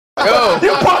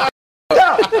You pop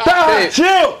down.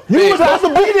 Chill. You was supposed to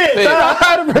be there.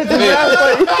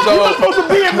 You were supposed to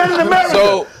be in Men in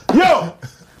America. Yo,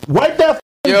 wipe that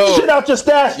shit out your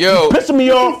stash. You pissing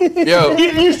me off.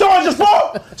 You saw it just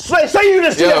fall? Say you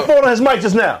didn't see that fall on his mic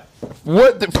just now.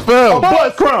 What the fell? A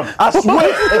blood crumb. I swear.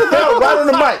 It fell right on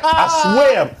the mic. I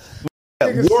swear.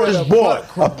 Word is born.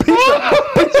 A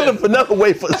piece of the vanilla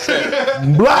wafers.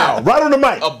 Wow. Right on the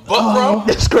mic. A butt crumb?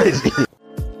 It's crazy.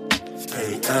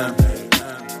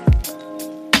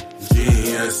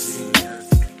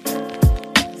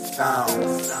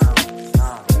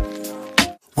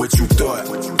 What you thought?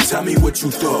 Tell me what you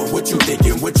thought. What you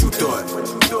thinking? What you thought?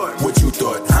 What you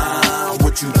thought? Huh?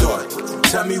 What you thought?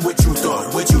 Tell me what you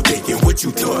thought. What you thinking? What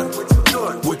you thought?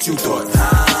 What you thought?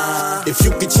 Huh? If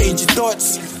you could change your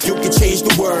thoughts, you could change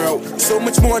the world. So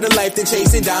much more to life than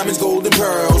chasing diamonds, gold, and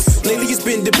pearls. Lately it's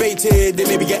been debated that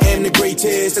maybe I am the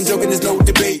greatest. I'm joking, there's no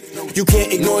debate. You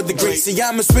can't ignore the great. See,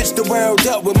 I'ma switch the world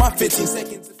up with my 15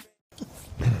 seconds.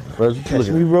 Catch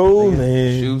me rolling.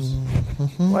 Shoes.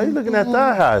 Why you looking at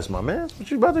thigh highs, my man? What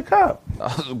you about to cop? I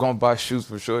was gonna buy shoes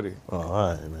for Shorty. Oh, all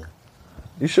right, man.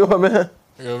 You sure, man?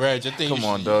 Yo, Reg, I think Come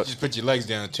on, dog. Just put your legs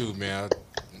down too, man.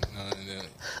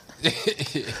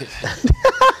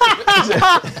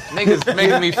 Niggas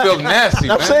making me feel nasty,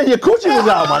 man. I'm saying your coochie was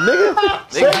out, my nigga.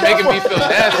 Niggas making me feel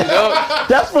nasty, dog.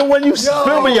 That's for when you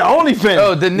filming your OnlyFans.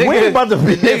 Yo, the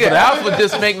nigga that. alpha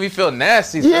just make me feel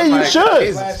nasty. Yeah, you should.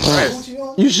 Jesus Christ.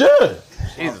 You should.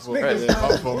 Jesus Christ.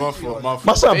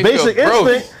 My son, Basic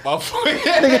Instinct.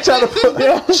 Nigga try to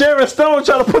put Sharon Stone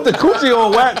trying to put the coochie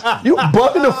on wax. You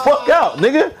bugging the fuck out,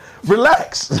 nigga.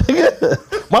 Relax,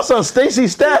 nigga. My son, Stacy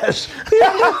Stash.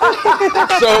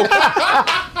 So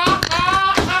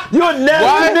you a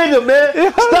nasty nigga,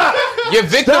 man. Stop. You're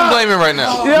victim blaming right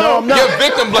now. No, I'm not. You're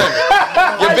victim blaming.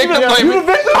 You're victim blaming. You the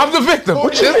victim? I'm the victim.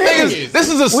 This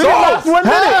is assault. We lost 1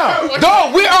 minute.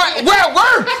 Dog, we're at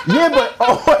work. Yeah,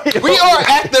 but we are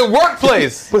at the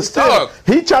workplace. But still, dog,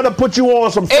 he tried to put you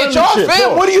on some friendly HR shit.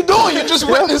 fan, what are you doing? You just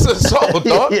witnessed assault,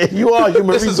 dog. Yeah, you are human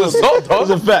This resources. is assault, dog.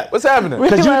 That's a fact. What's happening?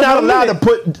 Because you're not allowed to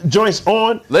put joints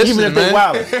on, Listen, even if they're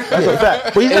man. wild. That's a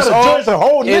fact. But he's It's not all- a joint, a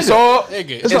whole nigga.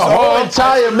 It's a whole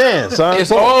entire man, son.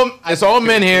 It's all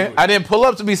men here. I didn't pull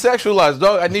up to be sexualized,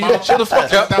 dog. I need you to chill the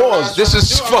fuck out. Pause. This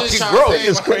is fucking gross.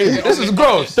 It's crazy. This is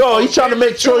gross. Dog, he's trying to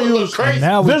make sure you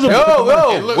visible.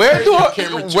 Yo,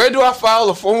 where do I file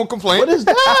a formal complaint? What is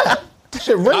that?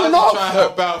 Shit ringing off.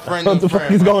 Help out friend What the fuck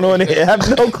is going on here? I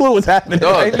have no clue what's happening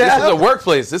Dog, right this now. is a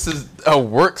workplace. This is a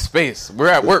workspace. We're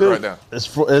at work right now.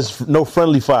 It's no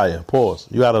friendly fire. Pause.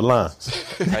 You out of line.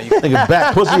 Nigga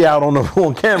back pussy out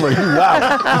on camera. You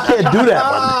wild. You can't do that,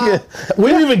 my nigga. We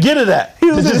didn't even get to that.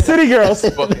 He was just City Girls.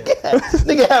 This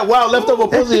nigga had wild leftover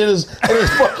pussy in his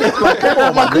fucking. Like, come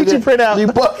on, my Coochie nigga. print out. You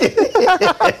bucket.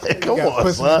 Come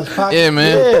on, son. Yeah,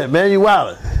 man. Yeah, man. You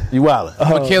wildin'. You wildin'.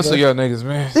 I'm gonna cancel y'all niggas,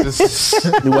 man. This is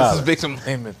You wildin'. victim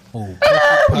blaming. You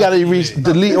gotta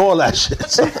delete all that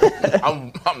shit.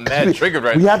 I'm mad triggered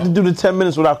right We now. have to do the 10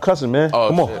 minutes without cussing, man. Oh,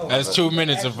 Come on. shit. That's 2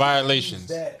 minutes of violations.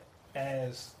 That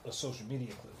as a social media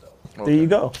clip, though. There you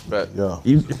go. Bet. Yo.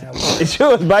 It's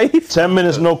yours, Mike. 10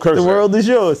 minutes, no cursing. The world is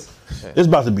yours. It's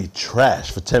about to be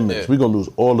trash for 10 minutes. Yeah. We're gonna lose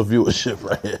all the viewership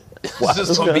right here. Wow. This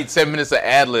is gonna be 10 minutes of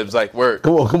ad libs, like word.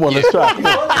 Come on, let's try. Come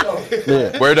on.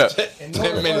 Yeah. Word up. In 10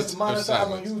 order for minutes us to of monetize on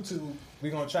silence. YouTube,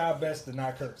 we're gonna try our best to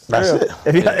not curse. That's it.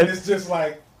 If And it's just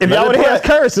like y'all Let want it to hear us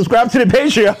play. curse, subscribe to the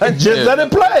Patreon. Just let it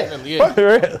play. Fuck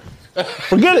it.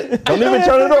 Forget it. Don't even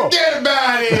turn it off. Forget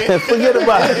about it. Forget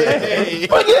about it.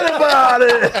 Forget about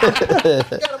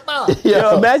it.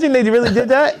 Yo, imagine they really did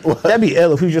that. That'd be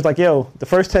ill if we was just like, yo, the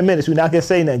first 10 minutes, we're not going to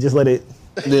say nothing. Just let it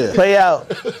Yeah. play out.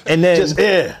 And then, Just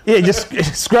air. yeah, just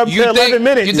scrub to 11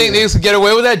 minutes. You think they used to get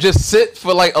away with that? Just sit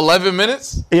for like 11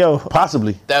 minutes? Yo,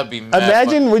 Possibly. That'd be mad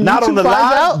imagine fun. when Not YouTube on the finds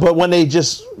live, out. but when they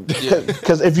just,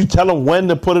 because if you tell them when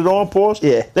to put it on, pause,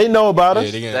 Yeah. they know about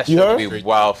us. That You shit heard? would be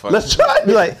wild fun. Let's try it.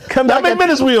 Be like, come How back. many at-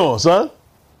 minutes we on, son?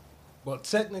 well,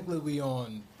 technically we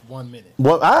on 1 minute.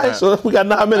 Well, all right, so we got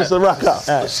 9 minutes to rock out.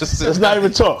 Let's just sit Let's not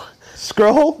even talk.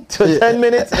 Scroll to 10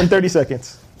 minutes and 30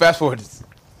 seconds. fast forward.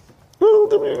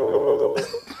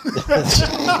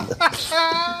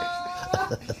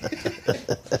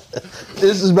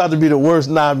 This is about to be the worst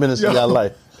 9 minutes of your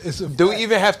life. Do we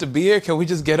even have to be here? Can we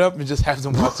just get up and just have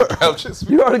them watch the couches?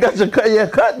 You already got your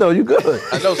cut though. You good?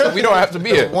 I know, so we don't have to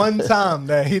be here. One time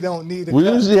that he don't need a We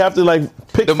cut. usually have to like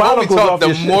pick The more we follicles talk, off the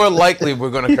your shit. more likely we're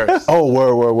gonna curse. Oh,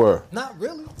 word. Not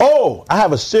really. Oh, I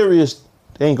have a serious.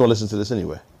 They ain't gonna listen to this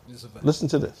anyway. It's a fact. Listen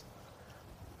to this.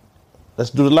 Let's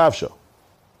do the live show.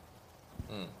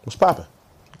 What's poppin'?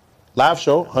 Live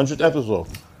show, 100th episode.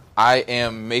 I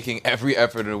am making every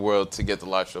effort in the world to get the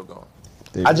live show going.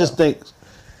 I just think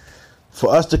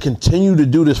for us to continue to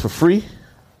do this for free,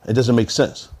 it doesn't make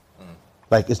sense.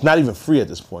 Like, it's not even free at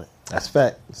this point. That's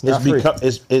fact. It's not free.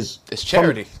 It's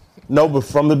charity. But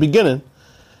from the beginning,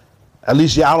 at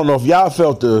least I don't know if y'all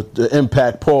felt the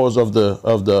impact pause of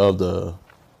the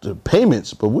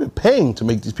payments, but we're paying to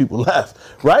make these people laugh,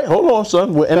 right? Hold on,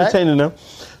 son. We're entertaining them.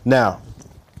 Now,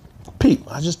 Pete,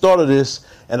 I just thought of this,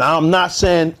 and I'm not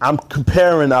saying I'm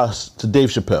comparing us to Dave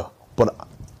Chappelle, but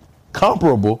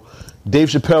comparable. Dave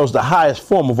Chappelle's the highest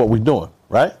form of what we're doing,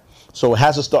 right? So it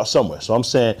has to start somewhere. So I'm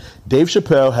saying Dave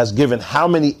Chappelle has given how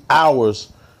many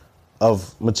hours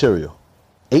of material?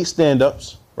 8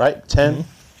 stand-ups, right? 10.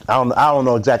 Mm-hmm. I don't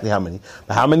know exactly how many.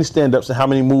 But how many stand-ups and how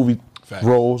many movie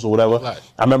roles or whatever?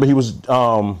 I remember he was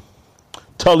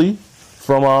Tully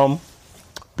from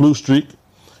Blue Streak,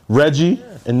 Reggie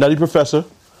and Nutty Professor.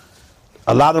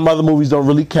 A lot of them other movies don't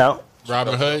really count.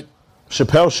 Robin Hood.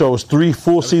 Chappelle Show is 3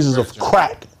 full seasons of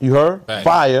crack. You heard?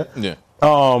 Fire. Yeah.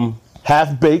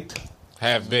 Half Baked.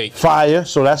 Fire.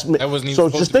 So that wasn't even so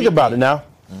just think about it now.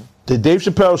 Mm-hmm. The Dave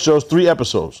Chappelle Show's 3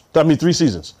 episodes. 3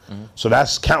 seasons. Mm-hmm. So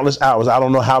that's countless hours. I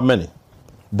don't know how many.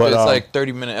 But it's like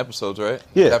 30-minute episodes, right?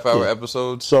 Yeah. Half-hour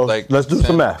episodes. So let's do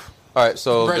some math. All right,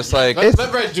 so it's like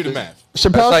let Reg do the math.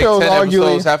 Chappelle Show is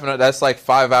arguably that's like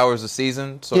 5 hours a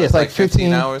season. So it's like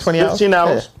 15 hours. 20 hours. 15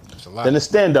 hours. Yeah. That's a lot. Then the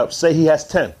stand-up, say he has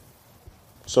 10.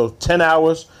 So 10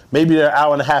 hours, maybe they're an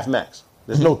hour and a half max.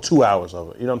 There's no 2 hours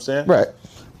of it. You know what I'm saying? Right.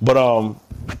 But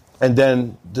and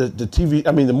then the TV,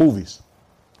 the movies.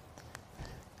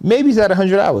 Maybe he's at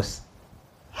 100 hours.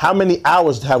 How many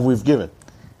hours have we given?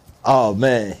 Oh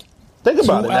man, think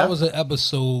about it now. 2 hours an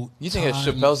episode. You think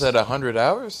Chappelle's at 100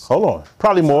 hours? Hold on,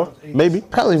 probably more, maybe.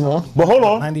 Probably more. But hold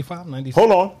on, 95, 96.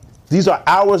 Hold on. These are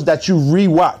hours that you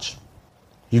rewatch.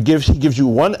 He gives you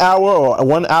 1 hour or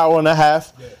 1 hour and a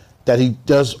half that he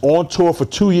does on tour for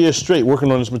 2 years straight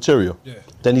working on this material. Yeah.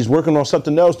 Then he's working on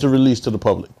something else to release to the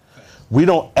public. We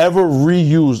don't ever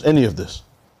reuse any of this.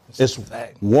 It's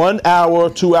 1 hour,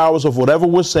 2 hours of whatever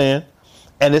we're saying,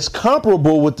 and it's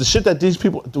comparable with the shit that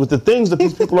with the things that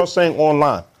these people are saying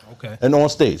online and on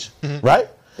stage, right?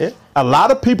 Yeah. A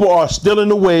lot of people are still in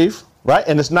the wave, right?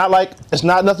 And it's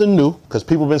not nothing new because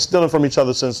people have been stealing from each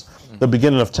other since the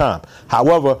beginning of time.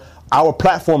 However, our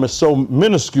platform is so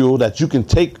minuscule that you can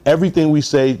take everything we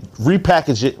say,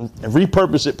 repackage it, and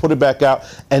repurpose it, put it back out,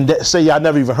 and say y'all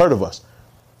never even heard of us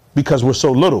because we're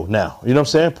so little now. You know what I'm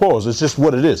saying? Pause. It's just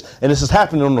what it is. And this is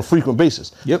happening on a frequent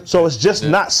basis. Yep. So it's just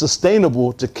not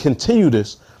sustainable to continue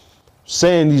this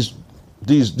saying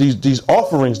these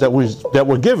offerings that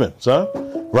we're given, son,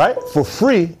 right? For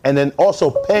free, and then also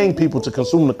paying people to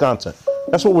consume the content.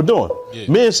 That's what we're doing.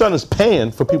 Yeah. Me and Son is paying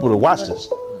for people to watch this.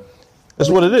 That's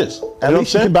what it is. At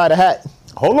least you can buy the hat.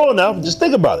 Hold on now. Just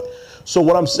think about it. So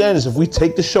what I'm saying is if we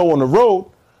take the show on the road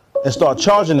and start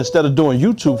charging instead of doing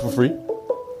YouTube for free,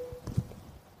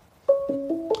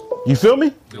 you feel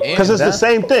me? Because it's the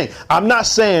same thing. I'm not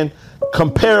saying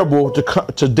comparable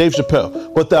to Dave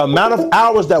Chappelle, but the amount of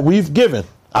hours that we've given,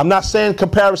 I'm not saying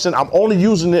comparison. I'm only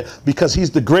using it because he's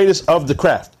the greatest of the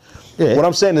craft. Yeah. What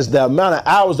I'm saying is the amount of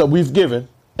hours that we've given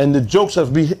and the jokes they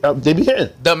be hitting.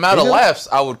 The amount of laughs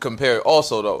I would compare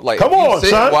also though. Like come on,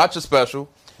 son. And watch a special.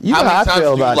 You know how I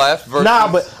feel about it.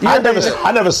 Nah, but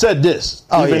I never said this.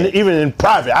 Even in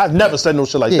private, I've never said no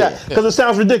shit like that because it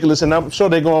sounds ridiculous, and I'm sure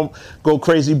they're gonna go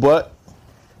crazy. But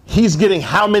he's getting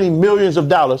how many millions of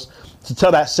dollars to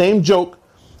tell that same joke?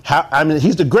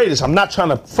 He's the greatest. I'm not trying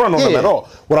to front on him at all.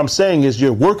 What I'm saying is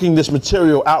you're working this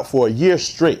material out for a year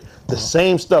straight, the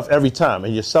same stuff every time,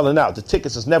 and you're selling out. The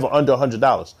tickets is never under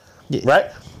 $100,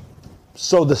 right?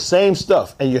 So the same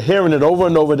stuff, and you're hearing it over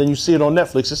and over, then you see it on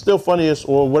Netflix. It's still funniest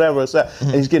or whatever it's at,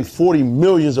 and he's getting $40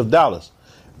 million.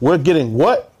 We're getting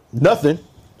what? Nothing.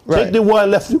 Right. Take the one,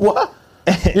 left the what?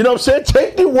 You know what I'm saying?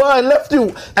 Take the one, left the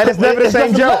and it's never the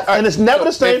same joke. And it's never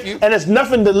the same, and it's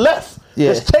nothing to left.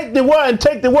 Yeah. Just take the one and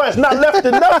take the one. It's not left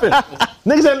to nothing.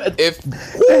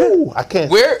 Niggas, I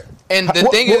can't. And the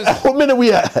thing is, what minute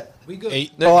we at? We good.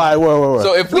 8. All right, wait.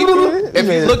 So if you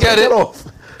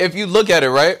look at it,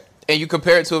 right, and you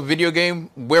compare it to a video game,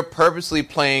 we're purposely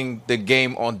playing the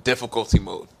game on difficulty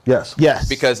mode. Yes.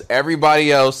 Because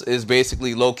everybody else is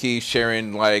basically low key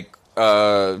sharing like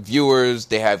viewers.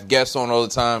 They have guests on all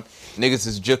the time. Niggas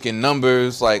is juking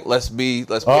numbers. Like let's be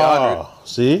honored.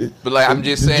 See, but like I'm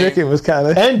just saying, juking was kind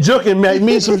of and juking might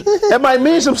mean some. That might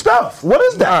mean some stuff. What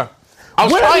is that? I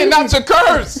was trying not to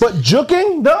curse. But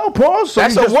juking? No, pause. So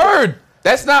that's a word.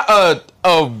 That's not a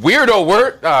weirdo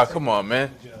word. Come on,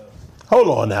 man. Hold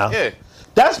on now. Yeah.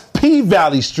 That's P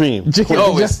Valley Stream.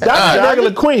 No, it's That's not.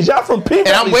 regular Queens. Y'all from P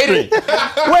Valley I'm waiting. Stream.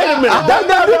 Wait a minute. That's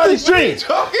not Valley Stream.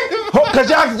 Because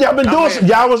y'all been doing some.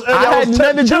 Y'all was had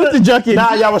nothing to do with the junkie.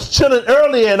 Nah, y'all was chilling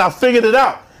earlier and I figured it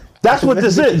out. That's what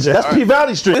this is. That's P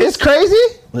Valley Stream. It's crazy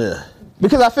Yeah.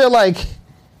 because I feel like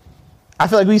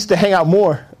we used to hang out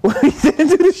more when we didn't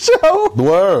do the show.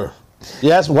 Word. Yeah,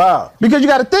 that's wild. Because you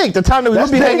got to think the time that we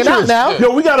would be hanging out now. Yo,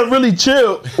 we gotta really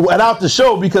chill without the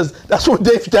show because that's what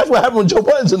happened with Joe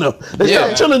Buttons and them. They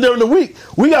started chilling during the week.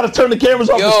 We gotta turn the cameras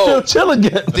off and still chill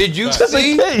again. Did you Just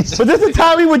see? in case. But this is the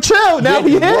time we would chill. Now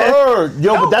we here. Word.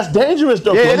 Yo, but that's dangerous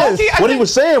though. Yeah, it is. What he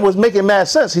was saying was making mad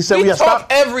sense. He said we We gotta talk stop.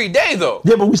 every day though.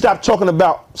 Yeah, but we stopped talking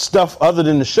about stuff other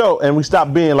than the show and we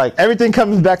stopped being like Everything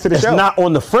comes back to the it's show. not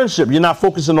on the friendship. You're not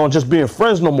focusing on just being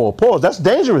friends no more. Pause. That's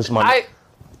dangerous, man.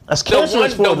 That's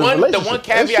cancerous for The the one relationship.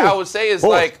 caveat I would say is Pause.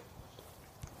 like,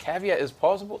 caveat is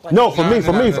plausible. Like, No, for me.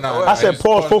 no. I said Just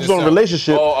pause, pause focus this on a out.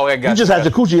 relationship. Oh, okay, You gotcha, just had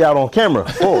gotcha. jacuzzi out on camera.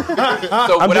 Pause. So what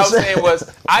I was just saying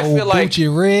was, I feel like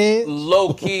Gucci Red.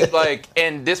 low key, like,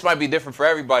 and this might be different for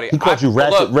everybody. He called I you pull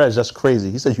ratchet up- Reg. That's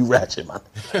crazy. He said you ratchet, man.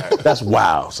 That's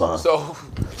wild, son. So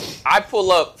I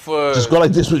pull up for Just go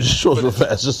like this with your shorts real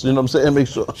fast. Just, you know what I'm saying? Make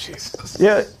sure.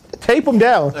 Yeah, tape them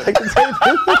down. Take the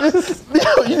tape.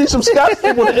 Yo, you need some scotch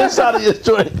tape on the inside of your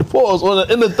joint. Pause. On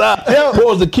the inner thigh.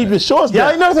 Pause to keep your shorts Y'all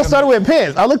down. notice I started wearing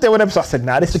pants. I looked at one episode. I said,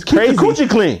 "Nah, this is Keep crazy." the coochie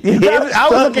clean. Yeah, I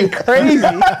was looking crazy.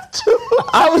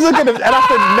 I was looking at, and I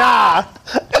said, "Nah."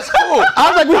 it's cool. I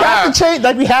was like, "We have to change.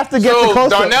 Like, we have to get the So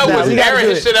close Darnell up." was We gotta airing do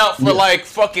his it. shit out for like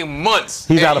fucking months.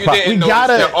 He's and out of you pocket. didn't We notice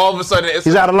gotta- that all of a sudden it's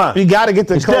He's out of line. We gotta get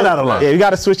the He's dead out of line. Yeah, we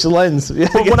gotta switch the lens.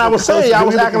 But when I was saying, I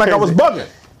was acting like I was bugging.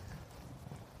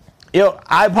 Yo,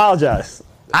 I apologize.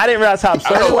 I didn't realize how I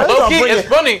upset know, I was. low-key, it's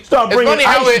funny. Start It's bringing funny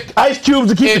how ice cubes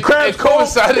to keep the it crabs cold.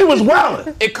 coincided. It was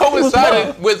wilding. It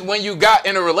coincided with when you got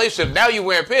in a relationship. Now you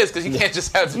wearing pants because you can't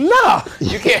just have. Nah.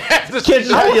 You can't have this. Can't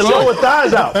just have your lower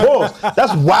thighs out. Pause.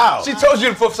 That's wild. She told you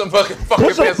to put some fucking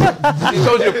pants on. She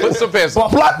told you to put some pants on.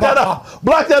 Block that out.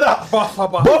 Block that out. Butt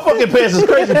fucking pants is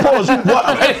crazy. Pause. You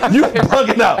wild. You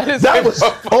bugging out. That was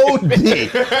OD.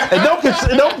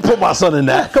 And don't put my son in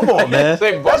that. Come on, man.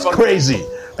 Say butt That's fucking- crazy.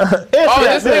 Oh,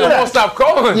 this nigga won't stop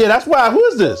calling. Yeah, that's why. Who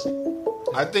is this?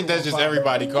 I think that's just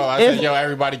everybody call. I said, yo,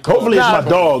 everybody call. Hopefully it's my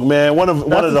dog, man. One of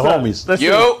the homies. Let's see.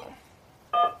 Yo,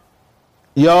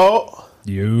 Yo.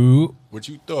 You. What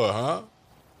you thought, huh?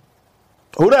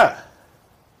 Who that?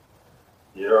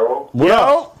 Yo, What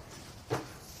up?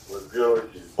 what's good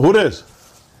with you? Who this?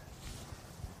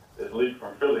 It's Lee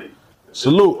from Philly.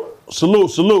 Salute.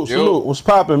 What's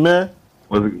poppin', man?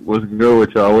 What's good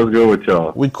with y'all? What's good with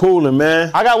y'all? We coolin',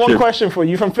 man. I got one Shit. question for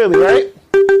you. You from Philly, right?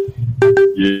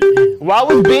 Yeah. Why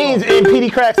was Beans in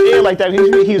PD Crack's ear like that? He was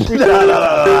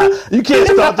freaking You can't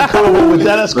start the convo with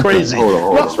that. That's crazy. Hold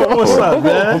on. What's up,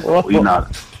 man? We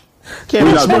not. Can't We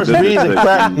be not smart gonna beans and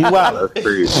crack. He wild. That's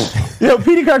crazy. Yo,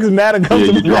 PD Crack is mad and Yeah, comes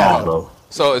you to drawn though.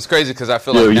 so it's crazy because I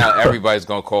feel Yo, like you- now everybody's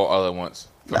gonna call all at once.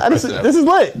 This is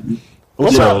lit.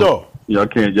 What's Yo, up, though? Y'all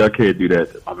can't do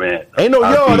that to my man. Ain't no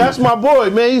I yo. see That's you. my boy,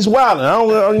 man. He's wildin'. I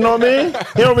don't, you know what I mean?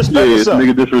 He don't respect Yeah, this himself.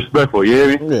 nigga disrespectful. You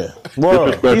hear me? Yeah.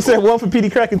 Word. Disrespectful. He said 1 for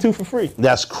PD Crack and 2 for free.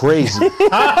 That's crazy.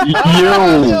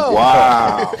 Yo,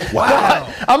 wow.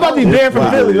 I'm about to be banned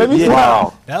from Philly. Let me Yeah. stop.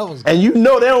 Wow. That was And you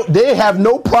know they have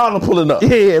no problem pulling up.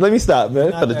 Yeah, let me stop,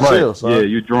 man. For the Right. chill, son. Yeah,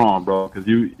 you drawn, bro. Because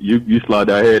you slide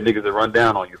that head, niggas that run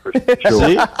down on you for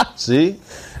sure. See?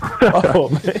 Oh,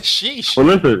 man. Sheesh. Well,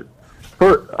 listen.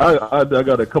 First, I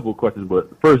got a couple of questions, but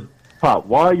first, Pop,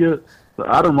 why you? So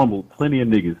I done rumbled plenty of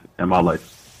niggas in my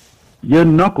life. Your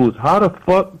knuckles, how the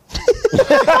fuck?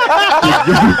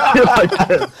 like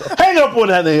that? Hang up on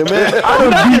that nigga, man. I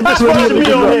done beat That's plenty supposed of to be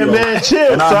niggas on up, here, yo. man.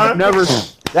 Chill, And I've son. never.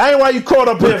 That ain't why you caught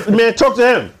up here, man. Talk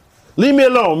to him. Leave me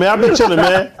alone, man. I've been chilling,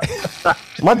 man.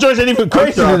 My joints ain't even I'm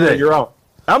crazy trying to today. figure out.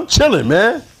 I'm chilling,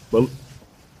 man. But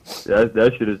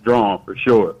that shit is drawn for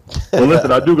sure. But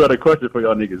listen, I do got a question for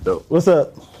y'all niggas though. What's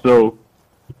up? So,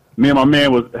 me and my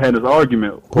man had this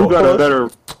argument. Who got a better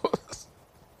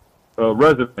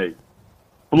resume,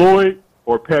 Floyd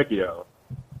or Pacquiao?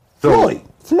 So,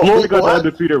 Floyd got the What?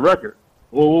 undefeated record.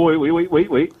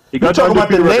 Wait. He You got talking about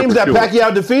the undefeated names that record for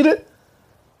sure. Pacquiao defeated?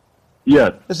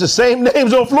 Yes, It's the same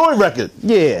names on Floyd record.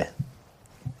 Yeah.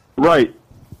 right.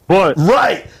 But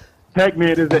Right.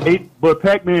 Pac-Man is an eight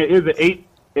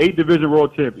division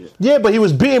world champion. Yeah, but he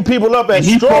was beating people up at And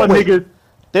he fought strawweight. niggas.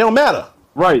 They don't matter.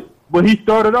 Right. But he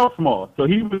started off small, so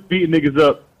he was beating niggas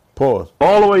up Pause.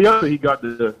 all the way up. He got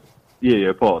the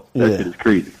pause. That Yeah. shit is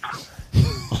crazy.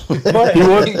 But He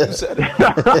was You said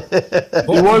it.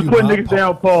 he was putting niggas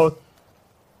down. Pause.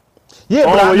 Yeah,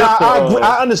 but Oh, yes,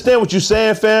 I understand what you're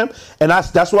saying, fam, and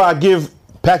that's why I give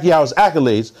Pacquiao's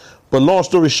accolades. But long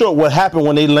story short, what happened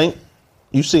when they linked?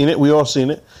 You seen it. We all seen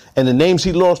it. And the names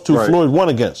he lost to, Floyd won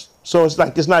against. So it's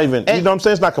like it's not even. You know what I'm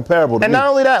saying? It's not comparable. To And me. not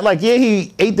only that, like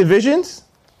he 8 divisions,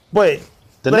 but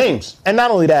the names. And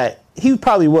not only that, he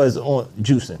probably was on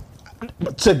juicing.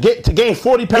 To gain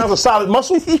 40 pounds of solid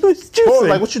muscle, he was juicing.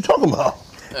 Like what you talking about?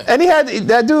 And he had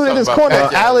that dude in his corner,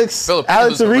 Alex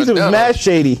Ariza, was mad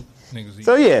shady.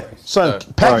 So yeah, son,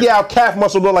 Pacquiao calf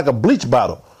muscle look like a bleach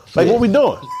bottle. Like what we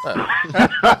doing?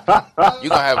 You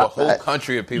gonna have a whole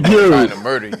country of people trying to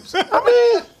murder you.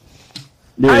 I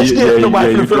mean, I ain't scared of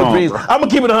nobody from the Philippines. I'm gonna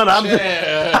keep it 100.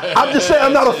 I'm just saying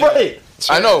I'm not afraid.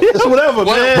 I know. It's whatever,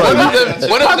 man.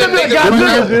 One of them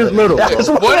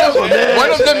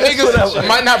niggas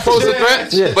might not pose a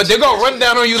threat, but they're gonna run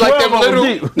down on you like them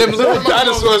little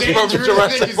dinosaurs from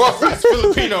Jurassic Park.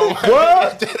 Filipino.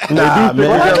 What? Nah,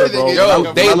 man.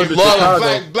 Yo, they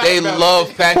love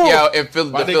Pacquiao and the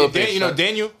Philippines. You know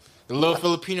Daniel, the little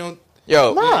Filipino.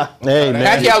 Yo, hey man,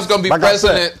 Pacquiao's gonna be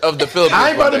president of the Philippines. I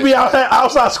ain't about to be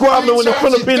outside squabbling with the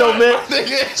Filipino man.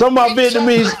 Some of my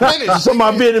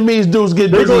Vietnamese dudes get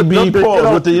busy being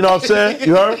paused with the, you know what I'm saying?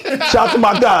 You heard? Shout out to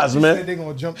my guys, man. They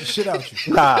gonna jump the shit out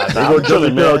you. Nah, they gonna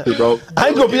jump the out you, bro. I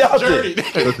ain't gonna be out there.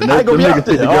 I ain't gonna be out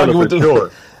there arguing with them.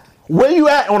 Where you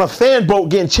at on a fan boat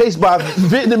getting chased by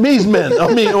Vietnamese men?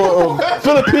 I mean, or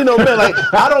Filipino men. Like,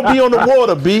 I don't be on the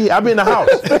water, B. I be in the house.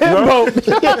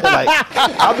 Like,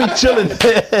 I'll be chilling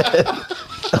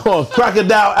on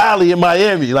Crocodile Alley in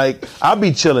Miami. Like, I'll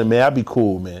be chilling, man. I'll be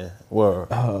cool, man. Word.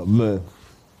 Oh, man.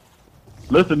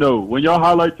 Listen, though, when y'all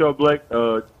highlight your black,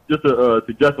 just a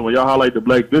suggestion, when y'all highlight the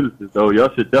black businesses, though,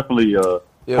 y'all should definitely post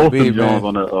them Jones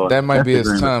on the that might be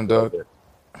his time, dog.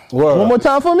 Word. One more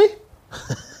time for me?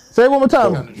 Say it one more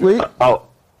time, please. I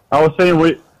was saying,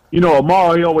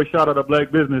 Amar, he always shout out a black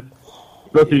business,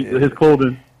 especially his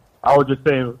clothing. I was just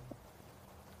saying,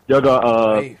 y'all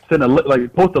got send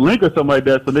post a link or something like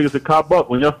that so niggas can cop up.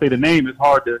 When y'all say the name, it's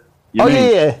hard to.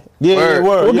 Yeah.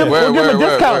 We'll give them a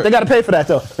discount. They got to pay for that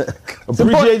though.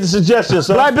 Appreciate the suggestion,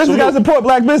 son. Black business got to support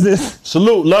black business.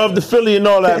 Salute, love the Philly and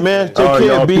all that, man. Take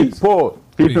care, B.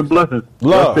 Peace and blessings.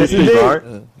 Love.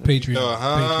 Patreon.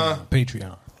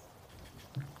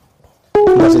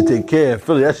 I said take care of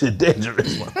Philly. That shit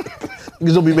dangerous, man.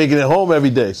 Niggas don't be making it home every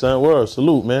day, son. Word.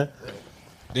 Salute, man.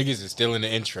 Niggas is still in the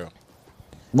intro.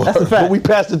 That's a fact. But we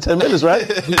passed the 10 minutes, right?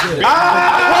 Welcome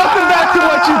back to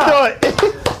what you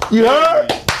thought. You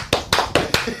heard?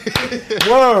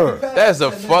 Word. That's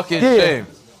a fucking shame.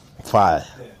 Fire.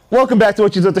 Welcome back to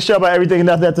what you thought, the show about everything and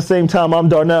nothing at the same time. I'm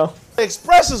Darnell.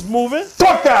 Express is moving.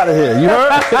 Fuck out of here. You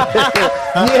heard?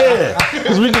 Yeah.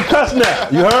 Because we can cuss now.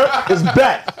 You heard? It's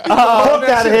back. Fuck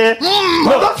out of here.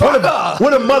 Look, where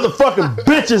the motherfucking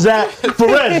bitches at for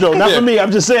Reg, though. Not for me.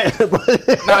 I'm just saying.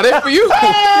 Nah, they for you.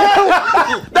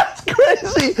 That's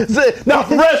crazy. Now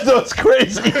for Reg, though, it's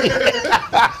crazy.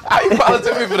 How you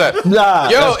politics me for that? Nah.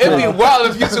 Yo, it'd be wild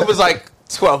if YouTube was like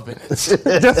 12 minutes.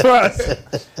 Just for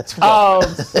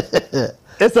us.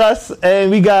 It's us,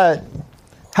 and we got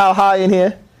How High in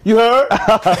here. You heard?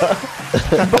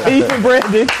 Even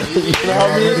Brandon. You know what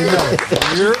I mean?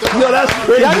 Yo, that's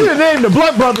crazy. Y'all need to name the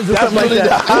Blunt Brothers or something like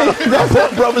that. The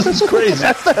Blunt Brothers is crazy.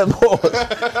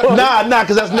 Nah,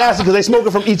 because that's nasty because they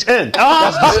smoking from each end.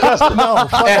 That's disgusting.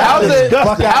 And how's it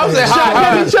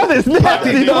high? Each other is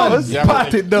nasty,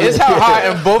 though. It's How High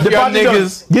and both y'all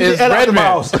niggas is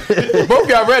Redman. Both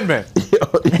y'all Redman.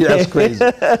 Yeah, that's crazy.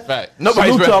 Fact.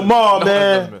 Nobody's Salute to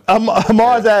Redman. Amar, man.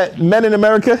 Amar's at Men in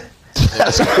America.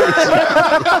 That's crazy.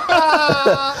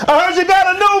 I heard you got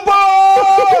a new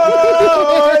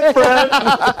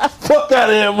boyfriend. Fuck out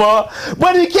of here, Amar.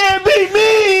 But he can't beat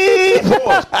me.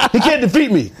 Pause. He can't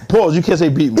defeat me. Pause. You can't say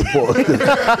beat me. Pause.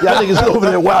 Y'all niggas over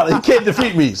there wild. He can't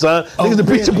defeat me, son. Niggas to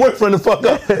beat your boyfriend the fuck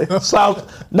up. South.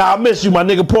 Nah, I miss you, my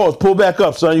nigga. Pause. Pull back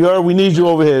up, son. You heard? We need you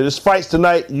over here. This fights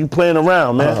tonight. You playing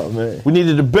around, man. Oh, man. We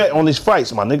needed to bet on these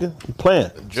fights, my nigga. You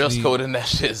playing. Dress code in that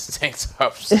shit is tank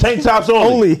tops. Tank tops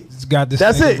only. Got this.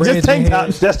 That's it. Just tank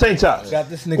tops. That's tank tops. Got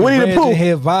this nigga We need to Reg prove. in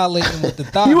here violating with the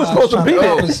thigh. You was supposed to be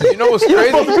there. You know what's You were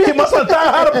supposed to crazy? be my son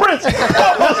Tyler High the Prince.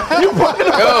 You fucking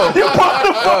the fuck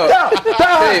out.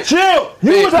 Tyler, chill.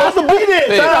 You was supposed to be there.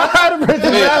 Tyler High the Prince.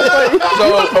 You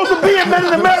were supposed to be in Men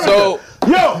in America.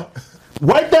 Yo,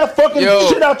 wipe that fucking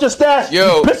shit out your stash.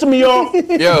 You pissing me off.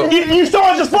 You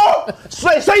saw it just fall?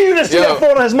 Say you didn't see that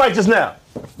fall on his mic just now.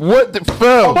 What the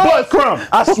fuck? A butt crumb.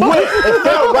 I swear. It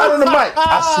fell right on the mic.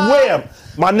 I swear.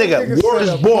 My nigga, word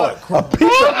is born. A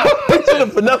piece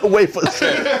of vanilla wafer.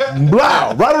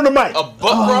 Blow, right on the mic. A butt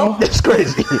crumb? It's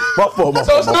crazy. My fault.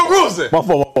 So it's no rules then. My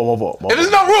fault. If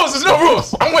there's no rules, there's no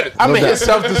rules. I'm with it. I'm in here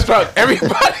self-destruct.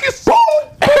 Everybody's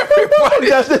Everybody.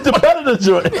 That's the Predator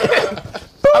joint.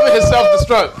 I'm in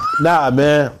self-destruct. Nah,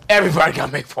 man. Everybody got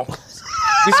to make phone calls.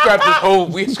 We scrapped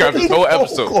this whole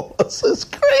episode. It's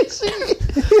crazy.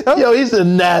 Yo, he's a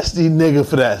nasty nigga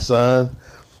for that, son.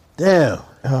 Damn.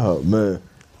 Oh, man.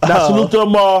 Now, salute to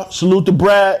Amar. Salute to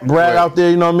Brad. Brad out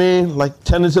there, you know what I mean? Like,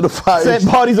 tending to the fire. Set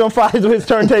parties on fire with his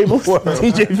turntables.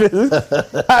 DJ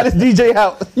Physics. Hottest DJ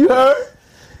out. You heard?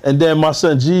 And then my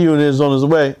son G-Unit is on his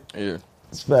way. Yeah.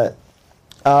 It's fat.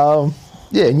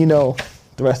 Yeah, and you know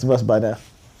the rest of us by now.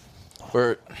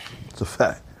 Word. It's a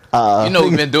fact. You know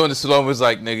we've been doing this so long. It's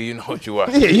like, nigga, you know what you are.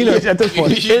 Yeah, you know at this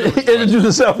point. Introduce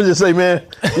yourself and just say, man,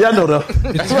 y'all know them.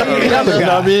 Y'all know what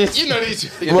I mean? You know these.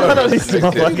 You know these You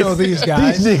know these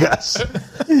guys. These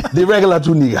niggas. The regular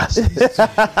two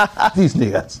niggas. These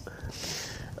niggas.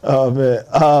 Oh,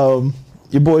 man.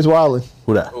 Your boy's wildin'.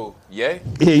 Who that? Oh, Ye?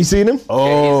 Yeah, you seen him?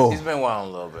 Oh. Yeah, he's been wilding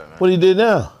a little bit, man. What he did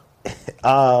now?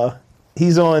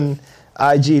 He's on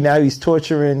IG now. He's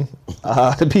torturing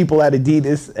the people at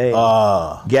Adidas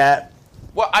and Gap.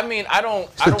 Well, I mean, I don't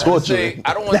want to torturing.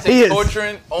 say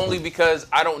torturing only because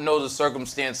I don't know the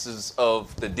circumstances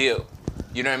of the deal.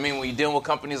 You know what I mean? When you're dealing with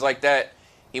companies like that,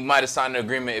 he might have signed an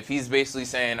agreement. If he's basically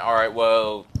saying, all right,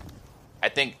 well, I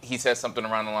think he said something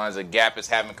around the lines of Gap is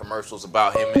having commercials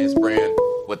about him and his brand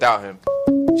without him.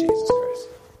 Jesus Christ.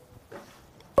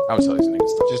 I'm telling these niggas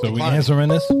stuff. Just So we answering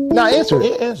this? Nah, answer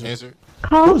it. answer.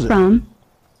 Call from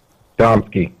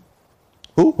Domsky.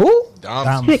 Who?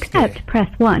 Dom. to accept, press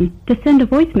 1. To send a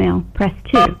voicemail, press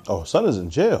 2. Oh, son is in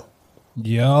jail.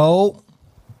 Yo.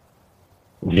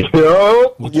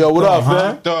 Yo, Yo, what up,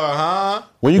 man? Huh?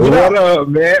 When you get what out? up,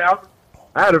 man?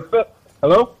 I had a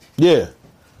hello. Yeah.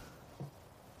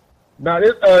 Now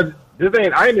this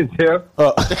ain't. I ain't in jail.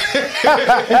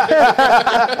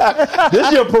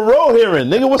 This your parole hearing.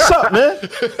 Nigga, what's up, man?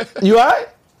 You all right?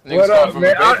 Niggas What calling up, from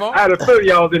man? a payphone? I had a feeling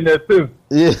y'all was in there too.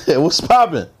 Yeah, what's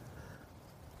poppin'?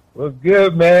 What's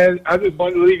good, man? I just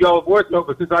wanted to leave y'all a voice note,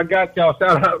 but since I got y'all,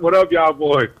 shout out. What up, y'all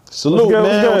boys? Salute, good,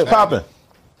 man. what's What's poppin'?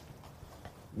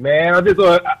 Man, I just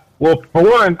want. Well, for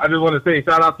one, I just want to say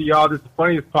shout out to y'all. This is the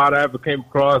funniest pod I ever came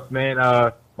across, man.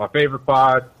 My favorite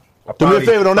pod. Do me a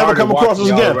favor, don't never come across us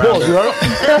again. Pause, you heard?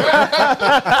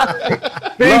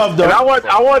 Love, though. And I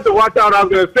wanted to watch out what I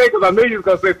was going to say because I knew you was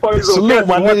going to say funny little Salute,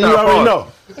 my catch nigga. You already know.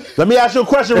 Let me ask you a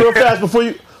question real fast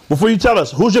before you tell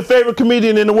us. Who's your favorite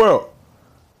comedian in the world?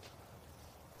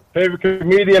 Favorite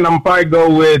comedian, I'm probably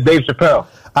go with Dave Chappelle.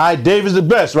 All right, Dave is the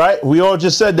best, right? We all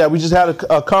just said that. We just had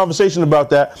a conversation about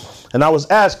that. And I was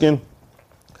asking,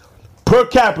 per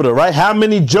capita, right? How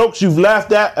many jokes you've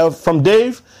laughed at from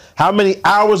Dave? How many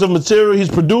hours of material he's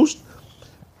produced?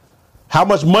 How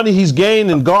much money he's gained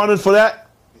and garnered for that?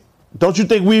 Don't you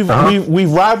think we've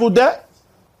rivaled that?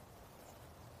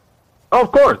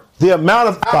 Of course. The amount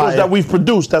of hours that we've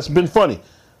produced that's been funny.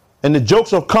 And the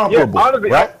jokes are comparable, Yeah,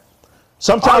 honestly, right?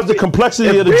 Sometimes honestly, the complexity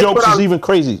if of the Dave jokes put out- is even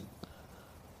crazy.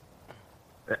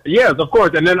 Yes, of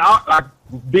course. And then,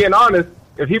 being honest,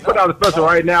 if he put out a special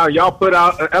right now, y'all put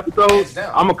out an episode,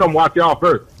 I'm going to come watch y'all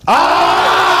first.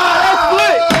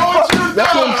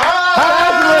 That's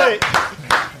lit.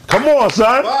 Come on,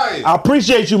 son. Right. I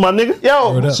appreciate you, my nigga.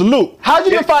 Yo, Salute. how'd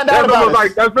you even find out That's about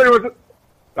almost it? that's pretty much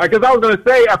because I was gonna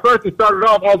say at first it started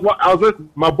off. I was listening.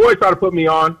 My boy tried to put me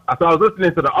on, so I was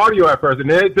listening to the audio at first, and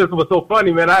it just was so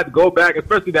funny, man. I had to go back,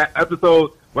 especially that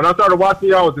episode when I started watching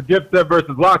y'all was the Dipset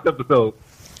versus Locked episode.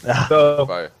 So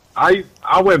Fire. I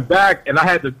went back and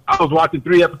I was watching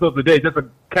 3 episodes a day just to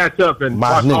catch up and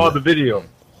My watch nigga. all the video.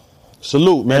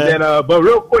 Salute, man. And then, but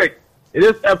real quick,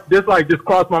 this just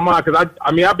crossed my mind because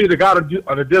I be the guy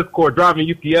on the Discord driving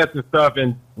UPS and stuff,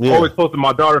 and Yeah. always posting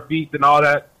my daughter feats and all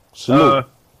that. Salute.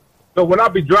 So when I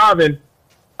be driving,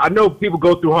 I know people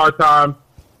go through hard times.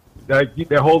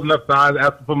 They're holding up signs,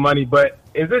 asking for money. But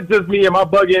is it just me? Am I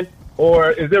bugging,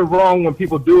 or is it wrong when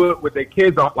people do it with their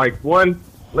kids? Like one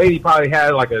lady probably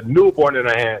had like a newborn in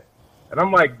her hand, and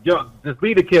I'm like, yo, just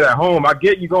leave the kid at home. I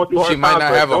get you going through hard She times. might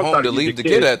not but have a don't try home to use leave the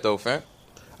kid at, though, fam.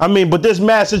 I mean, but there's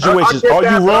mad situations. I get Are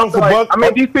that, you but wrong I'm for like, bug? I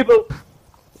mean, these people.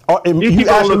 You people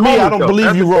asking look me? I homeless, don't though. believe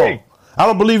That's you the wrong. thing. I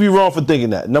don't believe you wrong for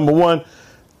thinking that. Number one,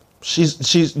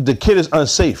 the kid is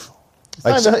unsafe.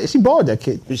 Like, She borrowed that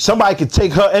kid. somebody could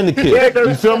take her and the kid. Yeah, 'cause-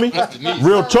 You feel me?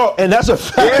 Real talk, and that's a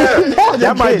fact.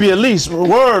 That might be at least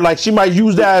word. Like she might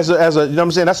use that as a you know what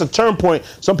I'm saying. That's a turn point.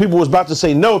 Some people was about to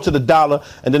say no to the dollar,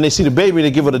 and then they see the baby and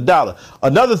they give her the dollar.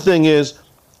 Another thing is,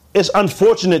 it's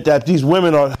unfortunate that these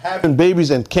women are having babies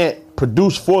and can't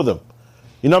produce for them.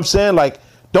 You know what I'm saying? Like,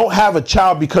 don't have a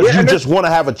child because you just want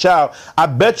to have a child. I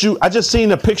bet you. I just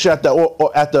seen a picture at the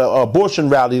abortion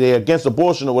rally. They're against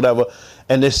abortion or whatever,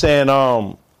 and they're saying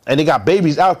and they got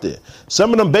babies out there.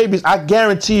 Some of them babies, I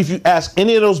guarantee if you ask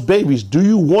any of those babies, do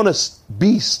you want to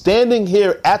be standing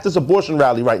here at this abortion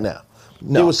rally right now?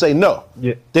 No. They would say no.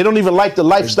 Yeah. They don't even like the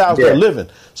lifestyles they're living.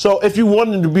 So if you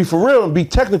wanted to be for real and be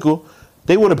technical,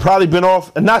 they would have probably been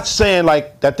off. And not saying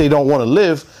like that they don't want to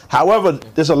live. However,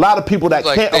 there's a lot of people that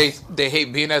like can't. They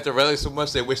hate being at the rally so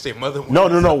much they wish their mother would.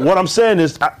 No. What I'm saying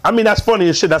is, I mean, that's funny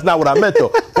as shit. That's not what I meant though.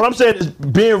 What I'm saying is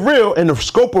being real in the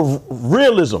scope of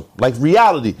realism, like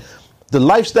reality. The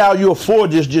lifestyle you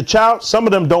afford your child, some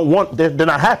of them don't want, they're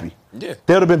not happy. Yeah.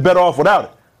 They would have been better off without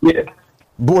it. Yeah.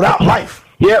 Without life.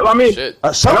 Yeah, I mean,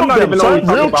 some of them,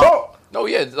 real talk. No,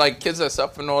 yeah, like kids that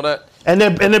suffer and all that. And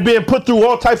they're being put through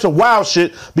all types of wild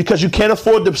shit because you can't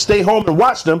afford to stay home and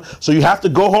watch them. So you have to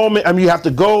go home, you have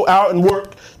to go out and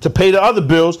work to pay the other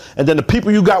bills. And then the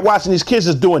people you got watching these kids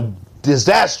is doing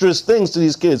disastrous things to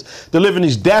these kids. They're living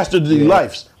these dastardly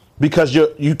lives because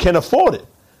you can't afford it.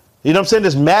 You know what I'm saying?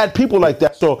 There's mad people like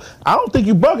that. So I don't think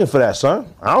you bugging for that,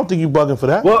 son. I don't think you bugging for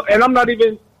that. Well, and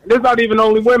there's not even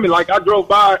only women. Like I drove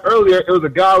by earlier, it was a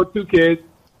guy with 2 kids.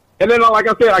 And then, like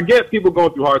I said, I get people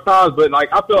going through hard times, but like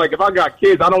I feel like if I got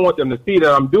kids, I don't want them to see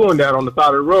that I'm doing that on the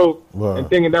side of the road and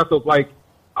thinking that's what, like,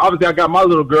 obviously I got my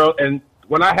little girl, and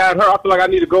when I had her, I feel like I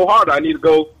need to go harder. I need to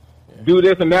go do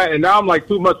this and that, and now I'm like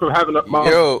too much from having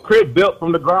my crib built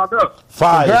from the ground up.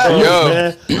 Fire,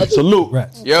 man. Salute.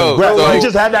 Yo, we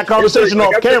just had that conversation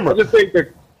off camera.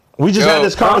 We just had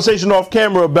this conversation off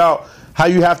camera about how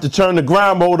you have to turn the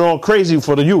grind mode on crazy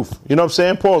for the youth. You know what I'm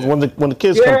saying? Pause when the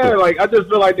kids come through. Yeah, like I just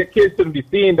feel like the kids shouldn't be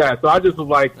seeing that. So I just was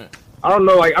like, I don't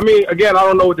know. Like, I mean, again, I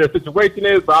don't know what their situation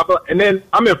is, but and then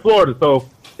I'm in Florida, so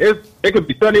it could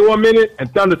be sunny 1 minute and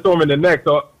thunderstorm in the next.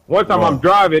 So one time I'm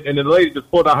driving and the lady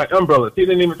just pulled out her umbrella. She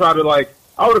didn't even try to like.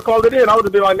 I would have called it in. I would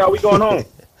have been like, "No, we going home."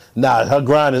 Nah, her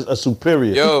grind is a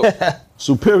superior. Yo,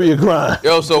 superior grind.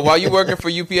 Yo, so while you working for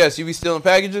UPS, you be stealing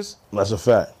packages? That's a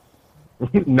fact.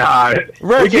 Nah,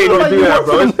 we can't even do that,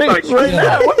 bro. It's like right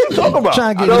now. What you talking about?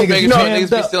 Trying to get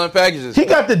niggas be stealing packages. He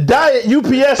got the diet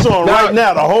UPS on right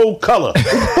now, the whole color,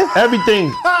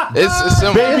 everything. It's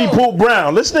baby poop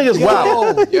brown. This nigga's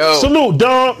wild. Yo. Salute,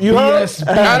 Dom. You heard? No,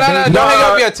 don't hang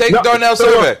up yet. Take Darnell's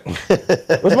survey.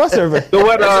 What's my survey? So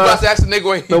what? I was about to ask the nigga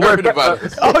what he heard about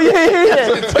it. Oh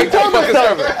yeah. Take that fucking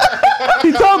survey.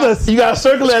 He told us. You got to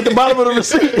circle it at the bottom of the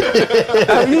receipt.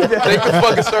 Take the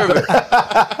fucking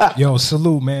survey. Yo,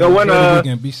 salute, man. So when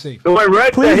weekend. Be safe. So when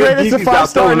Red Please rate us a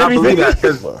 5-star and everything.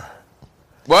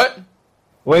 What?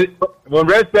 When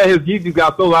Red said his Yeezys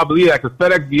got sold, I believe that because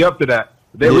FedEx be up to that.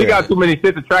 We got too many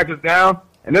shit to track us down,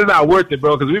 and it's not worth it,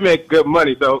 bro, because we make good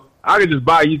money. So I could just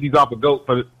buy Yeezys off a GOAT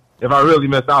if I really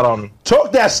miss out on them.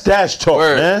 Talk that stash talk,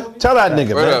 man. Tell that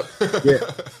nigga, man.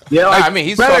 Yeah, like, I mean,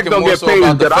 he's FedEx talking more so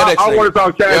about the FedEx I want to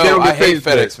talk trash. Yo, I hate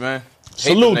FedEx, man.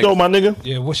 Salute, though, my nigga.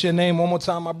 Yeah, what's your name one more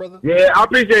time, my brother? Yeah, I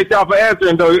appreciate y'all for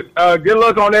answering, though. Good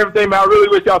luck on everything, man. I really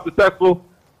wish y'all successful.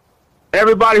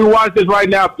 Everybody who watches this right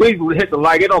now, please hit the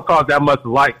like. It don't cost that much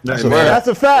to like. That's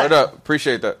a fact. Word up.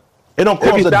 Appreciate that. It don't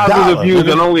cost thousands of views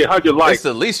 $1. and only 100 likes. It's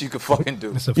the least you could fucking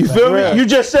do. You feel me? You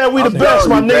just said we the best,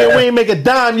 my nigga. We ain't make a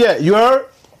dime yet. You heard?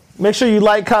 Make sure you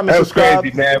like, comment, That's subscribe.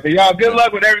 crazy, man. But y'all, good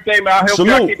luck with everything, man. I hope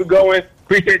y'all keep it going.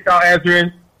 Appreciate y'all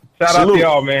answering. Shout out to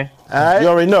y'all, man. All right. You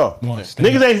already know.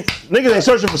 Niggas ain't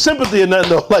searching for sympathy or nothing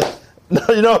though. Like, no,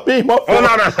 you know what I mean? No.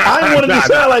 I ain't want to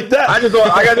sound like that. I just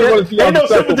want to see. Ain't no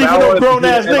sympathy for no grown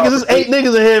ass niggas. There's 8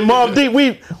 niggas in here. Mobb Deep.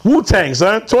 We Wu-Tang,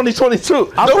 son.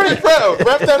 2022. I'm pretty proud.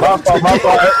 Rap that up. Don't be too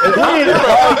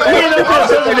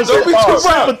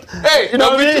proud. Hey,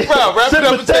 don't be too proud. Wrap it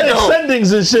up and take it home.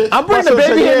 Sendings and shit. I'm bringing the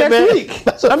baby here next week.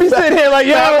 I'm be sitting here like,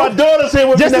 yo, my daughter's here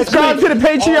with me just next subscribe week. to the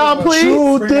Patreon, please.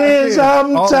 Truth is,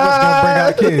 I'm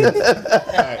tired.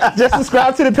 Just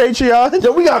subscribe to the Patreon.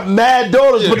 Yo, we got mad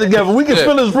daughters put together. We can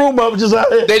fill this room up just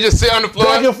out here. They just sit on the floor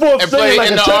back and forth, play like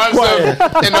in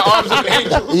the arms of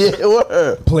angels. Yeah,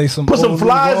 word. Play some. Put some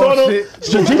flies on them.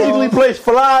 Strategically place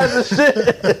flies and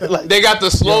shit. Like, they got the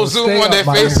slow zoom on their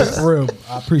faces. For real.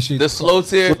 I appreciate the slow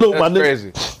tear. That's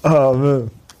crazy. Oh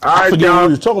man. All right, y'all. What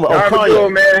you talking about? Have a good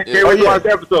one, man. Can't wait to watch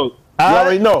the episode. You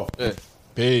already know. Yeah.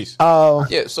 Peace.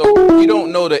 Yeah, so you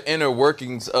don't know the inner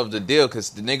workings of the deal because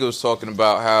the nigga was talking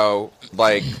about how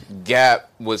like Gap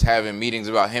was having meetings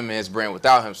about him and his brand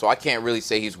without him. So I can't really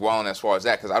say he's wilding as far as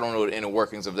that because I don't know the inner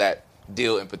workings of that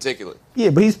deal in particular. Yeah,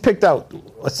 but he's picked out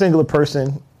a singular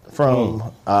person from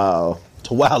to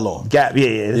wild on Gap.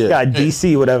 Yeah, this guy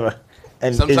DC, whatever.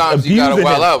 And sometimes you gotta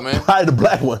wild out, man. Probably the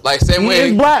black one. Like same way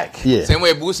he's black. Yeah. Same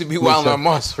way Boosie be wilding on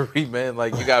Monstery, man.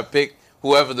 Like you gotta pick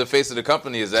whoever the face of the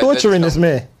company is. Torturing this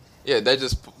man. Yeah, that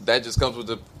just comes with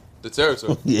the The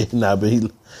territory. Yeah, nah, but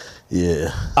he. Yeah.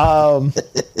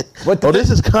 What this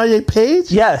is Kanye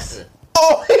Page? Yes.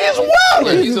 Oh, he's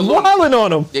wilding. Yeah, He's wilding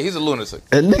on him. Yeah, he's a lunatic.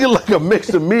 A nigga like a mix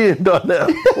of me and Darnell.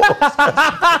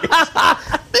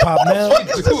 Parnell.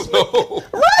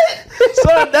 Right?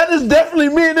 Son, that is definitely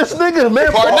me and this nigga,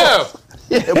 man. Parnell.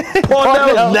 Yeah,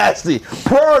 Parnell is nasty.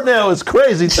 Parnell is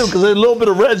crazy too, because there's a little bit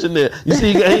of reg in there. You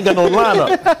see, he ain't got no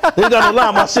lineup. He ain't got no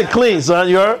line. My shit clean, son.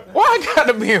 You heard? Why I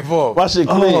gotta be involved? My shit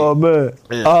clean. Oh man.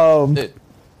 Yeah.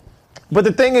 But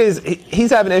the thing is, he's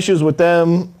having issues with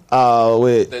them,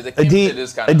 with The Kimberly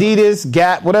is kinda- Adidas,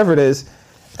 Gap, whatever it is,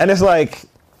 and it's like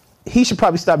he should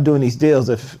probably stop doing these deals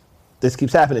if this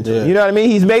keeps happening to him. You know what I mean?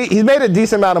 He's made a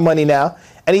decent amount of money now,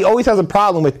 and he always has a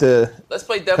problem with the. Let's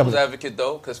play devil's advocate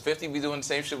though, because 50 be doing the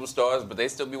same shit with stars, but they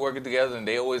still be working together, and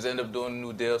they always end up doing a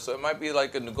new deal. So it might be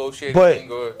like a negotiating But- thing,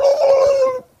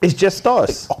 or It's just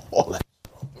stars. All that.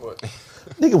 what?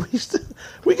 Nigga,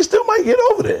 we can still might get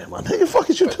over there, my nigga. Fuck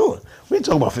is you doing? We ain't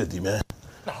talking about 50, man.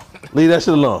 Leave that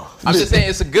shit alone. I'm just saying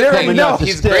it's a good thing. know.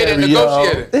 He's great at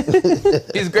Stereo. negotiating.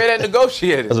 He's great at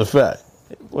negotiating. That's a fact.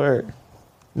 Word.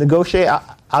 Negotiate.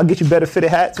 I'll get you better fitted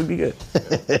hats. It'll be good.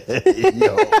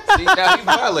 Yo, See, now he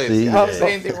violated. See, He yeah. didn't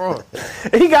say anything wrong.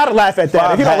 He gotta laugh at that.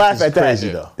 Five If he don't hats laugh is at that, crazy,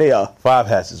 though. they are. 5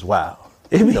 hats is wild.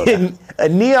 It'd be a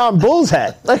neon Bulls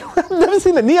hat. Like I've never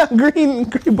seen a neon green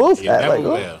Bulls hat. Like,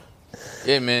 what?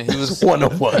 Yeah, man. He was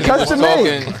One-on-one. Custom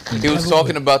made. He was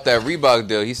talking about that Reebok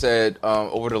deal. He said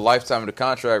over the lifetime of the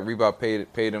contract, Reebok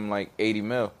paid him like $80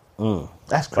 million.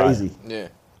 That's crazy. Yeah.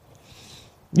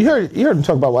 You heard him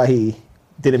talk about why he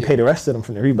didn't pay the rest of them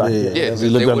from the Reebok deal. Yeah, We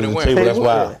looked they under wouldn't the win. table. They That's would.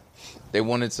 wild. They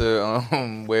wanted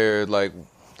to wear like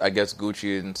I guess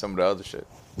Gucci and some of the other shit.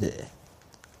 Yeah.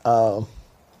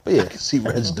 But yeah, I can see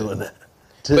Reg doing that.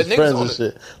 To But his niggas friends on and it-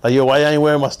 shit. Like, yo, why you ain't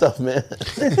wearing my stuff, man?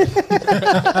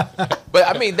 But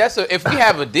I mean, if we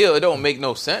have a deal, it don't make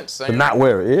no sense. To not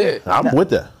wear it. Yeah, I'm with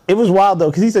that. It was wild though,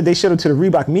 because he said they showed him to the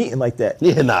Reebok meeting like that.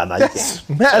 Yeah, nah, you That's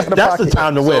can't. mad out of That's the pocket.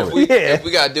 time to wear So it. if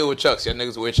we got to deal with Chucks, y'all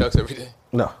niggas wear Chucks every day.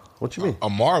 No. What you mean?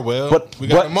 Amar will. But we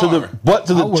got Amar.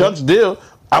 to the Chuck's deal,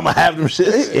 I'm gonna have them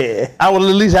shits. Yeah. I will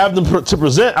at least have them to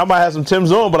present. I might have some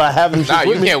Tim's on, but I have them shits Nah, you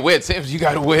with me. can't wear Tim's. You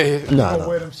got to wear. Nah.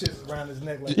 Wear them shits around his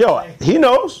neck like Yo, he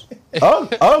knows.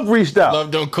 Ugg reached out.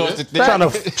 Love don't cost a thing.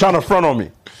 Trying to front on me.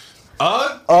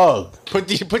 Ugg. Put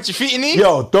your feet in these.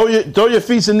 Yo, throw your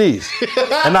feet in these.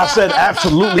 And I said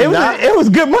absolutely not. It was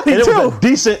good money And it was too. a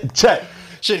decent check.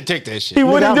 Shouldn't take that shit. He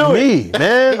wouldn't I'm do it. me,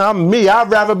 man. I'm me. I'd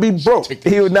rather be broke.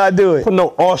 He would not do it. Put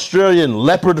no Australian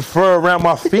leopard fur around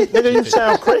my feet. Nigga, you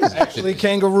sound crazy. actually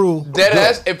kangaroo. Dead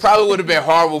ass, it probably would have been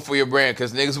horrible for your brand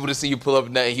because niggas would have seen you pull up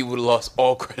and that and he would have lost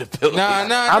all credibility. Nah.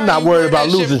 I'm not you worried wear about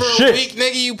that losing for a shit. week,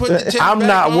 nigga, you put the tip I'm back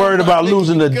not on, worried my about nigga,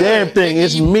 losing you the good. damn thing. Nigga,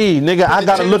 It's you me, nigga. I the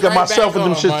gotta tip look at right myself back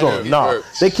with them on, shits my on. nigga. No,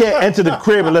 they can't enter the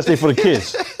crib unless they for the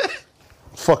kids.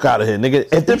 Fuck out of here, nigga.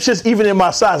 If them shits even in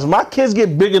my size, if my kids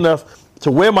get big enough to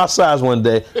wear my size one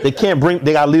day, they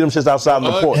gotta leave them shits outside in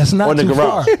the porch It's or not in the too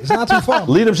far. garage. It's not too far.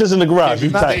 Leave them shits in the garage. You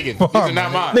He's not tight. taking. These are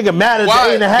not mine. Nigga mad at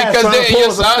Why? 8.5. Because trying they're to in your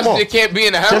pull us a size, small. they can't be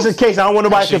in the house. Just in case I don't want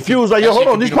nobody That shit confused. Like, that yo, hold shit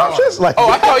on, could these be pop tomorrow. shits? Like, Oh,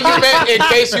 I thought you meant in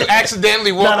case you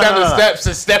accidentally walk No, down no. the steps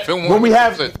and step in one. when we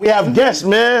have guests,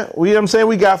 man, you know what I'm saying?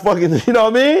 We got fucking, you know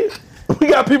what I mean? We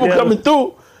got people coming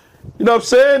through. You know what I'm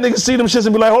saying? Niggas see them shits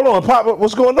and be like, hold on, Pop,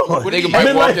 what's going on? Nigga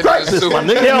might walk Midlife into crisis, the my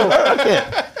store. nigga. Yo, I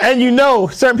can't. And you know,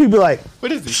 certain people like,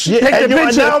 What is this? Yeah, Take and, the and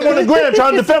picture. now I'm on the gram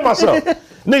trying to defend myself.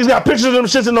 Niggas got pictures of them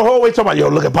shits in the hallway talking about, yo,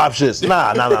 look at Pop shits.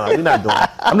 Nah, we not doing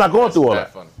that. I'm not going through all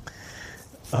that. Funny.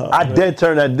 I did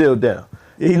turn that deal down.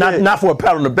 Not for a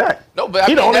pat on the back. No, but I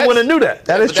he the mean, only that's- one that knew that.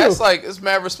 That Yeah, is but that's true. like, it's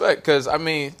mad respect because, I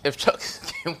mean, if Chuck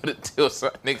came with a deal, son,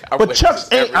 nigga, I But wear Chucks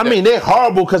this ain't, every I day. mean, they're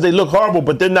horrible because they look horrible,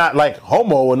 but they're not like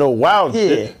homo or no wild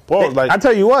shit. Pause, like, I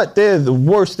tell you what, they're the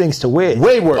worst things to wear.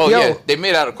 way worse. Oh, Yo. yeah, they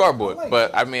made out of cardboard, but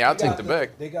I mean, I'll take the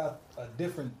bag. They got a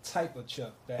different type of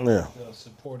Chuck that Yeah. the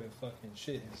supportive fucking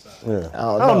shit inside. Yeah.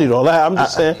 Oh, I don't no. need all that. I'm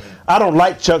just saying, I don't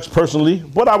like Chucks personally,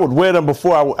 but I would wear them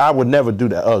before. I would never do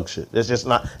that Ugg shit. It's just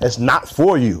not. It's not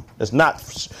for you. It's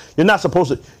not. You're not supposed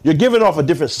to. You're giving off a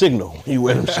different signal when you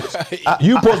wear them shits.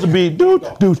 You supposed to be dude.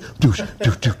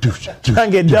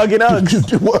 Trying to get dug in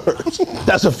Uggs. Word.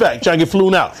 That's a fact. Trying to get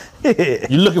flown out. You're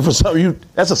looking for something.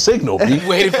 That's a signal. B.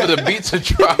 Waiting for the beat to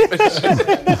drop.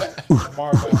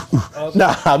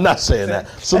 Nah, I'm not saying that.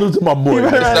 Salute to my boy. You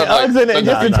man. running around in Stuff like- Uggs and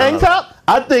just a Nah, tank nah. top?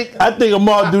 I think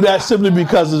Amar do that simply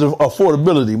because of the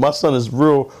affordability. My son is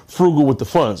real frugal with the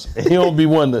funds, and he don't be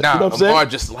one to. Nah, you know what I'm saying? Amar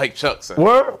just like Chucks. Son.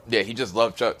 Word? Yeah, he just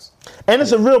loved Chucks. And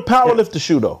it's a real power lifter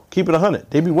shoe though. Keep it 100.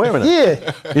 They be wearing it.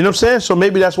 Yeah. You know what I'm saying? So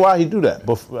maybe that's why he do that.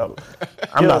 But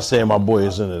I'm not saying my boy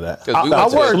is into that. Because we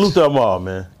went to salute to Amar,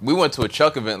 man. We went to a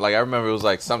Chuck event. Like I remember it was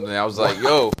like something. I was like,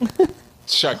 yo.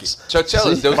 Chuck it. Chuck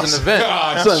Taylor's, there was an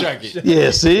event. Chuck it.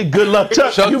 Yeah, see? Good luck,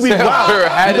 Chuck. Chuck You be Taylor wild.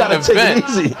 had You gotta an take event. it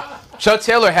easy. Chuck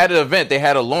Taylor had an event. They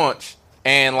had a launch.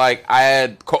 And like I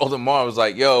had called him tomorrow. I was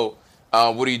like, yo,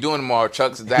 what are you doing tomorrow?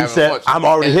 Chuck's having He said, lunch. I'm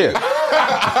already here.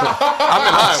 I'm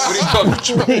in line. What are you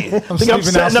talking about? I think I'm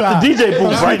setting up the DJ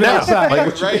booth right now. Like,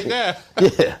 what you Right mean? now.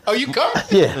 Yeah. Oh, you coming?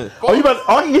 Yeah. Oh, you about?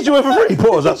 I can get you in for free.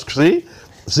 Pause.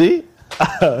 That's, see.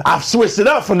 I've switched it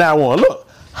up from now on. Look.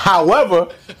 However,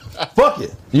 fuck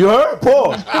it. You heard?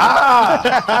 Pause. Fuck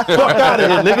out of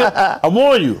here, nigga. I'm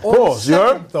on you. Pause. You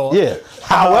heard? Yeah.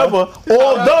 However,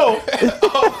 although,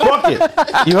 fuck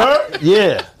it. You heard?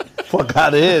 Yeah. Fuck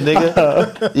out of here,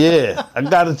 nigga. Yeah. I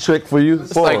got a trick for you.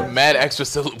 It's like mad extra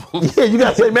syllables. Yeah, you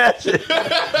gotta say mad shit.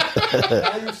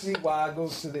 Now you see why I go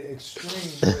to the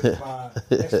extreme with my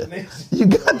explanation. You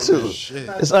got to.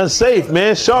 It's unsafe,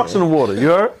 man. Sharks in the water. You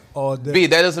heard? All day. B,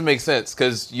 that doesn't make sense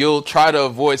because you'll try to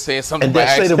avoid saying something And by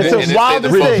then say the accident. most and then say wildest the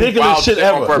thing. most Ridiculous wild shit on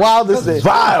ever. purpose. Wildest thing.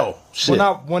 Vile shit.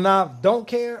 When I don't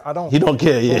care, I don't. He don't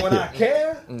care, yeah. But when I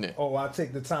care, Yeah. I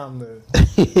take the time to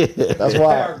That's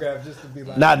why. paragraph just to be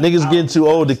like. Nah, niggas getting too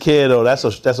old to care though. That's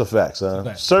a fact, son.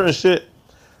 Fact. Certain shit,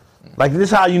 like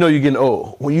this, how you know you're getting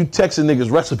old when you texting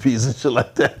niggas recipes and shit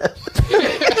like that.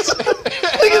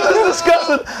 Niggas is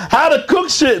discussing how to cook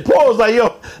shit. Pause. Like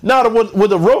yo, now with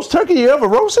the roast turkey, you ever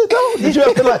roast it though? Did you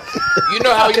ever like You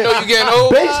know how you know you're getting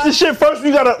old? baste the shit first?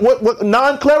 You gotta what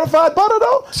non-clarified butter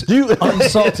though? Do you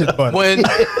unsalted butter. When a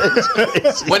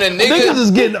niggas nigga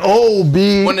is getting old,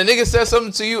 B. when a nigga says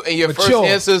something to you and your But first yo.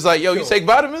 answer is like, yo, you take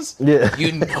vitamins? Yeah.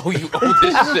 You know you owe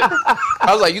this shit. I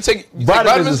was like, you take Vitamins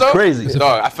vitamins is though? crazy.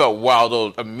 Dog, I felt wild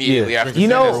old immediately Yeah. after You saying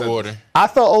know- that. Water. I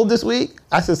felt old this week.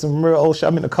 I said some real old shit.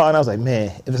 I'm in the car and I was like,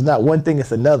 man, if it's not one thing,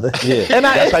 it's another. Yeah. And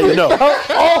That's how you know.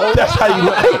 That's how you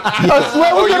know. I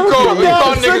swear Oh, we're you gonna call keep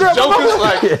going. niggas Cigarette jokers? smoke.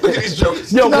 Like, look at these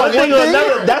jokers. Yo, No, one thing or one thing-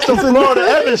 another, that's some Florida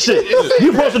Evans shit.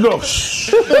 You supposed to go,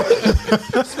 shh.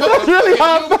 That's really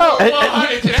how I felt.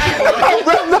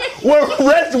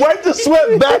 When wipe the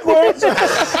sweat backwards.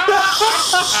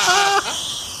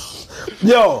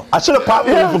 Yo, I should have popped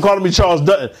him for calling me Charles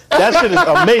Dutton. That shit is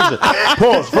amazing.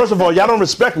 Pause. First of all, y'all don't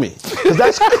respect me. Because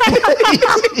that's crazy.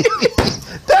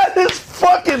 That is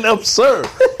fucking absurd.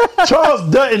 Charles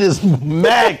Dutton is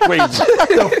mad crazy.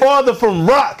 The father from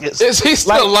Rock. Is he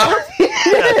still alive? Yeah,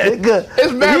 nigga.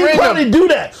 It's mad He random. probably do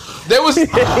that. There was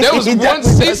one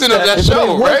season of that It's show,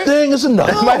 like, one right? thing is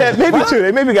enough. Maybe two.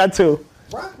 They maybe got two.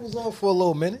 Rock was on for a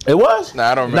little minute. It was? Nah,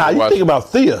 I don't remember Nah, you watching. think about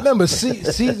Thea. Remember,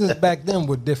 seasons back then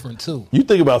were different too. You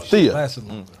think about Thea. Lasted a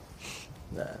little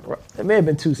bit. It may have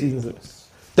been 2 seasons.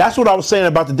 That's what I was saying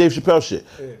about the Dave Chappelle shit.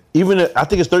 Even I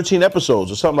think it's 13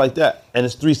 episodes or something like that, and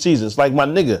it's 3 seasons. Like my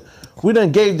nigga, we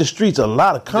done gave the streets a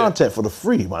lot of content for the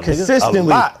free, my nigga. Consistently. A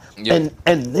lot. Yeah.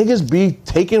 And niggas be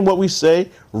taking what we say,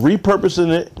 repurposing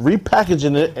it,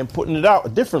 repackaging it, and putting it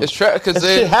out differently. It's tra- 'cause That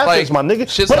they, shit happens, like, my nigga.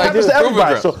 shit's But it like happens to proving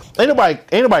everybody. ground. So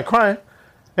ain't nobody crying.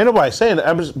 Ain't nobody saying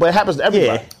it, but it happens to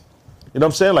everybody. Yeah. You know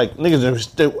what I'm saying? Like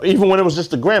niggas, even when it was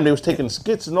just the gram, they was taking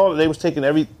skits and all that. They was taking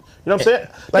every. You know what I'm saying?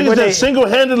 Like Niggas when done they-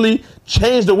 single-handedly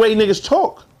changed the way niggas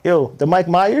talk. Yo, the Mike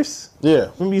Myers. Yeah.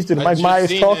 Remember you used to the I Mike just Myers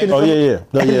seen talking? that. Oh yeah.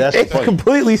 No, yeah, that's They funny.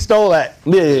 completely stole that.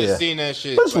 Yeah, yeah. Just seen that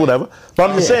shit. But it's like, whatever. But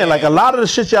I'm just saying, like a lot of the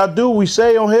shit y'all do, we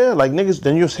say on here, like niggas,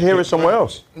 then you hear it somewhere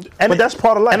else. But that's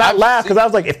part of life. And I laughed because I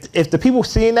was like, if the people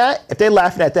seeing that, if they're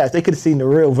laughing at that, if they could have seen the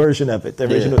real version of it, the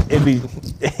original, it'd be,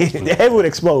 the head would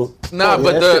explode. Nah, Oh,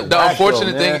 but that the shit whack,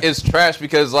 unfortunate though, thing man. is trash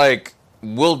because like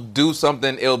we'll do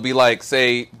something, it'll be like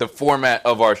say the format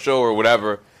of our show or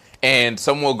whatever, and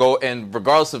someone will go and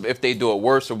regardless of if they do it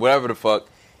worse or whatever the fuck,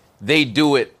 they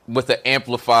do it with an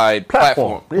amplified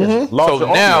platform. Yeah. Mm-hmm. Larger So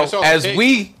audience. now That's all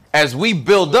it as we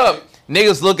build up,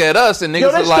 niggas look at us and Yo,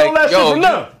 niggas they are stole like, that shit yo, from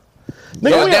them. Nigga,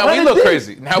 Yo, now we 100 look deep.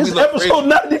 crazy. Now we This look episode crazy.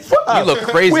 95. You look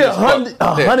crazy We as fuck.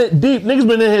 100 deep. Niggas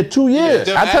been in here 2 years.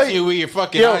 Them I tell asking you, where your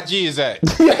fucking Yo. IG is at.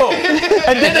 yo.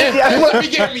 And then Be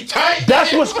getting me tight.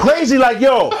 that's what's crazy. Like,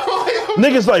 yo,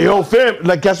 niggas like, yo, fam,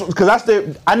 like, guess what?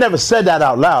 Because I never said that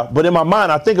out loud, but in my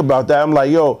mind, I think about that. I'm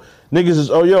like, yo, niggas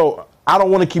is, oh, yo, I don't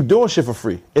want to keep doing shit for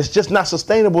free. It's just not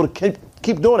sustainable to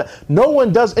keep doing it. No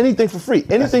one does anything for free.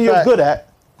 Anything you're fact. good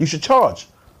at, you should charge.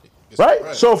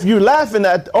 Right? So if you're laughing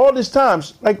at all these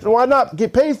times, like, why not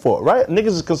get paid for it, right? Niggas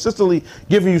is consistently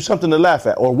giving you something to laugh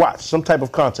at or watch, some type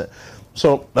of content.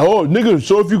 So, nigga,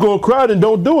 so if you're going to cry, then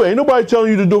don't do it. Ain't nobody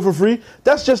telling you to do it for free.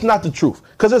 That's just not the truth.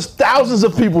 Because there's thousands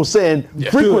of people saying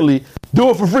frequently, do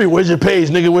it for free. Where's your page,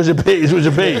 nigga? Where's your page? Where's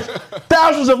your page?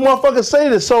 Thousands of motherfuckers say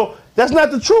this. So that's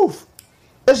not the truth.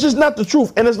 It's just not the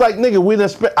truth. And it's like,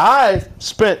 nigga, I've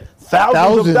spent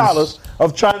thousands of dollars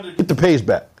of trying to get the page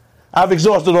back. I've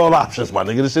exhausted all options, my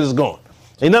nigga. This shit is gone.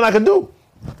 Ain't nothing I can do.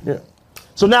 Yeah.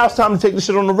 So now it's time to take this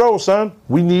shit on the road, son.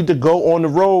 We need to go on the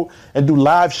road and do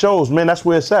live shows, man. That's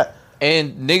where it's at.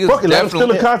 And niggas fuck it, let them still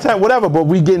in contact, whatever, but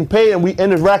we getting paid and we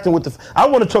interacting with I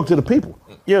want to talk to the people.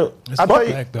 Yo, I'll tell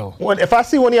you, if I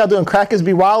see one of y'all doing Crackers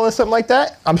Be Wild or something like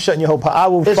that, I'm shutting your whole I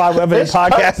will find whatever the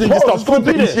podcast and just start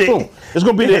flipping shit. It's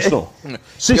going to be there soon.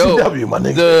 CCW, my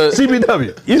nigga. CBW.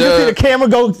 You can see the camera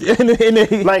go in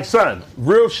the... Like, son,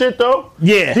 real shit, though?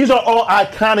 Yeah. These are all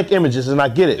iconic images, and I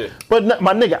get it. Yeah. But,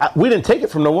 my nigga, we didn't take it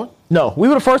from no one. No, we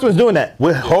were the first ones doing that.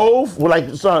 With Hove, we're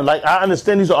like, son, like, I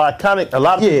understand these are iconic. A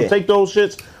lot of people take those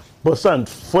shits. But, son,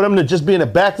 for them to just be in the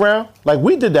background, like,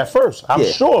 we did that first. I'm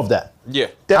sure of that. Yeah.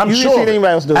 I'm sure. You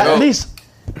anybody else do At least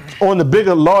on the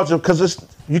bigger, larger, because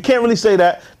you can't really say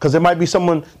that because there might be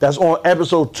someone that's on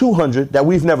episode 200 that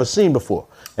we've never seen before.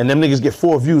 And them niggas get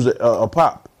 4 views a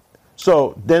pop.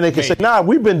 So then they can say, nah,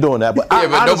 we've been doing that. But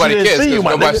but nobody cares because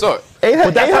nobody saw it.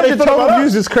 But that's how they feel about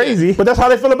views is crazy. But that's how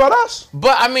they feel about us.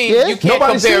 But I mean, you can't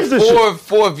compare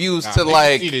four views to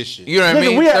like, you know what I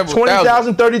mean? We have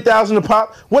 20,000, 30,000 a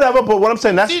pop, whatever. But what I'm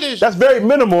saying, that's very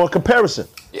minimal in comparison.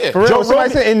 Yeah, for real.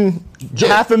 Somebody said in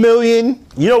 500,000.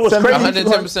 You know what's crazy?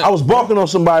 110%. I was barking on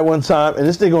somebody one time, and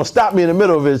this nigga gonna stop me in the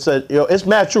middle of it and said, "Yo, it's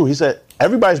mad true." He said,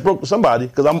 "Everybody's broke with somebody,"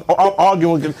 because I'm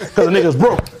arguing because the nigga's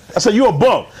broke. I said, "You a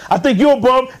bum. I think you a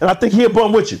bum, and I think he a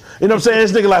bum with you." You know what I'm saying?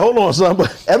 This nigga like, "Hold on, son,"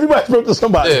 but everybody's broke to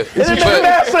somebody. Yeah. It didn't make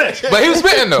mad sense. But he was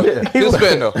spitting though. Yeah. He was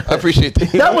spitting though. I appreciate that.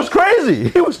 That was crazy.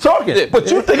 He was talking, but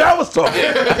you think I was talking? He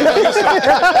was talking.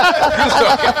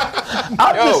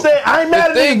 I'm just saying, I ain't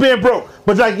mad at niggas being broke.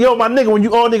 But like, yo, my nigga, when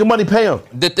you owe a nigga money, pay him.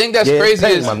 The thing that's crazy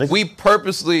is we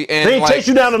purposely and they ain't chase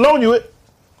you down to loan you it.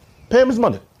 Pay him his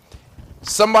money.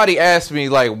 Somebody asked me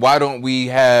like, why don't we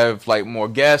have like more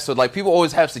guests? So like, people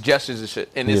always have suggestions and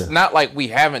shit, and it's not like we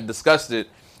haven't discussed it.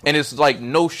 And it's like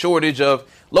no shortage of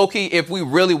low key. If we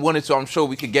really wanted to, I'm sure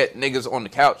we could get niggas on the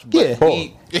couch. But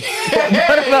God damn.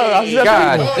 I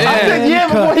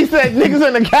said before he said niggas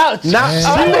on the couch.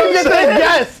 Niggas said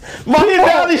yes. My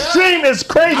Valley stream is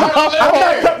crazy. I'm not.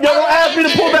 Y'all don't ask me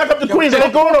to pull back up the Queens. I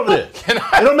ain't going over there.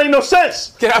 It don't make no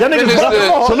sense. Y'all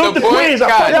niggas salute the Queens.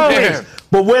 I fuck Queens.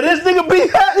 But where this nigga be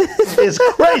at is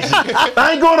crazy.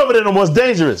 I ain't going over there no more. It's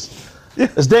dangerous.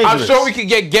 It's dangerous. I'm sure we could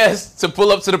get guests to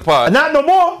pull up to the pod. Not no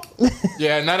more.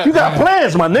 Yeah, not you got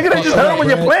plans, my nigga. They just heard when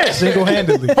your plans.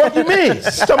 Single-handedly. Fuck you mean?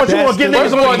 Talking about you want to get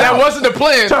niggas on the couch. That wasn't the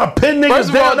plan. Trying to pin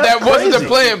niggas down. That wasn't the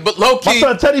plan. But low key,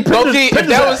 my son Teddy low key, if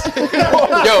that was,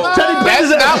 yo, that's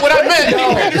not what I meant.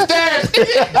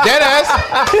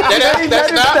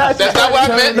 That's not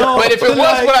what I meant. But if it was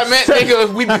what I meant,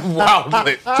 nigga, we'd be wild.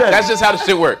 That's just how the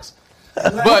shit works.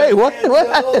 But wait, what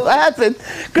happened?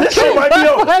 This shit might be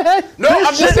over. No,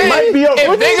 I'm just saying.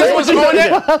 If niggas was on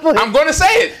it, I'm going to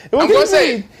say it. I'm going to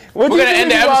say it. We're going to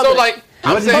end the episode like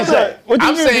I'm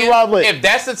saying. If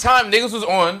that's the time niggas was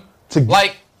on,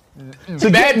 like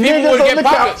bad people would get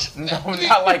popular. No,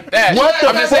 not like that.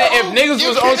 I'm just saying if niggas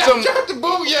was on some.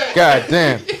 God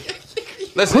damn.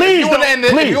 Listen, please, if you want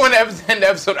to end the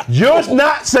episode, you're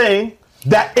not saying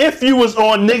that if you was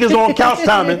on niggas on couch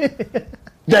timing.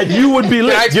 That you would be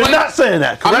lit. You're not saying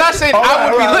that, correct? I'm not saying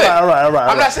I would be lit. All right.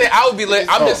 I'm not saying I would be lit.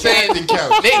 I'm just saying this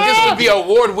would be an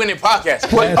award-winning podcast.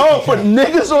 For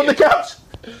niggas on the couch?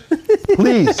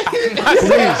 Please.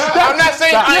 I'm not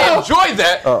saying I enjoy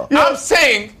that. I'm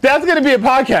saying that's going to be a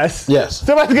podcast. Yes.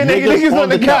 Somebody's going to niggas on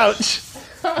the couch.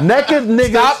 Naked niggas.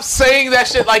 Stop saying that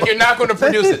shit like you're not going to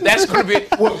produce it. That's going to be.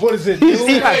 What is it? He's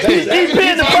being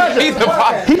the president. He's the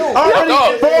podcast.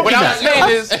 What I'm saying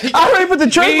is, I already put the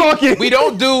trademark in. We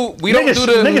don't do the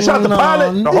niggas shot the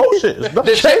pilot. The whole shit.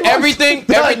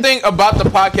 Everything about the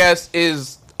podcast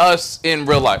is us in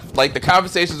real life. Like the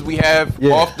conversations we have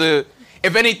off the.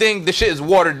 If anything, the shit is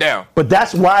watered down. But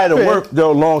that's why it'll work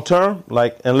though long term.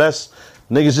 Like unless.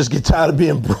 Niggas just get tired of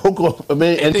being broke. I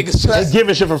mean, and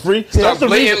giving shit for free. Start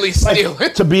blatantly stealing.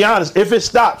 Like, to be honest, if it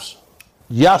stops,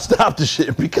 y'all stop the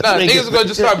shit because niggas are gonna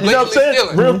just start blatantly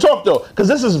stealing. Real talk though, because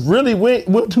this is really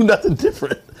we'll do nothing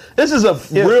different. This is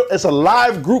it's a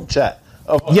live group chat.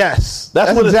 Yes,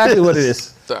 that's exactly what it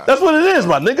is. That's what it is,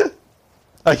 my nigga.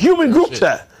 A human group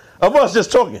chat of us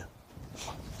just talking.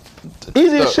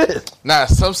 Easy as shit. Nah,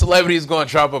 some celebrity's gonna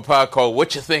drop a pod called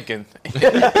 "What You Thinking," It's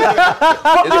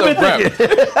a wrap.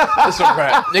 It's a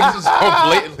wrap. Niggas just go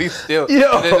blatantly steal, and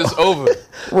then it's over.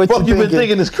 Fuck you been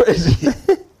thinking is crazy.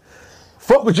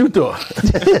 Fuck what you thought.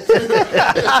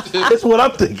 That's what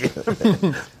I'm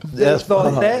thinking. They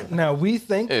thought that. Now we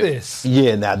think this.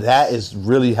 Yeah, now that is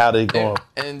really how they going.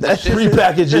 And That's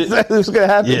repackage it. That's gonna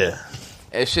happen. Yeah.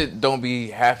 And shit don't be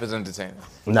half as entertaining.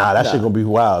 Nah, that shit gonna be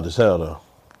wild as hell though.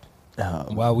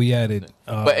 While we at it,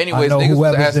 But anyways, I know niggas was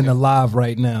whoever's asking- in the live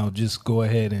right now, just go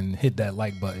ahead and hit that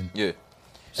like button. Yeah.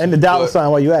 And the dollar sign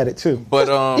while you at it too. But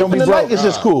Don't be the broke. like is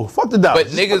just cool. Fuck the dollar.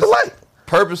 But niggas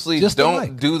purposely Just the don't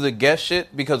like. do the guest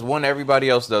shit because one, everybody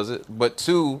else does it. But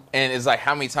two, and it's like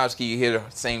how many times can you hear the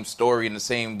same story and the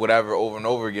same whatever over and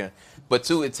over again? But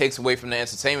two, it takes away from the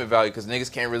entertainment value because niggas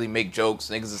can't really make jokes.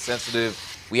 Niggas are sensitive.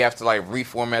 We have to like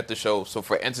reformat the show. So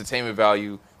for entertainment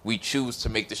value, we choose to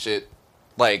make the shit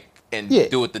like and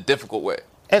do it the difficult way.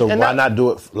 So why not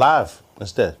do it live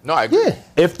instead? No, I agree. Yeah.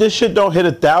 If this shit don't hit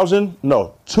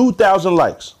 2,000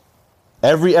 likes.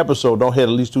 Every episode don't hit at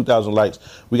least 2,000 likes.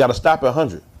 We got to stop at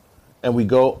 100, and we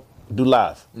go do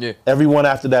live. Yeah. Everyone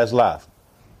after that is live.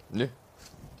 Yeah.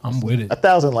 I'm with it.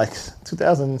 1,000 likes.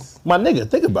 2,000. My nigga,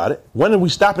 think about it. When are we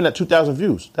stopping at 2,000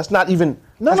 views? That's not even.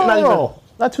 No, that's no, not no, even, no.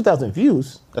 Not 2,000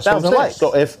 views. That's what I'm 1,000 saying. likes.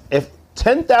 So if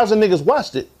 10,000 niggas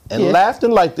watched it and Yeah. laughed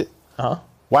and liked it, Uh-huh.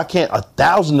 why can't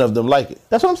 1,000 of them like it?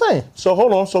 That's what I'm saying. So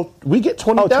hold on. So we get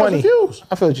 20,000 20. views.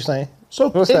 I feel what you're saying. So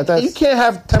What's that? That's you can't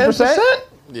have 10%.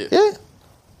 Yeah. Yeah.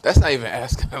 That's not even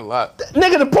asking a lot.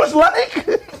 Nigga, to push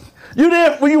like. You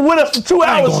there when you with us for 2 I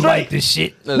ain't hours gonna straight. like this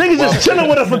shit. Niggas just chilling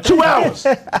with us for 2 hours.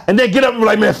 And then get up and be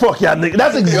like, man, fuck y'all niggas.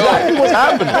 That's exactly what's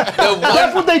happening.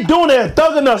 That's what they doing there,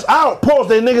 thugging us out. Pause.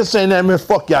 They niggas saying that, man,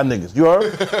 fuck y'all niggas. You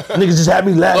heard? Niggas just had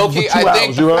me laughing Okay, for 2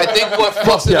 hours. You heard? I think what Fuck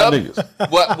fucks it y'all up,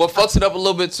 niggas. what fucks it up a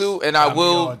little bit too, and I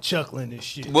will chuckling this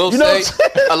shit. will You know say what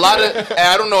I'm saying? a lot of, and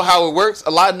I don't know how it works.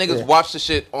 A lot of niggas watch the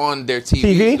shit on their TVs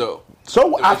TV? though.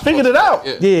 So I figured it out.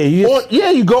 Yeah.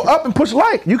 You go up and push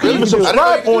like. You can even I didn't know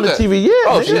subscribe you could on do the that. TV. Yeah.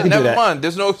 Oh nigga. shit, do never that. mind.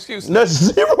 There's no excuse. There's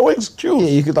zero excuse. Yeah,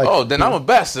 you could like. Oh, then I'm a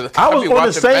bastard. I was be on the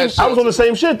watching same. bad I was on the shows.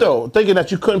 same shit though, thinking that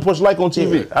you couldn't push like on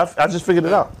TV. I just figured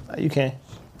it out. You can.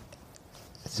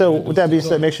 So with that being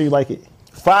said, make sure you like it.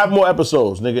 5 more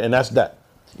episodes, nigga, and that's that.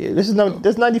 Yeah, this is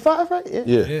 95, right?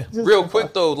 Yeah. Real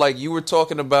quick though, like you were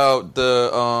talking about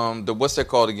the what's that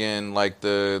called again? Like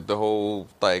the whole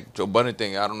like Joe Budden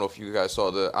thing. I don't know if you guys saw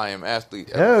the I Am Athlete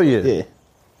episode. Hell yeah. Yeah.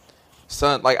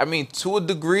 Son, like I mean, to a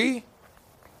degree,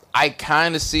 I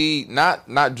kind of see not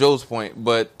Joe's point,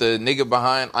 but the nigga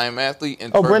behind I Am Athlete.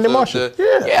 In terms Brandon of Marshall.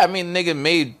 Yeah, I mean, nigga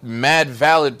made mad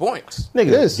valid points.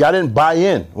 Nigga, y'all didn't buy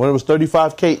in when it was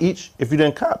 $35K each. If you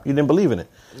didn't cop, you didn't believe in it.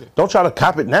 Don't try to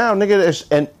cop it now, nigga.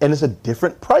 And it's a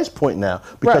different price point now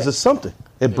because Right. it's something.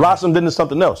 It blossomed into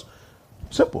something else.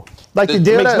 Simple. Like the It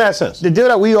deal makes that mad sense. the deal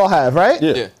that we all have, right?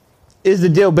 Yeah. Yeah. Is the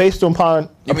deal based upon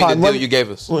You mean the deal you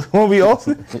gave us? when we all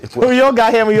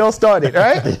got here, and we all started,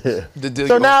 right? The deal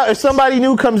So you now, if somebody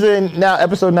new comes in now,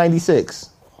 episode 96,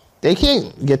 they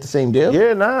can't get the same deal.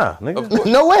 Yeah, nah, nigga.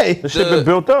 No way. This shit been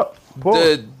built up.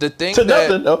 The thing To that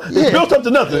nothing, though. It's built up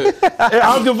to nothing. I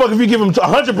don't give a fuck if you give them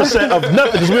 100% of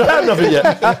nothing because we don't have nothing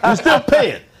yet. We're still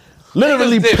paying.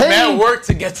 Literally niggas did mad paying work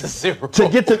to get to zero. to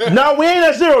get to. No, we ain't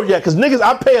at zero yet because niggas,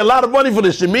 I pay a lot of money for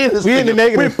this shit. Me and this We in the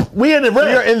nigga, negative. We in the red.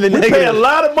 You're in the we pay a negative.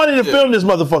 lot of money to film this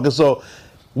motherfucker. So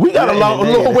we got a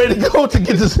long way to go to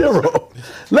get to zero.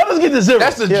 Let us get to zero.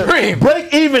 That's the dream.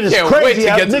 Break even is Can't wait crazy. to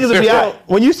get to Niggas will be zero. out.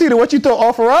 When you see the what you thought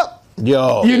offer up,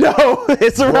 Yo. you know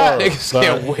it's a wrap. Niggas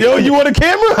can't wait. Yo, you want a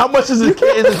camera? How much is it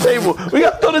in the table? We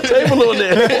got to throw the table on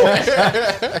there.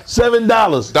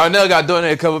 $7. Darnell got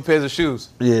donated a couple pairs of shoes.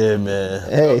 Yeah, man.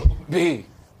 Hey, B,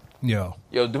 Yo.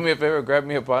 do me a favor, grab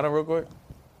me a partner real quick.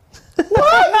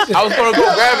 What? I was gonna go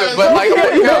grab it, but like,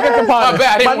 you don't get the partner. my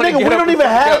bad. I My didn't wanna nigga, we get up don't even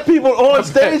and- have people on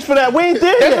stage for that. We ain't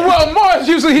there That's yet. what Mars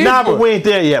usually here Nah, for. but we ain't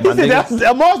there yet, my nigga.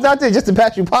 Amar's not there just to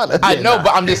pat you partner. I know,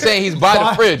 but I'm just saying he's by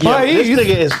the fridge. Yo, this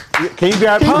nigga is. Can you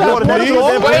grab you water, grab please?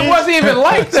 water, But it wasn't even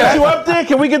like Since you that. up there,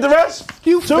 can we get the rest?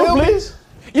 You too, please.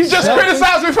 You just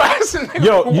criticized me for asking niggas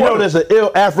Yo, for you know water. there's an ill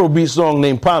Afrobeat song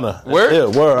named Pana. Word? Yeah,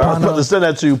 word. I was about to send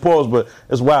that to you, pause, but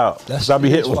it's wild. That's- So I be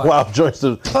hitting with it's wild joints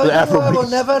to the Afrobeat.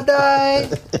 never die.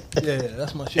 Yeah,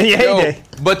 that's my In shit. your Yo, heyday.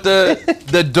 but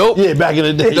the dope Yeah, back in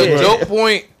the day. the yeah. dope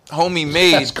point homie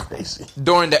made That's crazy.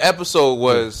 during the episode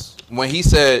was when he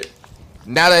said,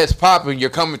 now that it's popping, you're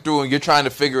coming through and you're trying to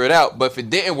figure it out. But if it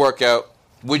didn't work out,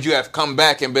 would you have come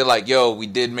back and be like, yo, we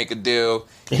did make a deal.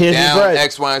 Here's the down bread.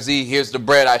 X, Y, and Z. Here's the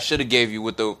bread I should have gave you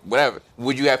with the whatever.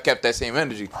 Would you have kept that same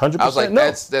energy? 100% I was like, no.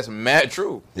 that's mad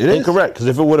true. It ain't correct, because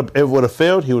if it would have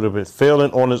failed, he would have been failing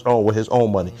on his own with his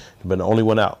own money. He'd been the only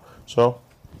one out. So,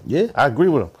 Yeah, I agree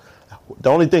with him. The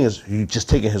only thing is you just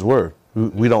taking his word.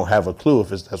 We don't have a clue if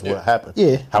that's what happened.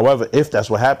 Yeah. However, if that's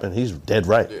what happened, he's dead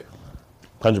right.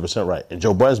 100% right. And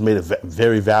Joe Budden's made a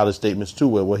very valid statements too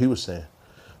with what he was saying.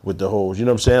 With the whole, you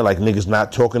know what I'm saying? Like niggas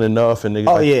not talking enough and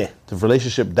niggas the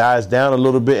relationship dies down a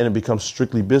little bit and it becomes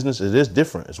strictly business. It is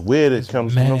different. It's weird. It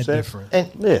comes, you know what I'm saying? Different.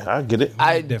 And I get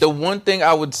it. The one thing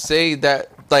I would say that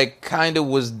like kind of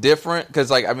was different because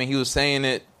like I mean he was saying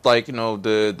it like you know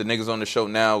the niggas on the show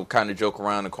now kind of joke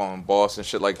around and call him boss and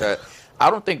shit like that. I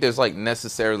don't think there's like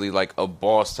necessarily like a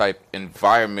boss type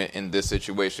environment in this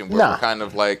situation where we're kind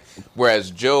of like whereas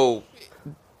Joe,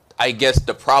 I guess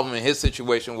the problem in his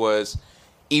situation was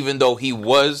even though he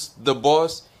was the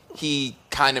boss, he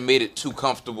kind of made it too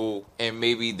comfortable and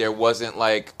maybe there wasn't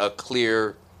like a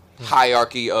clear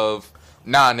hierarchy of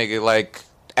nah nigga like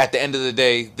at the end of the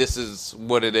day this is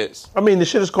what it is. I mean the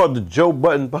shit is called the Joe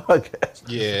Budden podcast.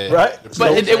 Yeah. Right?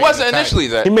 But it wasn't initially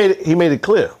that. He made it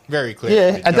clear. Very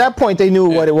clear. Yeah, at that point they knew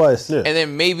what it was. Yeah. And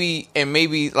then maybe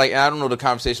like I don't know the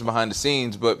conversation behind the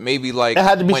scenes, but maybe like It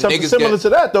had to be when something niggas similar get- to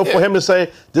that though for him to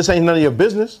say this ain't none of your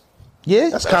business. Yeah.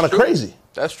 That's kind of true. crazy.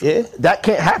 That's true. Yeah. That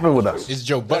can't happen with us. It's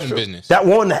Joe Budden business.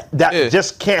 That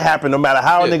just can't happen no matter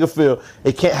how a nigga feel.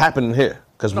 It can't happen in here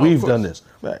because we've done this.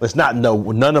 It's not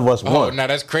none of us Oh, won. no,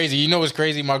 that's crazy. You know what's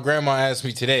crazy? My grandma asked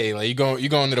me today, like, you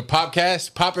going to the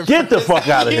Popcast? Popping? Get the fuck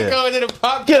out of You here. going to the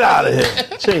Popcast? Get out of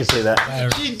here. She ain't say that.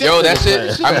 Yo, that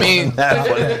shit. I mean,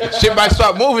 shit might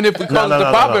start moving if we call it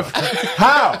the popping.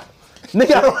 How?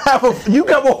 Nigga, I don't have you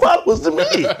got more followers than me.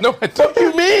 No, I don't. What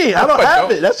you mean? I don't have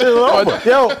it. That shit is over.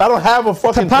 Yo, I don't have a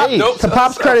fucking page. To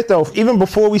Pop's credit though, even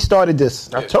before we started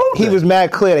this, I told he him. was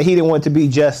mad clear that he didn't want it to be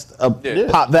just a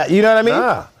pop that. You know what I mean?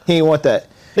 Nah. He didn't want that.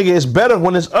 Nigga, it's better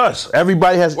when it's us.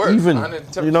 Everybody has Word, even.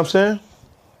 110%. You know what I'm saying?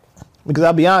 Because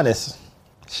I'll be honest,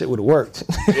 shit would have worked.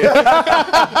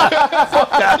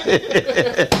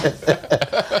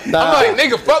 I'm like,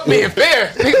 nigga, fuck me and fair.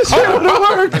 Nigga, call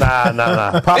me Popper.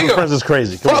 Nah. Papa Nigga, Prince is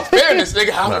crazy. Come Fuck fairness,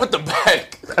 nigga. I want the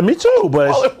bag. on. Me too, but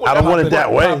I don't want it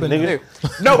that way, nigga.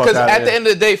 No, Fuck because outta at here. the end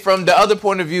of the day, from the other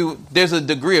point of view, there's a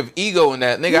degree of ego in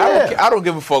that. Nigga, I don't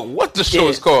give a fuck what the show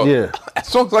is called. Yeah.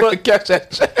 As long as I can catch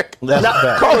that check. That's a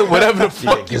fact. Call it whatever the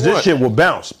fuck you Because this want. shit will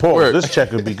bounce. Pause. Word. This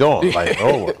check would be gone. Like,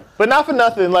 over. But not for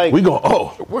nothing, like We go,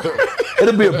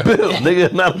 it'll be a bill,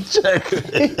 nigga, not a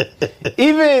check.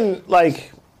 even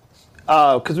like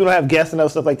because we don't have guests and other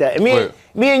stuff like that. And Word.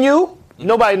 me and you,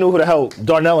 nobody knew who the hell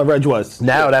Darnell and Reg was.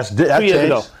 Now that 2 years changed.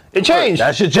 ago. It changed.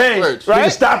 That should change. Word. Right?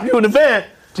 Right? Stop you in the van.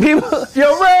 People,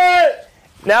 yo, Red.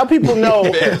 Now people know.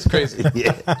 Man, it's crazy.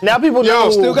 Now people know.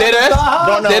 Yo, who dead Darnell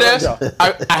ass. and Dead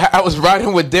Reg ass. I was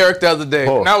riding with Derek the other day,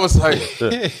 and I was like,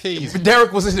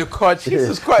 Derek was in the car.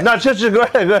 Jesus Christ. No, just go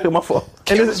ahead. My fault.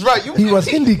 Kid was right. He was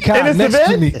in the car it's next the to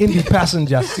van? me, in the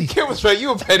passenger seat. Kid was right.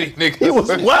 You a petty nigga. He was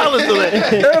wilding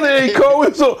today. Earlier he called.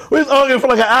 We was arguing for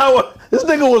like an hour. This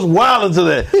nigga was wilding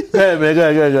today. Go ahead, man. Go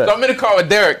ahead. So I'm in the car with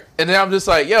Derek, and then I'm just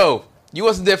like, yo, you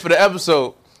wasn't there for the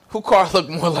episode. Who car looked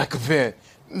more like a van?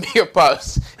 Me or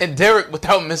Pops? And Derek,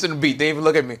 without missing a beat, they even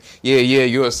look at me. Yeah,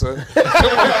 yours, son.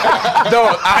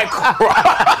 Dog, I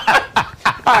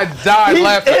cried. I died He's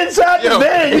laughing. inside the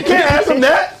van. You can't ask him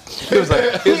that. He was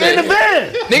like, He's in the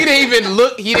van. Nigga didn't even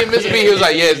look. He didn't miss a beat. He was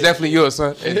like, yeah, it's definitely yours,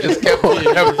 son. And just kept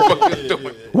whatever the fuck he was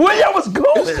doing. Where y'all was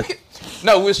going?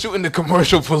 No, we were shooting the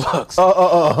commercial for Lux.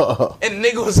 And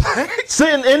nigga was like,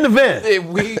 Sitting in the van.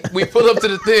 and we pulled up to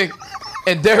the thing,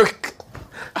 and Derek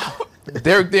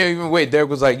didn't even wait. Derek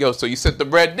was like, yo, so you sent the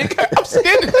bread? Nigga,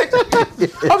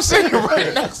 I'm sitting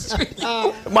right next to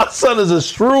you. My son is a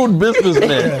shrewd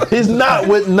businessman. He's not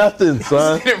with nothing,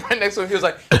 son. Sitting right next to him. He was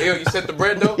like, hey, yo, you sent the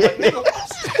bread, though? Like,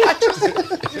 nigga,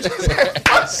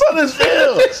 My son is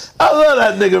ill. I love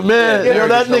that nigga, man. Yeah, Yo,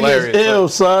 that Derek's nigga hilarious, is ill,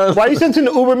 son. Why you sent in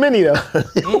the Uber Mini though?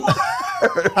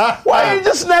 Why you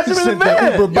just snatch him in the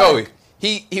van? yo,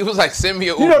 he was like, send me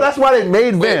a Uber. You know, that's why they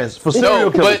made vans for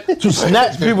serial killers. but- To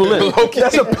snatch people in. Okay.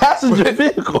 That's a passenger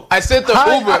vehicle. I sent the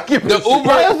High Uber. occupancy.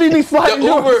 Why else do you need sliding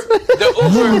doors?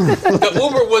 The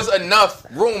Uber was enough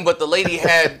room, but the lady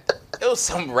had, it was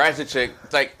some ratchet chick.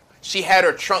 Like, she had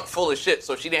her trunk full of shit,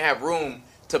 so she didn't have room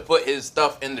to put his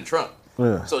stuff in the trunk.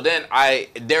 Yeah. So then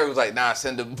Derek was like, nah,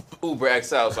 send the Uber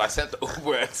XL. So I sent the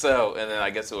Uber XL, and then I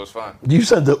guess it was fine. You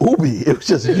said the Ubi. It was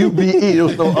just UBE. There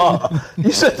was no R.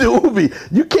 You said the Ubi.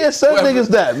 You can't send niggas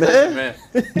that, man.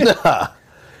 Nah.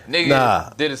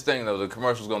 Nigga did his thing, though. The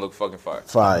commercial's gonna look fucking fire.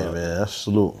 Fire, man. That's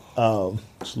salute.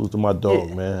 Salute to my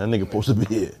dog, man. That nigga supposed to be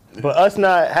here. But us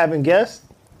not having guests,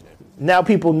 now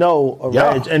people know a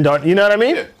Yeah. Reg and Darn. You know what I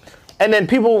mean? Yeah. And then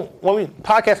people, when we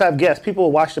podcasts have guests, people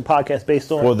will watch the podcast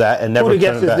based on For that and who never the turn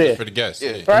guest it is back. there. For the guests.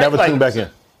 Yeah. Right? Never Like, tune back in.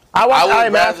 I watch I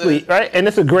Am rather- Athlete, right? And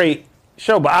it's a great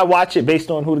show, but I watch it based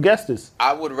on who the guest is.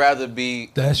 I would rather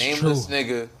be That's nameless true.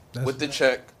 nigga with the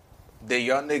check than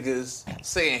y'all niggas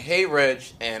saying, hey, Reg,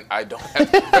 and I don't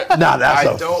have to. Nah, that's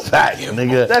I a don't fact, give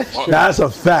nigga. That's true. That's a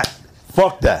fact.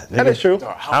 Fuck that, nigga. That is true.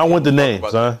 I don't want the name,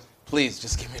 son. Please,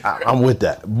 just give me the I'm with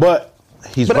that. But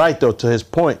he's right, though, to his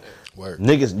point. Word.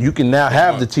 Niggas, you can now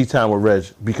have the tea time with Reg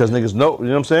because niggas know, you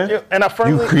know what I'm saying? Yeah, and I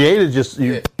firmly you created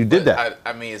you did that.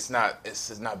 I mean, it's not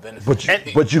beneficial.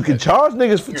 But you can charge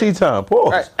niggas for tea time.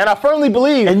 Pause. Right. And I firmly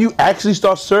believe. And you actually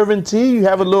start serving tea. You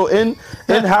have a little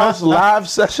in-house live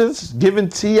sessions, giving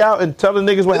tea out and telling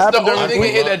niggas what This is happened. the only during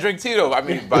nigga here that drink tea, though. I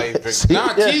mean, by drink. See?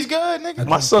 Nah, Yeah. tea's good, nigga.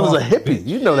 My son is a hippie.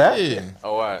 You know that. Yeah.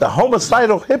 Oh, wow. The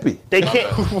homicidal hippie. They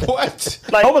can't. What?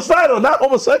 Like, Homicidal, not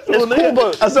homosexual. It's Nigga.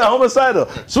 cool, but- I said homicidal.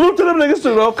 Salute to them niggas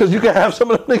too, though, because you can have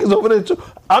some of them niggas over there too.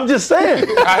 I'm just saying.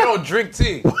 I don't drink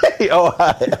tea. Wait, all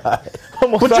right. But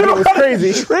you homicidal don't is gotta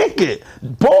crazy. drink it.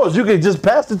 Pause. You can just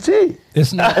pass the tea.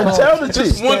 It's not And called tell the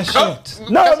just tea. One that cup. shit.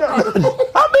 No.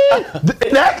 I mean,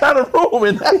 in that kind of room,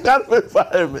 in that kind of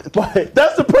environment,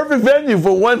 that's the perfect venue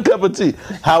for one cup of tea.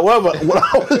 However, what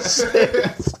I was saying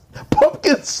is,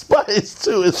 pumpkin spice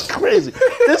too is crazy.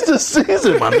 It's the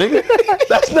season, my nigga.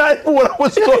 That's not even what I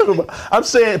was talking about. I'm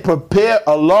saying prepare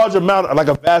a large amount, like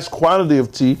a vast quantity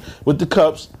of tea with the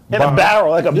cups. in a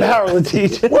barrel, like a barrel of tea.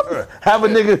 Word. Have a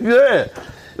nigga, yeah.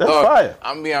 That's fire.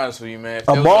 I'm gonna be honest with you, man. If A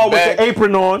there was ball with bag- the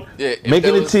apron on, if making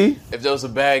there the was- tea. If there was a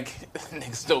bag,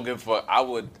 niggas don't give a fuck. I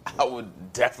would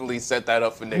definitely set that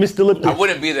up for niggas. Mr. Lipton. I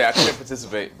wouldn't be there. I couldn't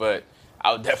participate, but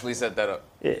I would definitely set that up.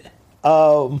 Yeah.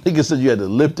 Nigga said you had the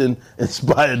Lipton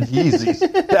inspired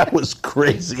Yeezys. That was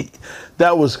crazy.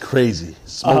 That was crazy.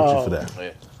 Smoked you for that.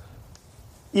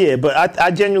 Yeah. Yeah, but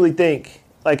I genuinely think,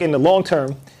 like, in the long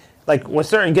term, like, when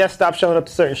certain guests stop showing up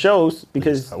to certain shows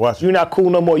because you're not cool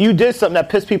no more, you did something that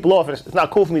pissed people off, and it's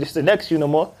not cool for me to sit next to you no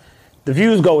more, the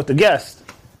views go with the guest.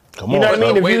 Come You know what I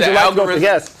mean? The views and likes go with the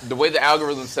guest. The way the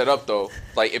algorithm's set up, though,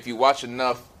 like, if you watch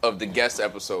enough of the guest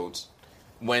episodes,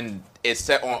 when it's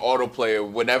set on autoplay or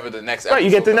whenever the next episode Right, you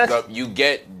get the comes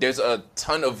next- up, there's a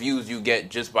ton of views you get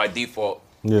just by default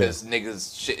Yeah. because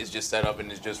niggas shit is just set up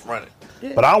and it's just running.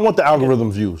 But I don't want the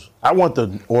algorithm views. I want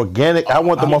the organic. I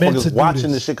want the I meant to motherfuckers do watching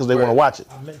this. this shit because they want to watch it.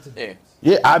 Yeah.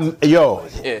 Yeah,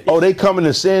 Yeah. Oh, they coming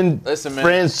to San Listen, man.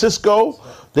 Francisco.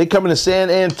 They coming to San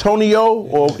Antonio,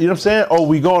 or you know what I'm saying? Oh,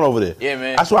 we going over there. Yeah,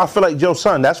 man. That's why I feel like, Joe,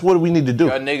 son, that's what we need to do.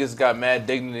 Y'all niggas got mad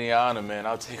dignity and honor, man.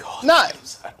 I'll take all Not,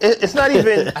 it's not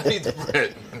even. I need the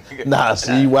bread. Nah,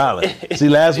 see, you wildin'. See,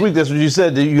 last week that's what you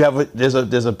said. That you have there's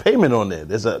a payment on there.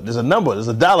 There's a number. There's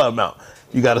a dollar amount.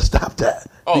 You got to stop that.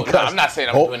 Oh, no, I'm not saying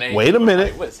I'm doing anything. Wait a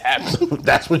minute. Like, what's happening?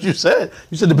 That's what you said.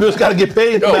 You said the bills got to get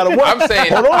paid no No, matter what. I'm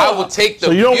saying Hold on. I will take the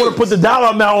So you don't want views. to put the dollar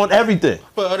amount on everything.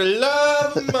 For the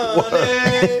love of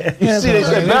money. You see, they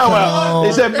said Bow Wow.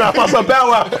 They said my son Bow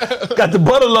Wow got the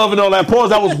butter love and all that.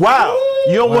 Pause. That was wild.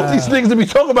 You don't want these niggas to be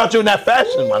talking about you in that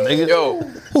fashion, my nigga. Yo,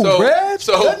 Who, so, Reg?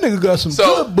 so That nigga got some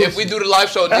So good if we do the live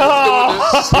show,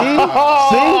 niggas See?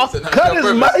 doing this. Cut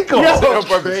his mic off. On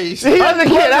purpose. He doesn't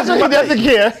care. That's what he doesn't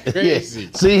care. Yeah.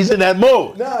 See, he's in that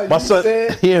mode. No, My you son,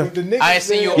 said yeah. what the niggas I ain't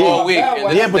seen you said all about week, Bow and Wow.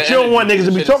 this Yeah, is but the you don't want energy. niggas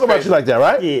to be Shit talking is about you like that,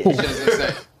 right? Yeah. Shit is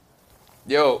insane.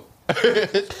 Yo,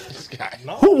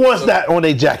 Who wants that on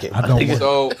their jacket? I don't want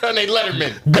so On they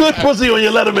Letterman. Good pussy on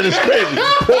your Letterman is crazy.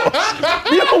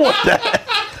 Pause. You don't want that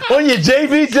on your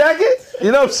JV jacket.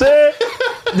 You know what I'm saying?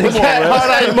 Come on,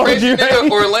 man. crazy nigga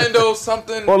Orlando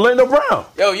something. Orlando Brown.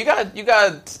 Yo, you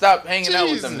got stop hanging out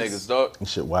with them Jesus. niggas, dog. This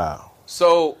shit, wow.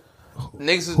 So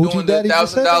niggas is Hoochie doing the Daddy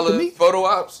just said that to $1,000 me? photo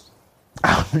ops.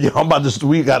 Yo, I'm about to.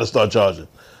 We got to start charging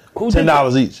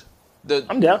 $10 each.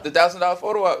 I'm down. The $1,000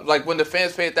 photo op, like when the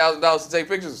fans pay $1,000 to take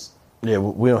pictures. Yeah,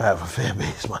 we don't have a fan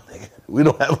base, my nigga. We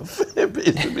don't have a fan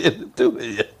base to be able to do it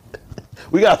yet.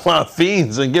 We got to find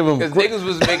fiends and give them. Because niggas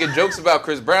was making jokes about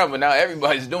Chris Brown, but now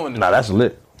everybody's doing it. Nah, that's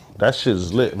lit. That shit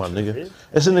is lit, my nigga.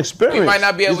 It's an experience. We might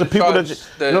not be able These are to people charge that you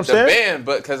the, know what the I'm saying? band,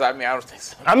 but because I don't think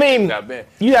so. I mean, Got banned.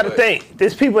 you got to But- think.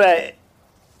 There's people that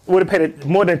would have paid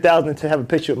more than $1,000 to have a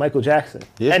picture of Michael Jackson,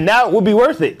 Yeah. and now it would be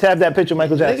worth it to have that picture of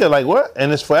Michael Jackson. Nigga, like what?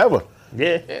 And it's forever.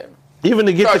 Yeah. Yeah. Even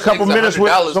to get Charge a couple niggas minutes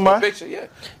with $100 for somebody. Picture, yeah.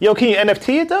 Yo, can you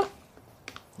NFT it though?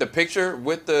 The picture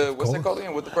with the what's it called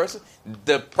again? With the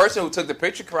person who took the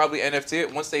picture could probably NFT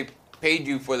it. Once they paid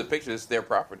you for the picture, it's their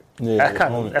property. Yeah, That's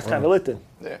kind of lit then.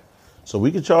 Yeah. So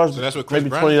we could charge So that's what Chris maybe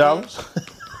Brown is $20.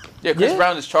 Yeah, Chris Yeah.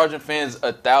 Brown is charging fans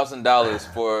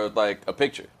 $1,000 for like a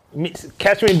picture.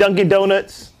 Catch me in Dunkin'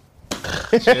 Donuts.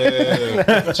 What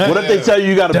if they tell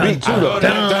you got to beat too though?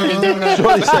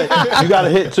 Shorty said you got to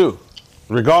hit too,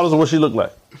 regardless of what she look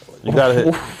like. You got to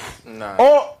hit. Nah.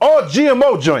 Or all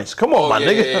GMO joints. Come on, my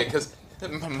nigga. Yeah, because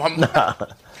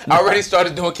I already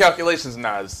started doing calculations.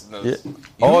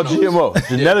 All GMO,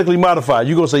 genetically modified.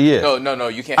 You gonna say yeah? No,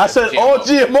 you can't. I said GMO. all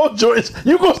GMO joints.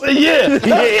 You gonna say yeah? That's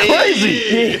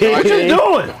crazy. What you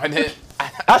doing?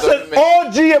 I said all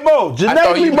GMO,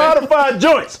 genetically modified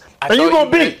joints, and you gonna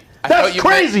be? That's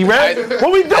crazy, man.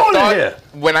 What we doing in here?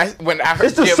 When I heard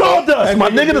it's the GMO, sawdust, my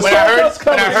nigga. The sawdust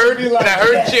coming. When I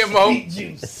heard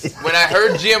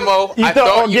GMO, I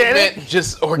thought you meant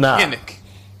just organic.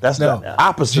 That's the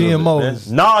opposite.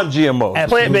 GMO, non-GMO,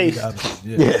 plant-based.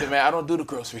 Yeah, man. I don't do the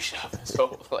grocery shopping,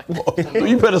 so like,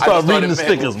 you better start reading the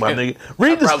stickers, my nigga.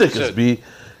 Read the stickers, B,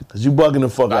 because you bugging the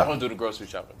fuck out. I don't do the grocery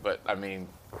shopping, but I mean,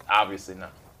 obviously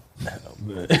not.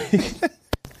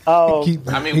 While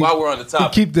we're on the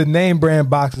topic, keep the name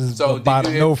brand boxes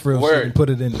bottom no frills and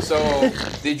put it in there. So,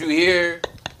 did you hear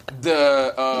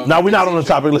the? No, we're not on the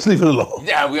topic. Let's leave it alone.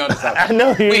 Yeah, we on the topic. I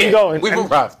know where you're going. We've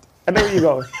arrived. I know where you're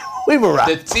going. We've arrived.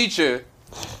 The teacher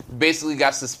basically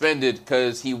got suspended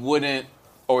because he wouldn't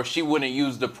or she wouldn't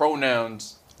use the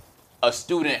pronouns a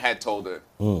student had told her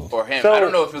or him. So, I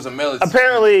don't know if it was a male or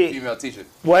female teacher.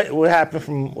 What happened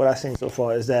from what I've seen so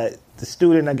far is that the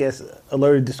student, I guess,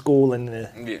 alerted the school and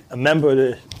a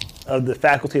member of the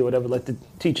faculty or whatever let the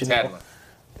teacher know.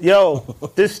 Yo,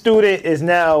 this student is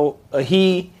now a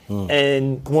he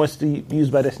and wants to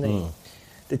use by this name.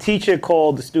 The teacher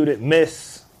called the student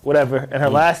Miss whatever and her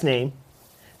last name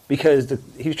because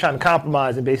he was trying to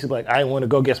compromise and basically like, I want to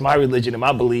go against my religion and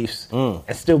my beliefs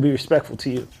and still be respectful to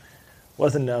you.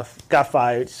 Wasn't enough. Got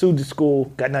fired. Sued the school.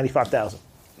 Got $95,000.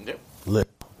 Yep. Lit.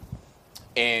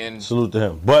 And salute to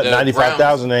him. But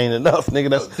 $95,000 ain't enough,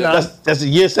 nigga. That's a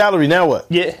year's salary. Now what?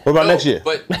 Yeah. What about next year?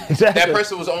 But that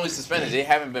person was only suspended. They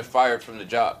haven't been fired from the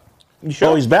job. You sure?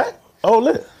 Oh, he's back? Oh,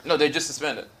 lit. No, they're just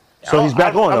suspended. So he's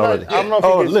back on already. I don't know if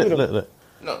he can sue them. Lit.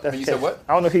 No, but you said what?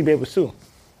 I don't know if he'd be able to sue.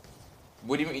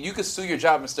 What do you mean? You could sue your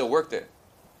job and still work there.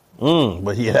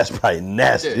 But yeah, that's probably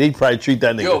nasty. Yeah. They probably treat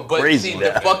that nigga crazy. See,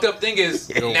 now. the fucked up thing is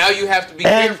now you have to be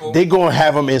careful. They gonna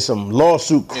have him in some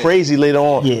lawsuit crazy later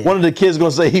on. Yeah. One of the kids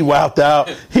gonna say he wilded out.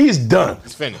 He's done.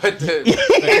 It's finished. But He's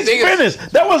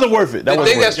finished. That wasn't worth it. The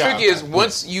thing that's tricky is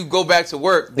once you go back to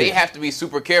work, they have to be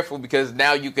super careful because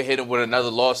now you can hit them with another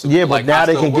lawsuit. Yeah, but now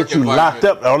they can get you locked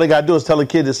up. All they gotta do is tell a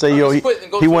kid to say, yo,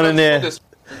 he went in there.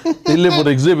 They live with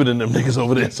Exhibit in them niggas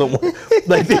over there somewhere.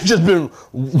 Like they've just been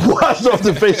washed off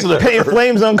the face of the Paying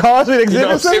flames on cars with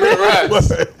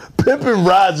Exhibit. Pimping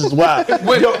rides is wild. Yo,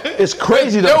 it's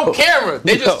crazy though. No camera.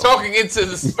 They just talking into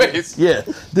the space. Yeah,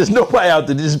 there's nobody out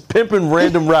there just pimping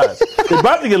random rides. They're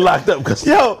about to get locked up because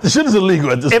the shit is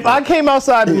illegal at this point. If I came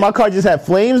outside and my car just had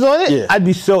flames on it, I'd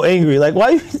be so angry. Like,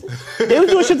 why? They were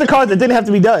doing shit to cars that didn't have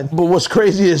to be done. But what's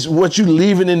crazy is what you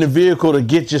leaving in the vehicle to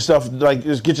get yourself, like,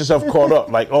 just get yourself caught up.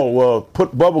 Like, oh, well,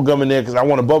 put bubble gum in there because I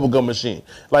want a bubble gum machine.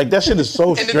 Like, that shit is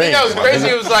so strange. And the thing that was crazy,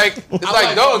 it was like,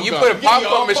 dog, you put a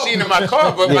popcorn machine in my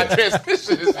car, but my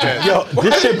transmission is dead. Yo,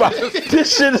 this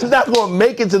shit is not going to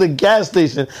make it to the gas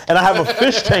station, and I have a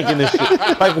fish tank in this shit.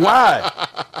 Like, why?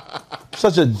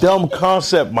 Such a dumb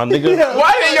concept, my nigga.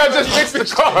 Why didn't y'all just fix the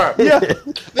car?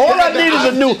 All I need is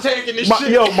a new.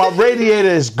 My radiator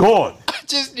is gone. I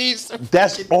just need some.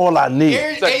 That's all I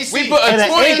need. Like, we put a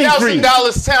 $20,000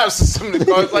 down to some of the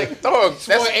cars. Like, dog,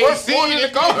 that's worth more than the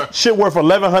car. Shit worth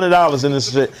 $1,100 in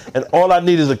this shit, and all I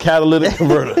need is a catalytic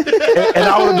converter, and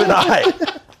I would have been all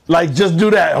right. Like, just do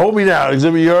that. Hold me down.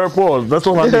 Exhibit your pause. That's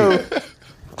all I need.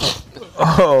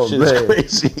 Oh, shit's man.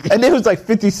 Crazy. And there was like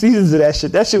 50 seasons of that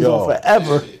shit. That shit was on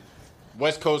forever.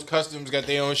 West Coast Customs got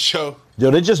their own show.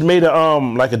 Yo, they just made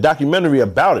a documentary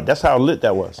about it. That's how lit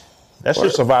that was. That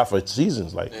shit survived for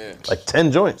seasons, like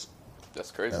 10 joints. That's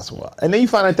crazy. That's wild. And then you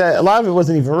find out that a lot of it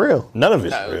wasn't even real. None of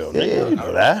it's real. Yeah. You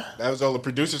know that. That was all the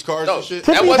producers' cars and shit.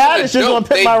 Tiffany Haddish just want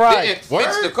to pimp my ride. Didn't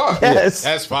fix the car. Yes.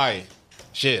 That's fire.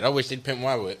 Shit, I wish they'd pimp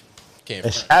my whip.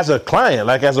 As a client,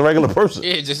 like as a regular person.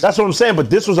 Yeah, that's what I'm saying. But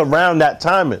this was around that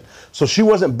timing. So she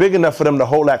wasn't big enough for them to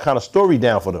hold that kind of story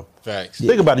down for them. Facts.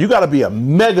 Think about it. You got to be a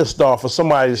mega star for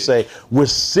somebody to say, we're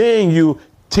seeing you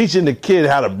teaching the kid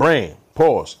how to brain.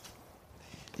 Pause.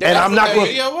 And I'm not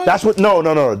going to. That's what.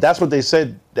 No. That's what they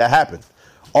said that happened.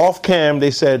 Off cam,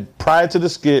 they said prior to the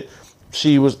skit,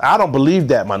 she was. I don't believe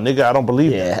that, my nigga. I don't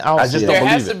believe that. I just don't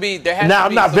believe it. Now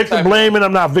I'm not victim blaming.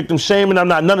 I'm not victim shaming. I'm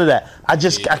not none of that. I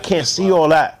can't see all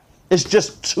that. It's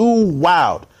just too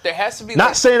wild. There has to be.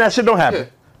 Not saying that shit don't happen,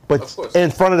 but in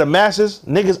front of the masses,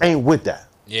 niggas ain't with that.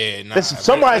 Yeah, nah.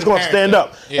 Somebody's gonna stand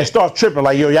up and start tripping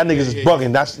like, yo, y'all niggas is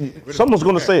bugging. Someone's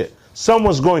gonna say it.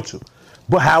 Someone's going to.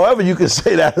 But however, you can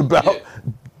say that about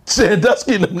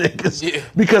Sandusky and them niggas. Yeah.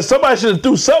 Because somebody should have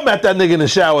threw something at that nigga in the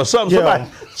shower or something. Yeah.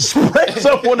 Somebody sprayed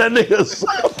something on that nigga or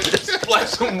something. Splash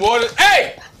some water.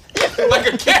 Hey!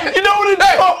 Like a cat. You know when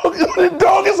the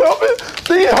dog is open?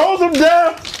 He holds him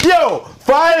down. Yo,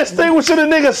 fire extinguisher the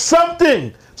nigga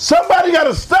something. Somebody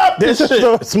gotta stop this There's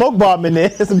shit. a smoke bomb in there.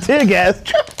 There's some tear gas.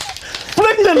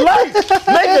 Flick the light.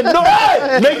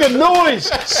 Make a noise.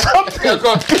 Something. Get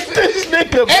this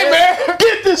nigga, man. Hey, man.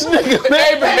 Get this nigga, man.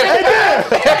 Hey, man. Hey,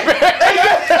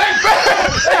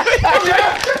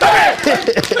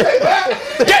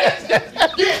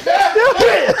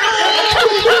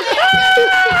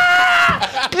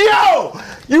 Yo,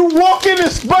 you walk in the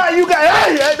spot, you got,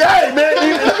 hey,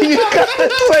 man, you got to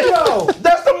say,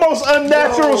 that's the most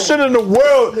unnatural shit in the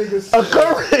world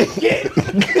occurring.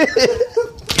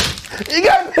 You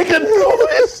gotta make a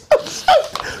noise.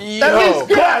 That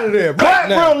means clap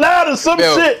real loud or some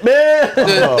shit, man.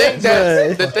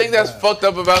 The thing that's fucked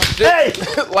up about shit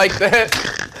like that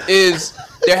is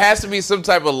there has to be some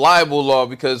type of libel law,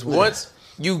 because once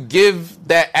you give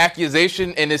that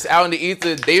accusation and it's out in the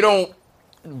ether, they don't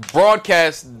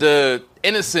broadcast the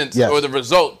innocence or the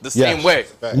result the same way.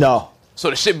 No. So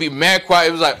the shit be mad quiet.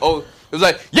 It was like,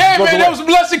 yeah, man, there was some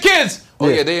blessed kids. Oh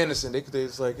yeah, they innocent. They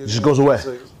it's like it just goes away.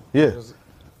 Yeah.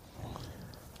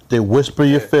 They whisper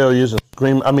your failures and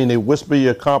scream. I mean, they whisper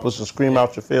your accomplishments and scream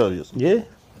out your failures. Yeah.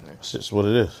 That's just what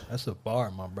it is. That's a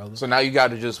bar, my brother. So now you got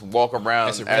to just walk around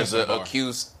as an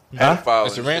accused pedophile.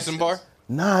 It's a ransom bar?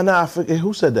 Nah, I forget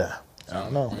who said that. I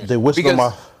don't know. They whisper Because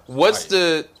my. what's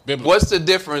the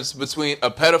difference between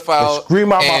a pedophile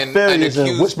Scream out my and an failures and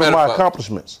accused whisper my pedophile?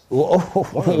 accomplishments.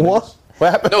 What?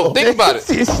 What happened? No, think about it.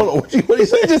 What did he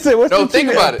say? He just said, what's No, the think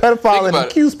difference about it. between a pedophile Think and about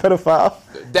it. accused pedophile?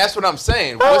 That's what I'm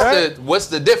saying. What's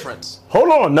the difference? Hold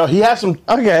on. No, he has some.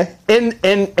 Okay. In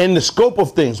the scope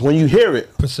of things, when you hear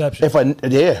it, Perception.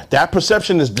 that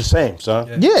perception is the same,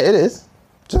 son. Yeah, it is.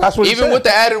 So that's what he Even said. with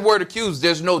the added word accused,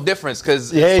 there's no difference,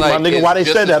 because Hey, my nigga, why they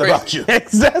said that about you?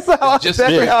 That's how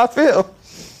exactly how I feel.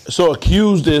 So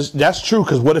accused that's true,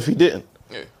 because what if he didn't?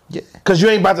 Yeah. Because you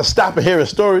ain't about to stop and hear a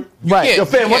story. Right. You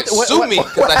can't sue me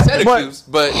because I said accused,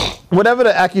 but whatever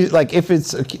the like if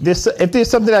there's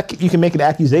something that you can make an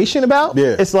accusation about,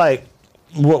 it's like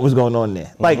what was going on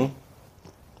there, like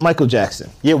Michael Jackson.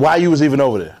 Yeah, why you was even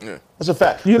over there? Yeah. That's a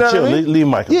fact. You know Chill, what I mean? leave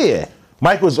Michael. Yeah.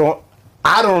 Mike was on.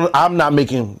 I'm not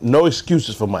making no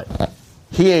excuses for Mike.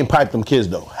 He ain't piped them kids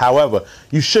though. However,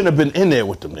 you shouldn't have been in there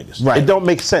with them niggas. Right. It don't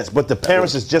make sense. But the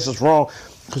parents is just as wrong.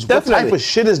 Because what type of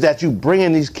shit is that you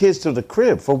bringing these kids to the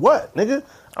crib? For what, nigga?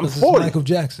 I'm 40. Michael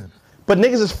Jackson. But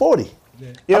niggas is 40.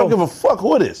 Yeah. I don't give a fuck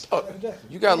who it is.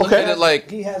 You got to look at it like...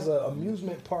 He has an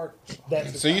amusement park.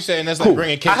 So you saying that's like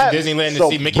bringing kids to Disneyland to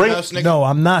see Mickey Mouse, nigga? No,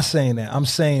 I'm not saying that. I'm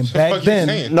saying back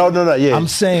then. No, yeah. I'm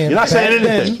saying you're not saying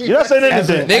anything. You're not saying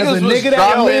anything. As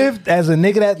a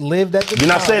nigga that lived at the You're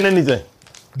not saying anything.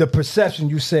 The perception,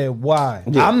 you said why.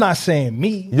 Yeah. I'm not saying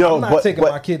me. I'm not taking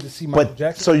my kid to see Michael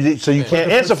Jackson. So you can't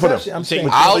answer for them. I'm saying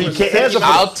you can't answer for them.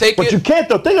 I'll take but it. You can't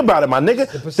though. Think about it, my nigga.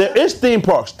 There is theme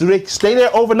parks. Do they stay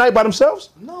there overnight by themselves?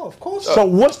 No, of course. So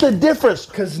what's the difference?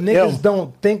 Because niggas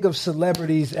don't think of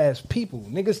celebrities as people.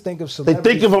 Niggas think of They celebrities.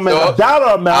 think of them as a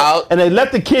dollar amount, and they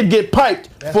let the kid get piped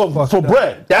for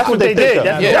bread. That's what they did.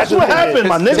 That's what happened,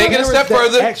 my nigga. Take it a step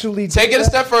further. Take it a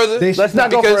step further. Let's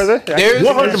not go further.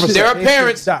 There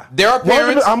are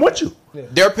parents. I'm with you.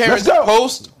 Their parents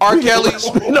post R. Kelly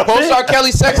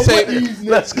sex tape.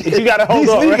 You gotta hold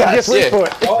on. No, that's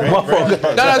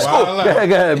cool. Go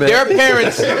ahead, man. Their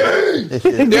parents. Go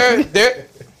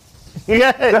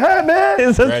ahead,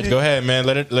 man. Reg, go ahead, man.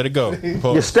 Let it go.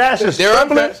 Your stash is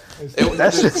trembling.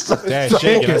 That's just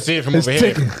shaking. I see it from over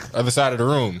here, other side of the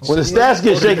room. When the stash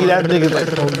get shaky, that nigga.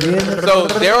 So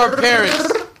there are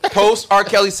parents post R.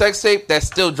 Kelly sex tape that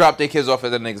still drop their kids off at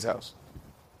the nigga's house.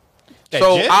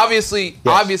 So obviously,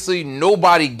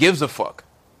 nobody gives a fuck.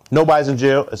 Nobody's in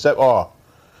jail except my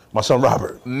son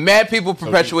Robert. Mad people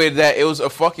perpetuated that. It was a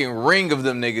fucking ring of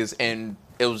them niggas, and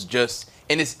it was just,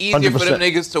 and it's easier 100%. for them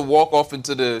niggas to walk off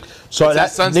into the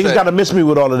sunset. Niggas gotta miss me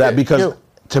with all of that because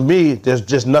to me, there's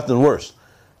just nothing worse.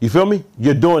 You feel me?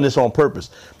 You're doing this on purpose.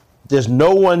 There's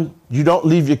no one. You don't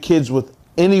leave your kids with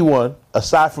anyone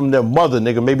aside from their mother,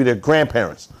 nigga. Maybe their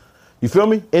grandparents. You feel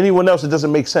me? Anyone else, it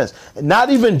doesn't make sense. And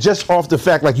not even just off the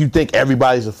fact like you think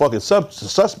everybody's a fucking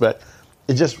suspect.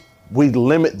 It just, we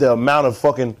limit the amount of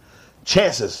fucking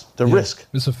chances, the risk.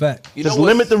 It's a fact. Just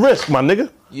limit the risk, my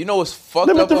nigga. You know what's fucked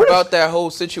up about that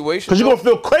whole situation? Because you're going to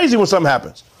feel crazy when something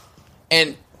happens.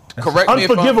 And correct me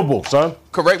if unforgivable, son.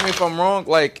 Correct me if I'm wrong.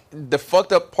 Like, the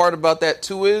fucked up part about that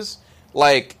too is,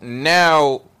 like,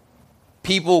 now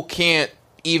people can't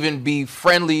even be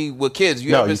friendly with kids.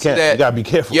 No, you can't. You gotta be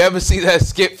careful. You ever see that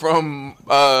skit from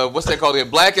what's that called?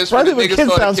 Blackish. Friendly with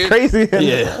kids sounds crazy.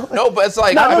 Yeah. No, but it's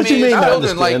like Nah, I know what you mean.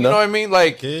 children, like you know what I mean,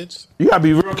 like kids. You gotta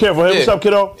be real careful. Hey, what's up,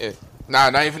 kiddo? Yeah. Nah,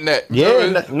 not even that. Yeah,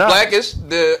 nah. Blackish.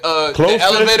 The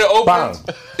elevator opens.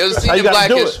 There was a scene in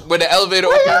Blackish where the elevator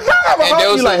opened, and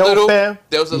there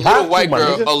was a little white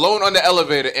girl alone on the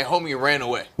elevator, and homie ran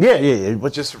away. Yeah.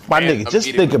 But just my nigga,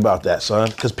 just think about that, son,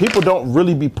 because people don't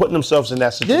really be putting themselves in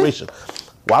that situation. Yeah.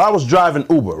 While I was driving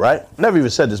Uber, right? Never even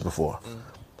said this before.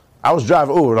 I was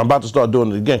driving Uber, and I'm about to start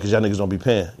doing it again because y'all niggas don't be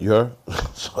paying. You heard?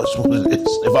 So that's what it is.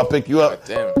 If I pick you up,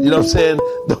 you know what I'm saying?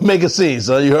 Don't make a scene,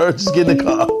 son. You heard? Just get in the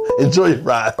car. Enjoy your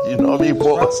ride. You know what I mean?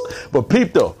 Pause. But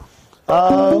peep, though.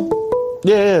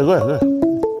 Yeah, go ahead.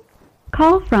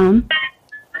 Call from.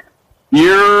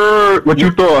 What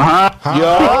you thought, huh?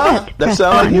 Yo, that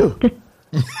sound like you.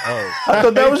 I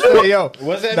thought that was you. Yo,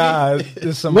 what's that? Nah,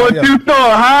 it's somebody What else. you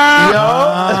thought, huh?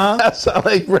 Yo, that sound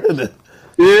like Brandon.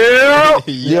 Yeah.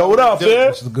 Yo, what up, fam?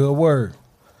 That's a good word.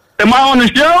 Am I on the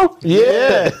show?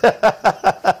 Yeah.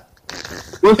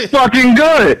 What's fucking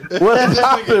good? What's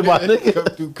poppin', my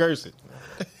nigga? You cursing.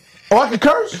 Oh, I can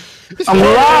curse? I'm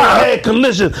live. I had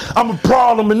collision. I'm a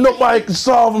problem and nobody can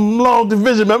solve them. Long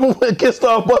division. Remember when kids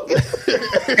started bucking?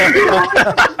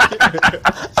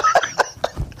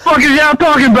 Fuck is y'all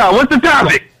talking about? What's the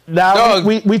topic? Now Dog,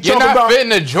 we you're talk not about fitting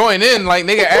to join in. Like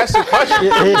nigga, ask a question.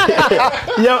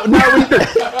 Yo,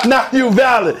 now you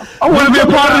valid. I want to be a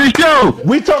part of the show.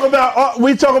 We talk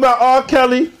about R.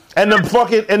 Kelly and the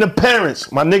fucking and the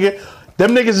parents, my nigga.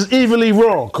 Them niggas is evilly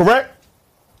wrong, correct?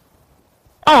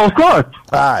 Oh, of course.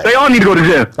 All right. They all need to go to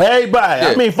jail. Everybody.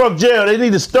 I mean, fuck jail. They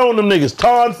need to stone them niggas.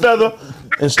 Tar and feather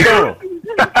and stone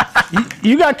them.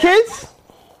 You got kids?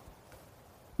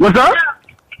 What's up?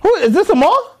 Who is this?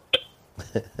 Amar?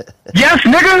 Yes,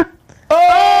 nigga.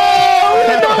 Oh!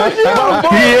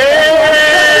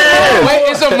 Yeah. Wait,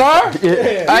 it's Amar?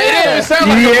 Yeah. I didn't even sound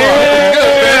like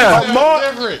Yeah.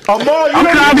 Amar, you I'm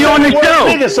trying to be on the show.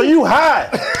 Nigga, so you high.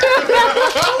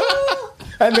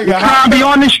 That nigga trying to be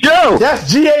on the show.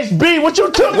 That's GHB. What you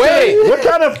took? Wait. What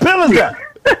kind of pill is that?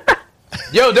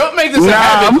 Yo, don't make this a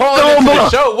habit. Calling into the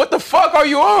show. What the fuck are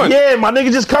you on? Yeah, my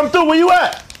nigga, just come through. Where you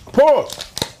at? Pause.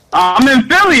 I'm in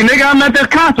Philly, nigga. I'm at this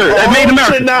concert at Made in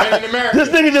America. Made in America. This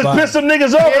nigga just pissed some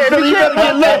niggas off in Philly. You better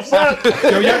get left, son.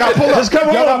 Yo, y'all got pull up. Just come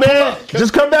home, man.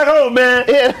 Just come back home, man.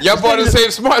 Yeah. Y'all bought the same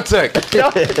smart tech.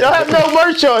 Y'all have no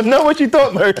merch on. Know what you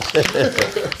thought merch.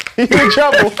 You in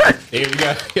trouble. Yeah, we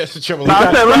got the trouble.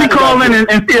 I said, let me call in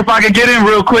and see if I can get in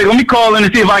real quick. Let me call in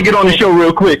and see if I can get on the show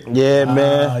real quick. Yeah,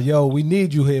 man. Yo, we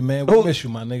need you here, man. We miss you,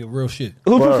 my nigga. Real shit.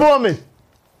 Who's performing?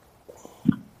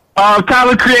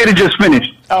 Tyler Creator just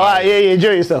finished. Oh, all right, yeah,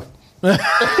 enjoy yourself. You know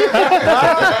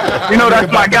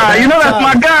that's my guy.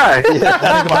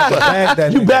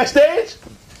 You backstage?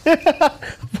 I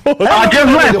just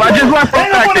left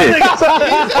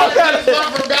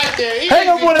from back there. Hang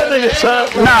up on that nigga, son.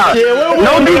 Nah,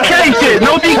 no DK shit.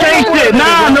 No DK shit.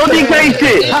 Nah, no DK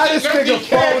shit. How this nigga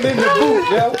phone in the booth,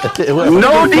 yo?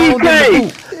 No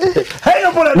DK. Hang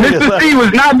up on that nigga, Mr. son. C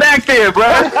was not back there, bro.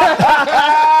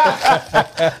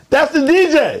 That's the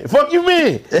DJ. Fuck you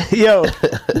mean? Yo.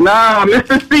 Nah,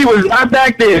 Mr. C was not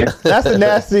back there. That's a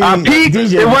nasty I peeked. DJ.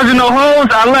 There wasn't no hoes.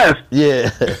 I left. Yeah.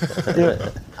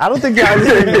 I don't think y'all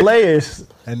understand the layers.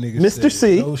 That nigga Mr.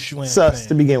 C, no sus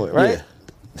to begin with, right? Yeah.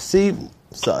 C,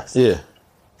 sus. Yeah.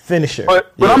 Finisher.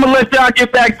 But I'm gonna let y'all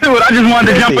get back to it. I just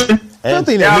wanted to jump in.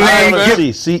 Filthy Yeah, nigga.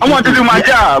 man, I want to do my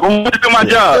job.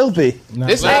 Filthy.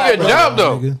 This ain't your job,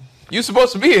 though. You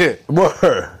supposed to be here.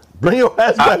 Word. Bring your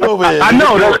ass back over here. I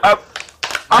know.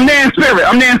 I'm there in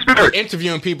spirit.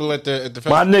 Interviewing people at the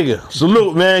My nigga.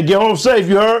 Salute, man. Get home safe,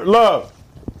 you heard? Love.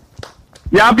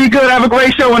 Y'all be good. Have a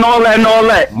great show and all that.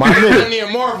 My nigga. Only a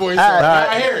more voice.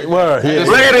 I hear it. Word. Yeah.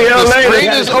 Later, yo, The later.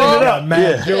 screen is off.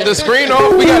 Yeah. The screen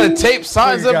off. We gotta tape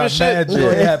signs up and shit.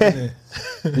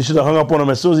 You should have hung up on him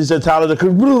as soon as he said Tyler the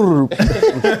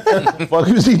Fuck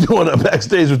was he doing up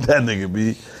backstage with that nigga,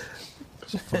 B?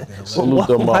 Salute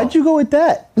them all. Why'd you go with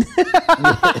that?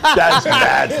 That's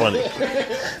mad funny.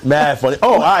 Mad funny.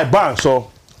 Oh, all right, bang. So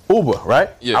Uber, right?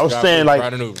 Yeah, I was saying like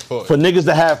for niggas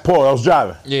that have Paul, I was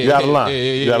driving. Yeah, you out of line.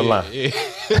 You out of line.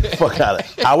 Fuck out of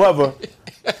it. However,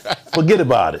 forget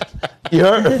about it. You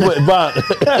heard? Bang.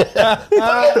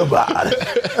 Forget about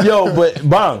it. Yo, but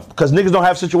bang, because niggas don't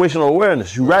have situational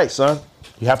awareness. You right, son.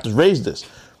 You have to raise this.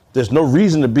 There's no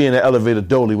reason to be in the elevator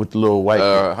dolly with the little white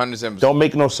kid. 100%. Don't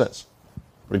make no sense.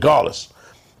 Regardless.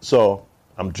 So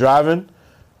I'm driving,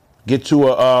 get to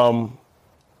a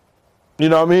you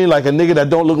know what I mean? Like a nigga that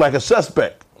don't look like a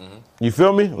suspect. Mm-hmm. You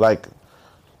feel me? Like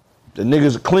The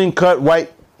nigga's a clean cut,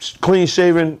 white, clean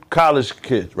shaven college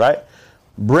kid, right?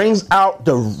 Brings out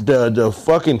the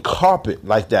fucking carpet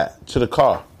like that to the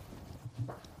car.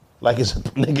 Like it's a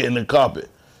nigga in the carpet.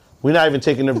 We're not even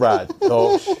taking the ride,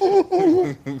 dog.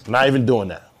 Not even doing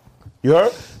that. You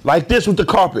heard? Like this with the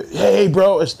carpet. Hey,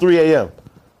 bro, it's 3 a.m.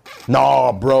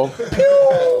 Nah, bro.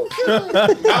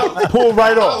 Pull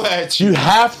right off. You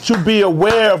have to be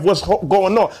aware of what's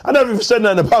going on. I never even said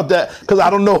nothing about that because I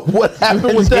don't know what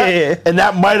happened with that. And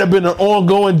that might have been an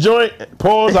ongoing joint.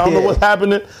 Pause. I don't know what's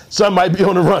happening. Some might be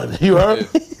on the run. You heard?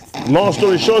 Long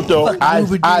story short, though,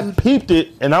 I peeped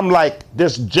it, and I'm like,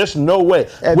 there's just no way.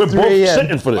 We're both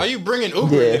sitting for this. Why are you bringing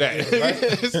Uber into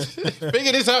that?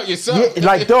 Figure this out yourself. Yeah,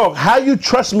 like, dog, how you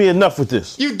trust me enough with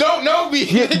this? You don't know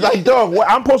me. Like, dog,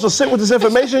 I'm supposed to sit with this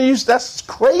information? That's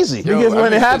crazy. Because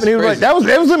when it happened, he was like,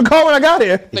 it was in the car when I got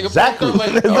here. Exactly.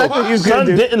 Exactly. Son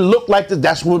didn't look like that.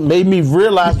 That's what made me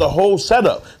realize the whole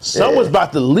setup. Son was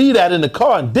about to leave that in the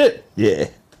car and dip. Yeah.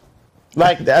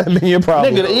 Like that'd be your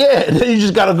problem. Nigga, yeah, you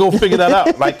just gotta go figure that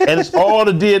out. Like, and it's all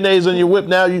the DNA's on your whip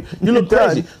now. You look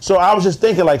crazy. So I was just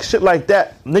thinking, like, shit like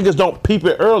that, niggas don't peep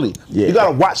it early. Yeah. You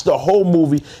gotta watch the whole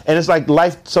movie, and it's like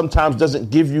life sometimes doesn't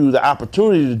give you the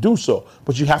opportunity to do so,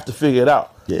 but you have to figure it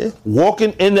out. Yeah.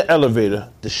 Walking in the elevator,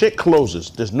 the shit closes.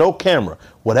 There's no camera.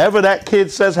 Whatever that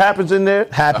kid says happens in there,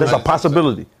 there's a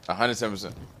possibility.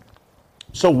 110%.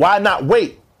 So why not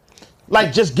wait?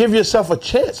 Like, just give yourself a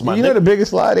chance, man. You know the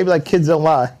biggest lie? They be like, kids don't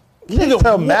lie. Kids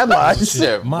tell mad lies.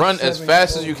 Yeah, run as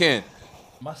fast as you can.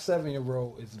 My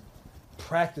 7-year-old is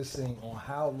practicing on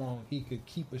how long he could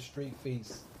keep a straight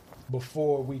face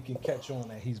before we can catch on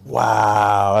that he's blind.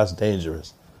 Wow, that's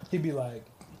dangerous. He'd be like,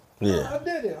 yeah, I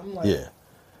did it. I'm like,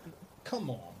 come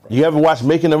on, bro. You ever watch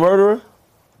Making a Murderer?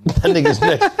 That nigga's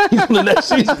next. He's on the next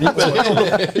season.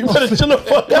 You better chill the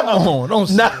fuck out. Come on, don't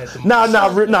say that.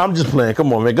 Nah, I'm just playing.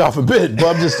 Come on, man. God forbid.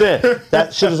 But I'm just saying,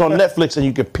 that shit is on Netflix and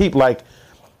you can peep, like,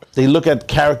 they look at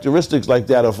characteristics like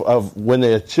that of when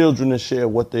they're children and share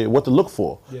what to look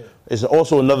for. Yeah. There's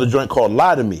also another joint called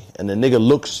Lie to Me, and the nigga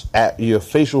looks at your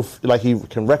facial, like he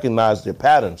can recognize your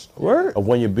patterns. Word? Of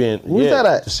when you're being. Who's that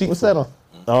at? What's that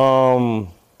on?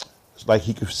 It's like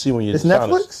he can see when you're. It's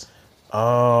Netflix?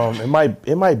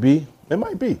 It might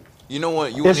be. You know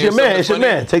what? It's your man. It's your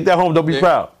man. Take that home. Don't be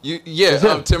proud.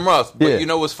 Tim Roth. But you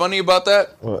know what's funny about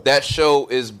that? What? That show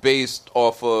is based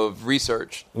off of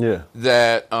research. Yeah.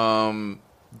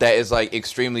 That is like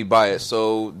extremely biased.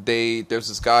 So there's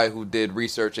this guy who did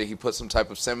research and he put some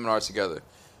type of seminar together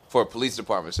for police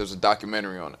departments. There's a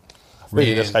documentary on it.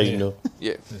 Really? That's how you know.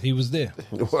 Yeah. He was there.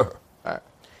 All right.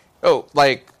 Oh,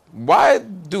 like, why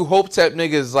do Hotep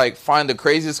niggas like find the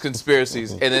craziest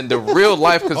conspiracies and then the real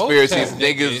life conspiracies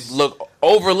niggas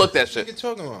overlook that shit? What are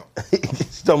you talking about?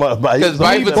 He's talking about because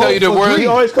Bible tell you the word.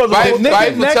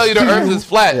 Bible tell you the earth is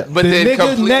flat, but then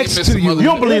completely miss the you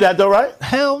don't believe that though, right?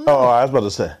 Hell no. Oh, I was about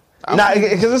to say. Nah,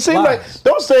 because it seems like,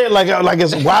 don't say it like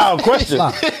it's a wild question.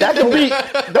 That could be.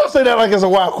 Don't say that like it's a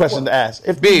wild question to ask.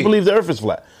 If you believe the earth is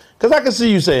flat. Because I can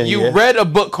see you saying you read a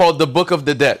book called The Book of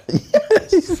the Dead.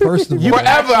 First of all,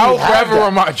 I will forever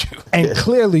remind you. And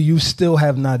clearly, you still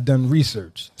have not done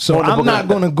research. So I'm not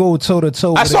going to go toe to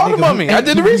toe. I saw the mummy. I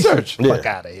did the research. Fuck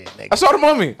out of here, nigga. I saw the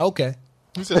mummy. Okay.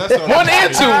 One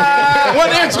and two. One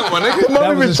and two.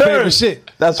 Mummy Returns. Shit.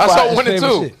 That's I saw 1 and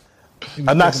 2.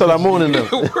 I knocked on the moon in them.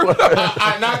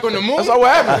 I knocked on the moon? That's not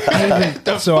what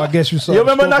happened. So I guess you saw. You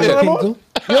remember Knock on the Moon?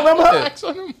 You remember her?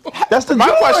 That's the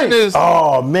My question is.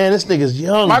 Oh man, this nigga's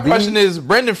young. My question is,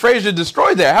 Brendan Fraser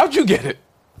destroyed that. How'd you get it?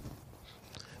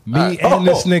 Me and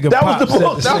this nigga. That was the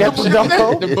book. That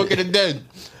was the Book of the Dead.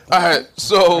 All right,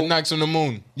 so Knocks on the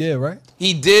Moon. Yeah, right.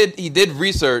 He did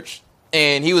research.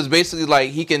 And he was basically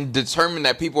like, he can determine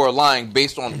that people are lying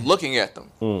based on looking at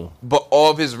them. But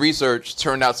all of his research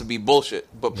turned out to be bullshit.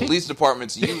 But police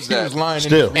departments use that. He was lying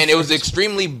still. And it was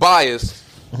extremely biased.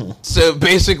 So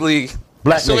basically,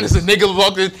 as soon as a nigga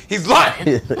walked in, he's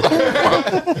lying.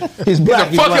 He's black.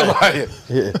 He's a fucking liar.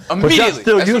 Yeah. Immediately. But you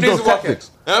still use those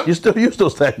tactics. Huh? You still use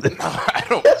those tactics. I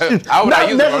don't.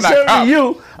 Not necessarily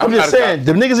you. I'm just saying,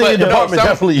 the niggas in your department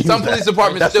definitely use that. Some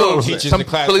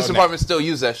police departments still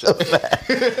use that shit.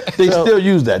 They still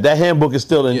use that. That handbook is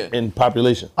still in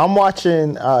population. I'm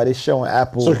watching this show on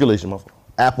Apple. Circulation, my fault.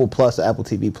 Apple Plus, Apple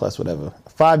TV Plus, whatever.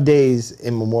 5 days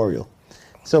in memorial.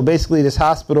 So basically, this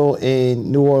hospital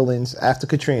in New Orleans after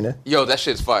Katrina. Yo, that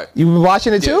shit's fire. You been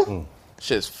watching it too?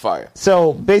 Shit's fire.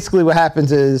 So basically, what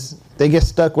happens is they get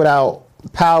stuck without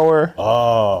power,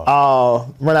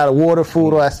 run out of water,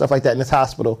 food, all that stuff like that in this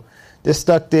hospital. They're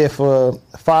stuck there for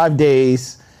 5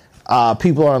 days.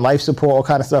 People are on life support, all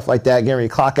kind of stuff like that, getting ready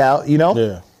to clock out, you know?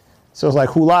 Yeah. So it's like,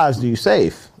 who lives do you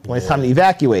save? when it's time to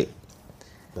evacuate.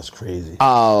 That's crazy.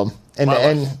 And in the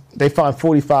end, they found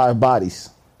 45 bodies.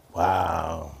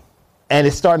 Wow. And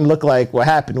it's starting to look like what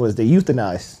happened was they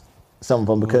euthanized some of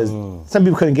them because some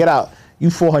people couldn't get out. You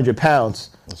 400 pounds.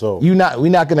 So we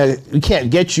can't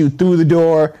get you through the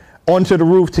door onto the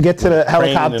roof to get to the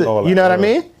helicopter. You know what I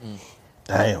mean?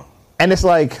 Damn. And it's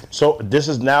like, so this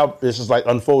is like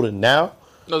unfolding now.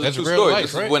 No, that's a true story.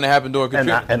 This is when it happened during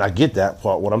Katrina. And I get that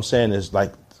part. What I'm saying is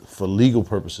like for legal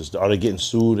purposes, are they getting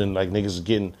sued and like niggas is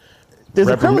getting? There's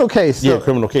a criminal case. Yeah,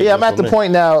 criminal case. Yeah, I'm at the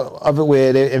point now of it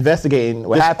where they're investigating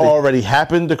what happened. Already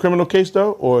happened, the criminal case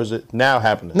though, or is it now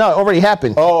happening? No, it already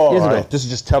happened. Oh, years all right. ago. This is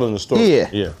just telling the story.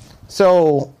 Yeah.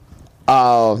 So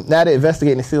now they're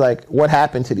investigating to see like what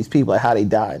happened to these people, like how they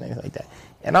died and everything like that.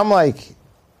 And I'm like,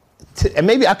 and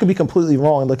maybe I could be completely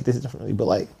wrong and look at this differently, but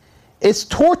like, it's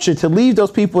torture to leave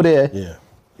those people there. Yeah.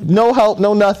 No help,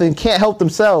 no nothing, can't help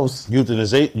themselves.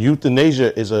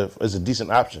 Euthanasia is a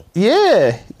decent option.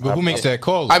 Yeah. But who makes that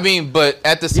call? I mean, but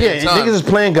at the same time, niggas is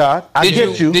playing God. I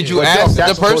get you. Did you ask the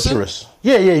person? Torturous.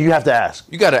 Yeah, you have to ask.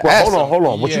 You gotta ask. Hold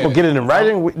on. What you gonna get it in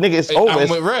writing? Nigga, it's over. I'm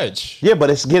with Reg. Yeah,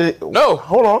 but it's get it. No,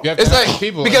 hold on. It's like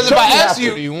people. Because if I ask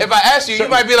you, you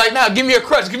might be like, nah, give me a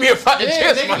crutch, give me a fighting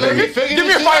chance, my nigga. Give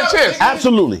me a fighting chance.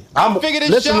 Absolutely.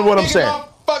 Listen to what I'm saying.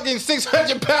 Fucking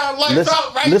 600-pound life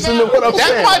out right listen now. To what I'm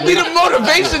saying. That might be the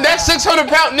motivation that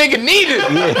 600-pound nigga needed to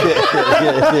move.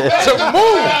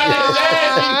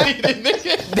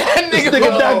 That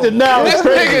nigga Dr. Now is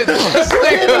crazy. This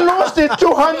nigga lost it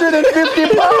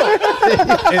 250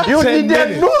 pounds. You need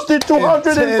that lost it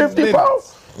 250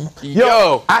 pounds.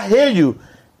 Yo, I hear you.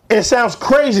 It sounds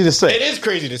crazy to say. It is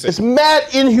crazy to say. It's mad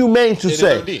inhumane to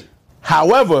say.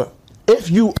 However,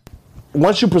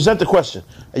 once you present the question,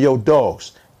 yo,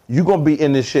 dogs, you gonna be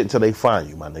in this shit until they find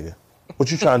you, my nigga. What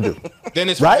you trying to do? Then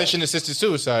it's physician-assisted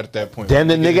suicide at that point. Then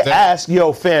the nigga asks,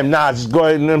 yo, fam, nah, just go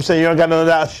ahead, you know what I'm saying? You don't got none of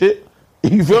that shit.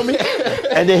 You feel me?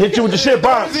 And they hit you with the shit,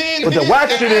 bang. But the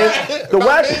wax shit is,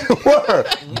 word,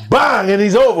 bang, and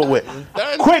he's over with.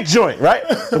 Quick joint, right?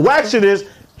 The wax shit is,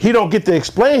 he don't get to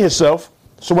explain himself,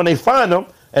 so when they find him,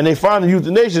 and they find the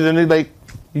euthanasia, then they like,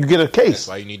 you get a case. That's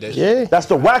why you need that shit. That's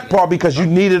the whack part because you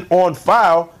need it on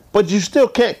file, but you still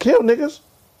can't kill niggas.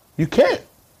 You can't.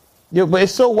 Yo, but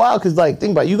it's so wild because, like,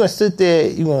 think about it. You're going to sit there,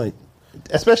 you're going to,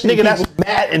 especially nigga, that's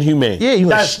mad inhumane. Yeah,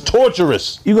 that's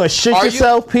torturous. You're going to shit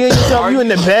yourself, pee on yourself, you in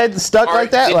the bed stuck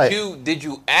like that? Did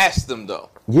you ask them, though?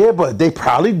 Yeah, but they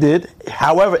probably did.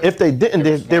 However, if they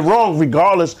didn't, they're wrong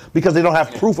regardless because they don't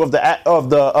have proof of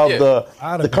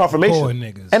the confirmation.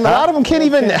 And a lot of them can't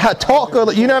even talk.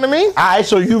 Or, you know what I mean? All right,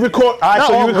 so you record. All right,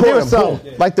 so you record some,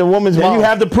 like the woman's mom. Then you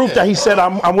have the proof that he said,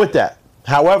 "I'm with that."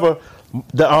 However,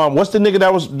 what's the nigga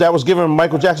that was giving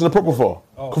Michael Jackson the propofol?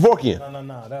 Kevorkian.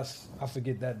 No. That's I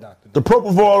forget that doctor. The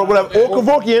propofol or whatever, or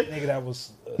Kevorkian. Nigga, that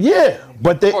was. Yeah,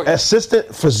 but they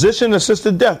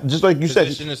physician-assisted death, just like you said.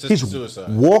 He's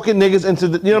walking niggas into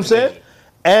the, you know what I'm saying?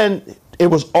 And it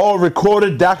was all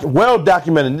recorded, well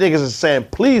documented. Niggas is saying,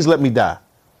 please let me die.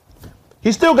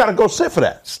 He still got to go sit for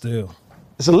that. Still.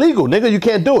 It's illegal, nigga. You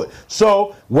can't do it.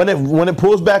 So when it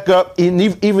pulls back up,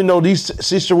 even though these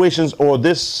situations or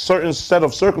this certain set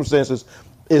of circumstances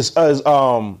is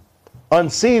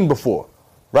unseen before,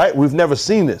 right? We've never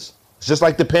seen this. It's just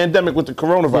like the pandemic with the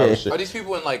coronavirus shit. Are these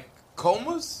people in like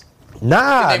comas?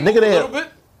 Nah, nigga, they a little bit.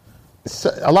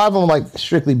 A lot of them are like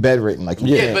strictly bedridden. Like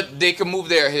yeah, but they can move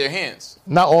their hands.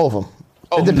 Not all of them.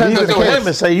 Oh, it depends on the case.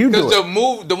 And say you do it.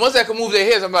 The ones that can move their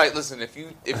hands, I'm like, listen, if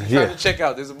you trying to check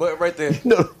out, there's a button right there,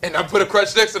 and I put a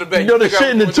crutch next to the bed. You know the shit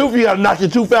in the tooth, you gotta knock your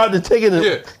tooth out and take it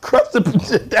and crush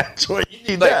that joint. You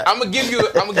need that. I'm gonna give you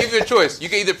a choice. You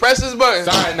can either press this button,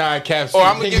 or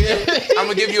I'm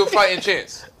gonna give you a fighting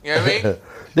chance. You know what I mean?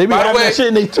 They be having that shit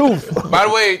in their tooth. By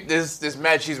the way, there's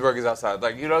mad cheeseburgers outside.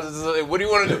 Like, you know, what do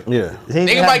you want to do? Yeah.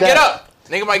 Nigga might get up.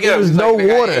 Nigga might get up. There's no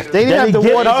water. They didn't have the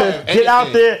water to get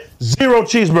out there. 0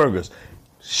 cheeseburgers.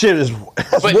 Shit is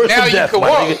that's worse than death, my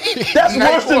nigga. That's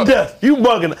worse than death. You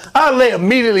bugging. I'll lay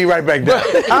immediately right back down.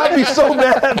 I'll be so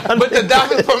mad. But the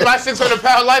doctor from my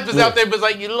 600-pound life is out there, but it's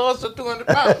like, you lost 200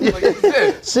 pounds. Like you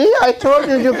said. See, I told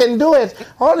you can do it.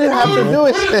 All you have to do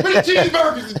is...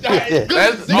 cheeseburgers.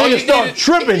 Niggas start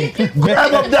tripping.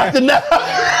 Grab up Dr. Now.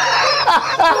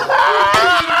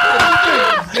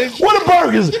 What are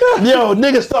burgers? Yo,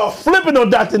 niggas start flipping on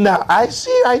Dr. Now. I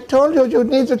see, I told you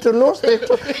needed to lose the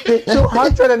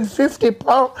 250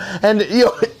 pounds. And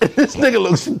yo, this nigga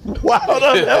looks wild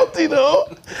unhealthy though.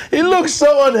 He looks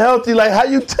so unhealthy. Like how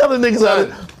you telling niggas how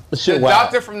to... The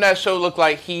doctor from that show looked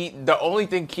like the only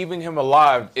thing keeping him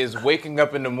alive is waking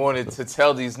up in the morning to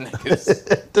tell these niggas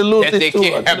that they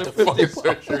can't have the fucking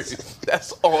surgery.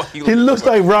 That's all he looks. He looks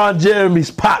like Ron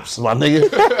Jeremy's pops, my nigga.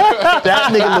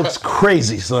 That nigga looks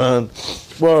crazy, son.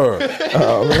 Word.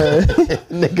 Oh man,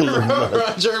 nigga look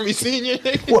Ron Jeremy Senior.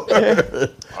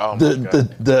 Word. Oh my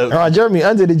God. Ron Jeremy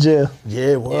under the jail.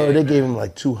 Yeah, word. Yeah, they gave him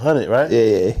like 200, right?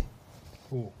 Yeah.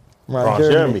 Ron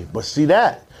Jeremy. But see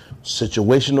that.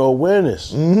 Situational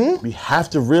awareness. Mm-hmm. You have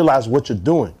to realize what you're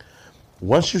doing.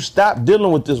 Once you stop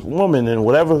dealing with this woman and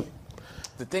whatever,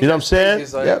 you know what I'm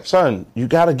saying? Like, yep, son, you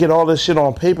got to get all this shit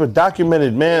on paper,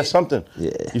 documented, man, something. Yeah.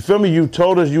 You feel me? You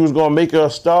told us you was going to make her a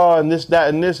star and this, that,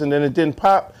 and this, and then it didn't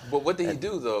pop. But what did he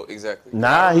do, though, exactly?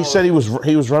 Nah, he said he was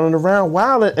running around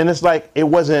wilding, and it's like it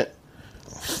wasn't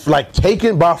like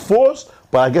taken by force,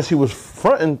 but I guess he was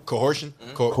fronting. Coercion?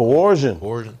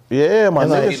 Coercion. Yeah, my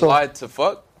nigga. He lied to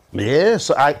fuck? Yeah,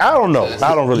 so I don't know.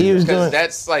 I don't really. Because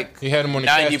that's like he had him on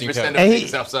 90% of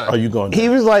things outside. Are you going? He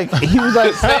was like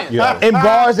in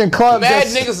bars and clubs. Mad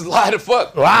niggas lie to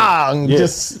fuck. Wow, yeah.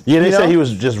 They said he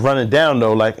was just running down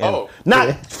though, like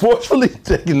not forcefully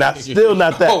taking, not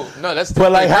that. Oh no, that's.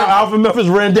 But like how Alpha Memphis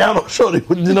ran down on Shorty,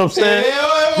 you know what I'm saying?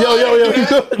 Yo, you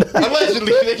good?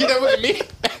 Allegedly, nigga, that wasn't me.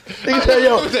 Nigga said,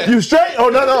 yo, you straight? Oh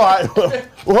no,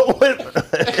 what?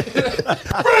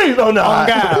 Breathe! Oh no,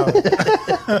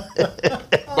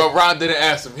 But Ron didn't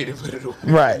ask me to put it away.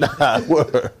 Right.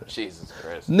 Word. Jesus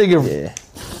Christ. Nigga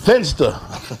fenced her.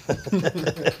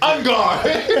 I'm gone.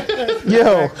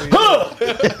 Yo.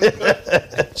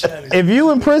 If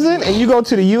you in prison and you go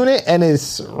to the unit and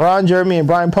it's Ron Jeremy and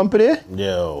Brian Pumper there,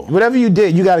 whatever you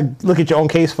did, you got to look at your own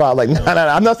case file. Like, no,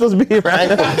 I'm not supposed to be here right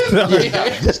now.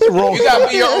 That's the wrong. You got to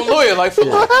be your own lawyer. Like,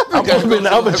 I'm supposed to be in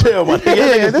the other jail, my nigga.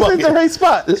 Yeah, this is the right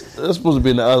spot. That's supposed to be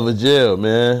in the other jail,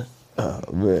 man. Oh,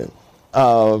 man.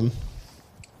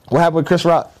 What happened with Chris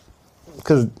Rock?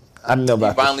 Because I didn't know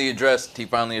about He finally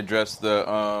addressed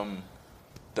the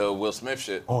Will Smith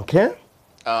shit. On cam?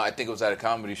 I think it was at a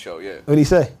comedy show, yeah. What did he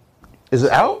say? Is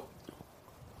it out?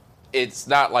 It's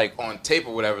not like on tape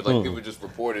or whatever. Like people just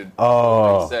reported.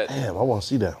 Oh, damn! I want to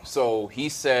see that. So he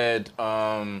said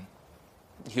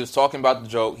he was talking about the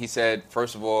joke. He said,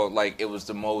 first of all, like it was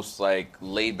the most like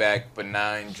laid back,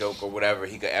 benign joke or whatever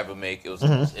he could ever make. It was the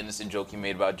most innocent joke he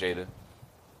made about Jada.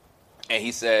 And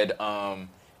he said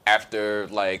after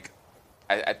like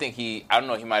I think I don't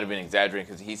know, he might have been exaggerating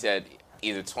because he said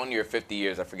either 20 or 50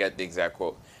 years, I forget the exact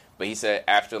quote, but he said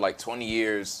after like 20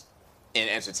 years in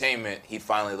entertainment, he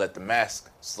finally let the mask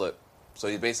slip. So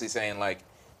he's basically saying like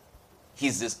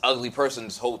he's this ugly person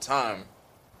this whole time,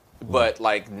 but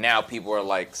like now people are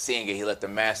like seeing it. He let the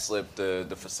mask slip, the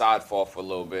facade fall for a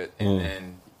little bit, and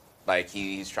then like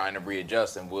he's trying to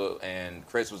readjust. And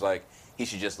Chris was like he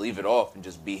should just leave it off and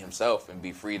just be himself and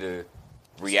be free to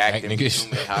react and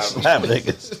resume it however. Slap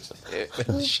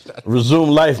niggas. Resume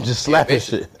life, just slapping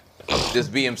shit.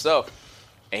 Just be himself.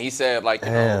 And he said, like,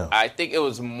 you know, I think it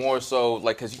was more so,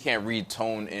 like, because you can't read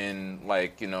tone in,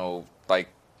 like, you know, like,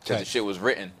 because the shit was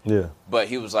written. Yeah. But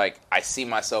he was like, I see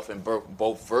myself in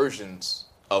both versions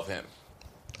of him.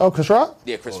 Oh, Chris Rock?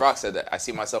 Yeah, Chris Rock said that. I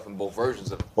see myself in both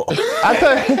versions of him.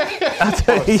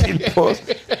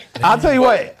 I'll tell you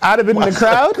what, I'd have been in the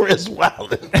crowd. Chris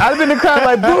Wilder. I'd have been in the crowd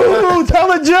like, boo,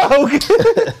 tell a joke.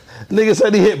 Nigga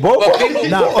said he hit both.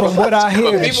 From what I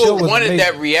hear, people wanted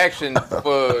that reaction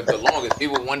for the longest.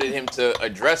 People wanted him to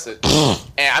address it. And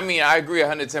I mean, I agree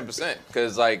 110%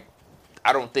 because, like,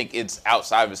 I don't think it's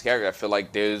outside of his character. I feel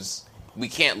like we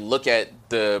can't look at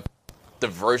the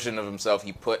version of himself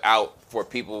he put out for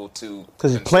people to.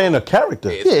 Because he's playing a character.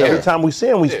 Every time we see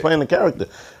him, he's playing a character.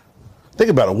 Think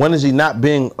about it. When is he not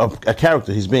being a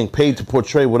character? He's being paid to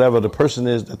portray whatever the person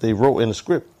is that they wrote in the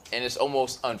script. And it's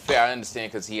almost unfair. I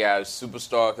understand because he has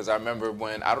Superstar. Because I remember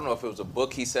when, I don't know if it was a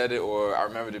book he said it, or I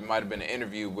remember there might have been an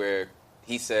interview where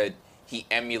he said he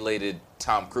emulated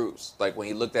Tom Cruise. Like when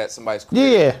he looked at somebody's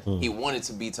career, he wanted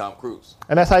to be Tom Cruise.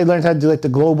 And that's how he learned how to do like the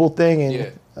global thing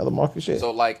and other market shit.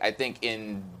 So like I think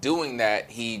in doing that,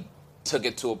 he took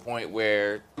it to a point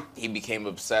where he became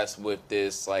obsessed with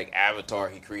this like avatar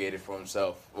he created for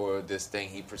himself, or this thing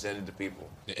he presented to people.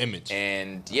 The image.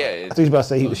 And I think he was about to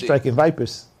say he was striking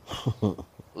vipers.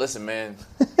 Listen, man.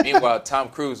 Meanwhile, Tom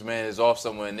Cruise, man, is off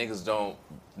somewhere and niggas don't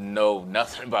know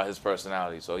nothing about his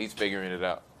personality, so he's figuring it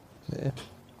out. Yeah.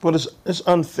 But it's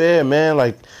unfair, man.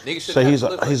 Like, so he's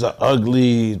a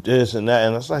ugly this and that,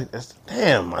 and it's like,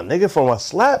 damn, my nigga, from a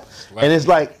slap. And it's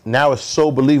like, now it's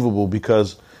so believable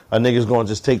because a nigga's going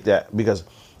to just take that, because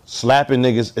slapping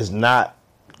niggas is not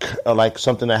like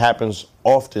something that happens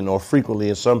often or frequently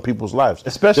in some people's lives.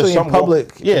 Especially in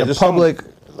public. Public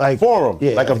Like forum,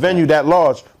 like a venue that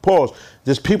large. Pause.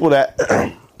 There's people that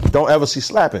don't ever see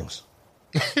slappings.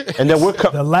 And then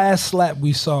the last slap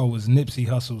we saw was Nipsey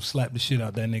Hussle slap the shit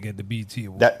out that nigga at the BET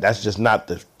Award. That's just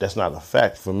not a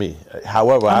fact for me.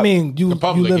 However, I mean, you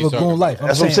live a grown life.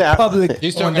 That's what I'm saying. Public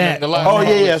He's on talking that.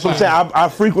 That's what I'm saying. I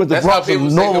frequent the Bronx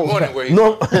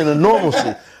in a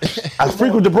normalcy. I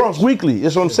frequent the Bronx weekly.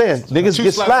 That's what I'm saying. Niggas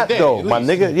get slapped though, my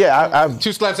nigga. Yeah, I've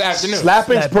 2 slaps an afternoon.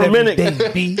 Slappings per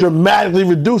minute dramatically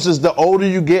reduces the older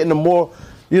you get and the more.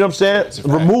 You know what I'm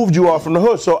saying? Removed you are from the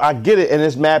hood. So I get it. And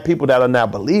there's mad people that are now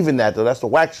believing that, though. That's the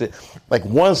whack shit. Like,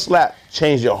 one slap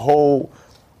changed your whole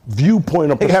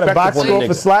viewpoint of perspective. Had a box score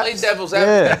for slaps? Play devil's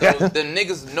advocate, though. The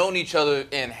niggas known each other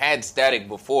and had static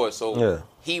before, so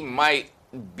he might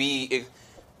be...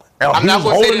 I'm not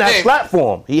going to say the name. Slap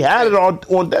for him. He had it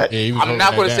on that. Yeah, I'm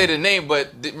not going to say the name, but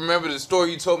remember the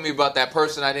story you told me about that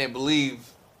person I didn't believe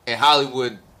in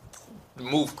Hollywood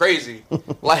moved crazy?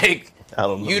 Like... I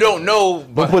don't know. You don't know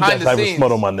behind don't put that the type scenes. of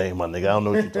smut on my name, my nigga. I don't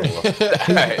know what you're talking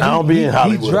about. I don't be in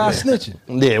Hollywood. He dry snitching.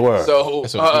 Yeah, word.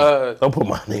 So, don't put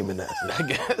my name in that shit. I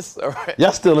guess. All right.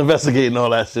 Y'all still investigating all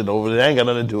that shit over there. Ain't got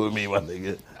nothing to do with me, my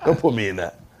nigga. Don't put me in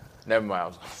that. Never mind. I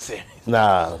was going to say anything.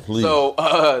 Nah, please.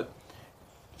 So,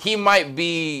 he might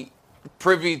be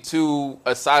privy to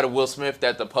a side of Will Smith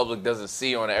that the public doesn't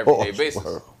see on an everyday basis.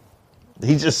 Word.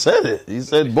 He just said it. He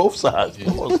said both sides.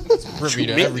 Privy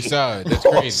to every side. That's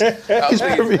crazy. He's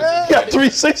privy. He got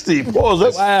 360. Pause.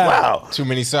 That's wow. Too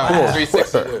many sides.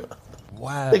 360.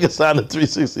 Wow. Nigga signed a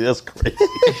 360. That's crazy.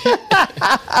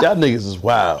 Y'all niggas is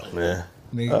wild, man.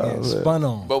 Nigga getting spun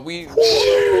on. But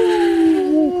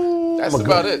that's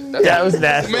about it. That was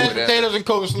nasty. Mashed potatoes and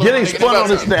coleslaw. Getting spun on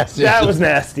is nasty. That was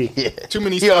nasty. Yeah. Too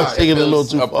many He was sides. taking it a little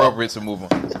too appropriate to move on.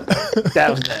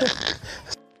 That was nasty.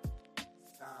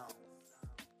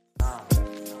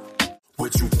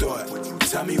 What you thought?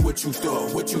 Tell me what you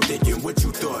thought. What you thinking? What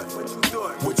you thought?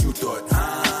 What you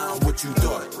thought? What you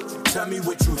thought? Tell me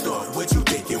what you thought. What you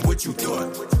thinking? What you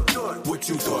thought? What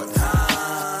you thought?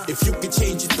 If you could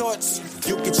change your thoughts,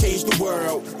 you could change the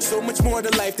world. So much more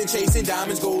to life than chasing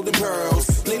diamonds, gold, and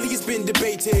pearls. Lately it's been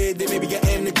debated that maybe I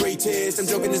am the greatest. I'm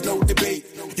joking, there's no debate.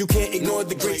 You can't ignore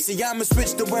the great. See, I'ma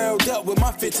switch the world up with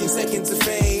my 15 seconds of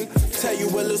fame. Tell you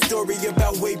a little story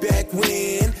about way back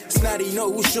when. Snotty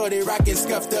nose, shorty rockin'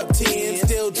 scuffed up 10.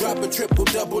 Still drop a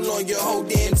triple-double on your whole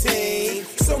damn team.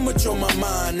 So much on my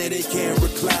mind that it can't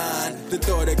recline. The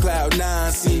thought of Cloud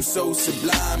 9 seems so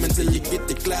sublime until you get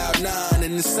to Cloud 9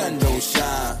 and the sun don't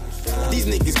shine. These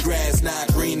niggas grass not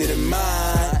greener than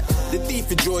mine. The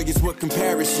thief of joy is what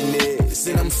comparison is.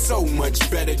 And I'm so much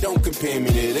better, don't compare me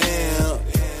to them.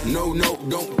 No,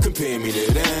 don't compare me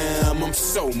to them. I'm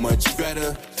so much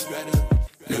better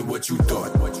than what you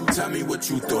thought. Tell me what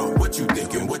you thought. What you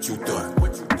thinking? What you thought?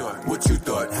 What you thought? What you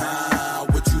thought?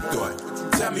 What you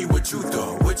thought? Tell me what you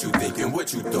thought. What you thinking?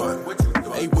 What you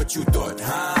thought? Hey, what you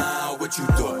thought? What you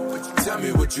thought? Tell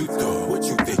me what you thought. What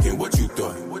you thinking? What you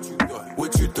thought? What you thought?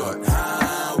 What you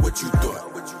thought? What you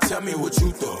thought? Tell me what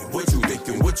you thought. What you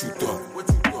thinking? What you thought? What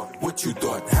you thought? What you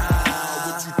thought?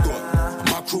 What you thought?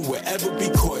 My crew will ever be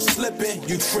caught slipping,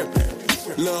 you tripping.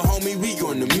 Lil' homie, we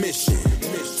on the mission.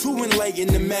 To enlighten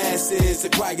the masses,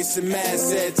 acquire some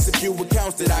assets, a few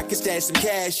accounts that I can stash some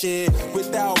cash in.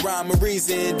 Without rhyme or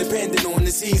reason, depending on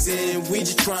the season. We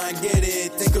just try and get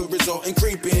it, think could result in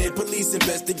creeping. Police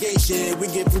investigation, we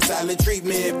get from silent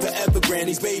treatment. Forever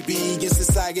granny's baby, in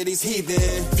society's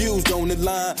heathen. Views don't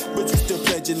align, but you still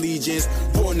pledge allegiance.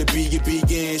 Born to be a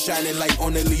beacon, shining light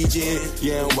on the legion.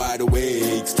 Yeah, I'm wide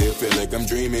awake, still feel like I'm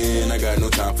dreaming. I got no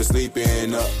time for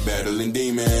sleeping, up battling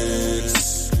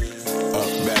demons. Up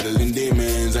battling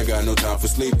demons, I got no time for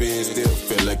sleeping. Still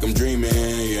feel like I'm dreaming.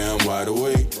 Yeah, I'm wide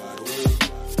awake.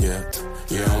 Yeah,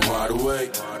 I'm wide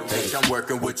awake. Hey, I'm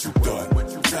working what you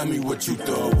thought. Tell me what you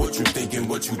thought. What you thinking?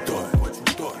 What you thought? What you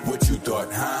thought? What you thought?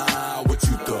 What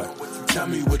you thought? Tell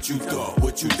me what you thought.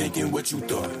 What you thinking? What you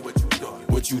thought? What you thought?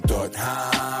 What you thought?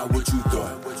 What you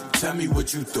thought? Tell me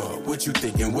what you thought. What you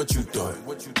thinking? What you thought?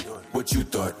 What you thought? What you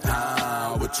thought?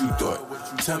 What you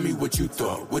thought? Tell me what you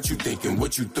thought. What you thinking?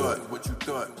 What you thought? What you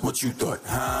thought? What you thought?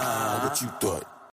 What you thought?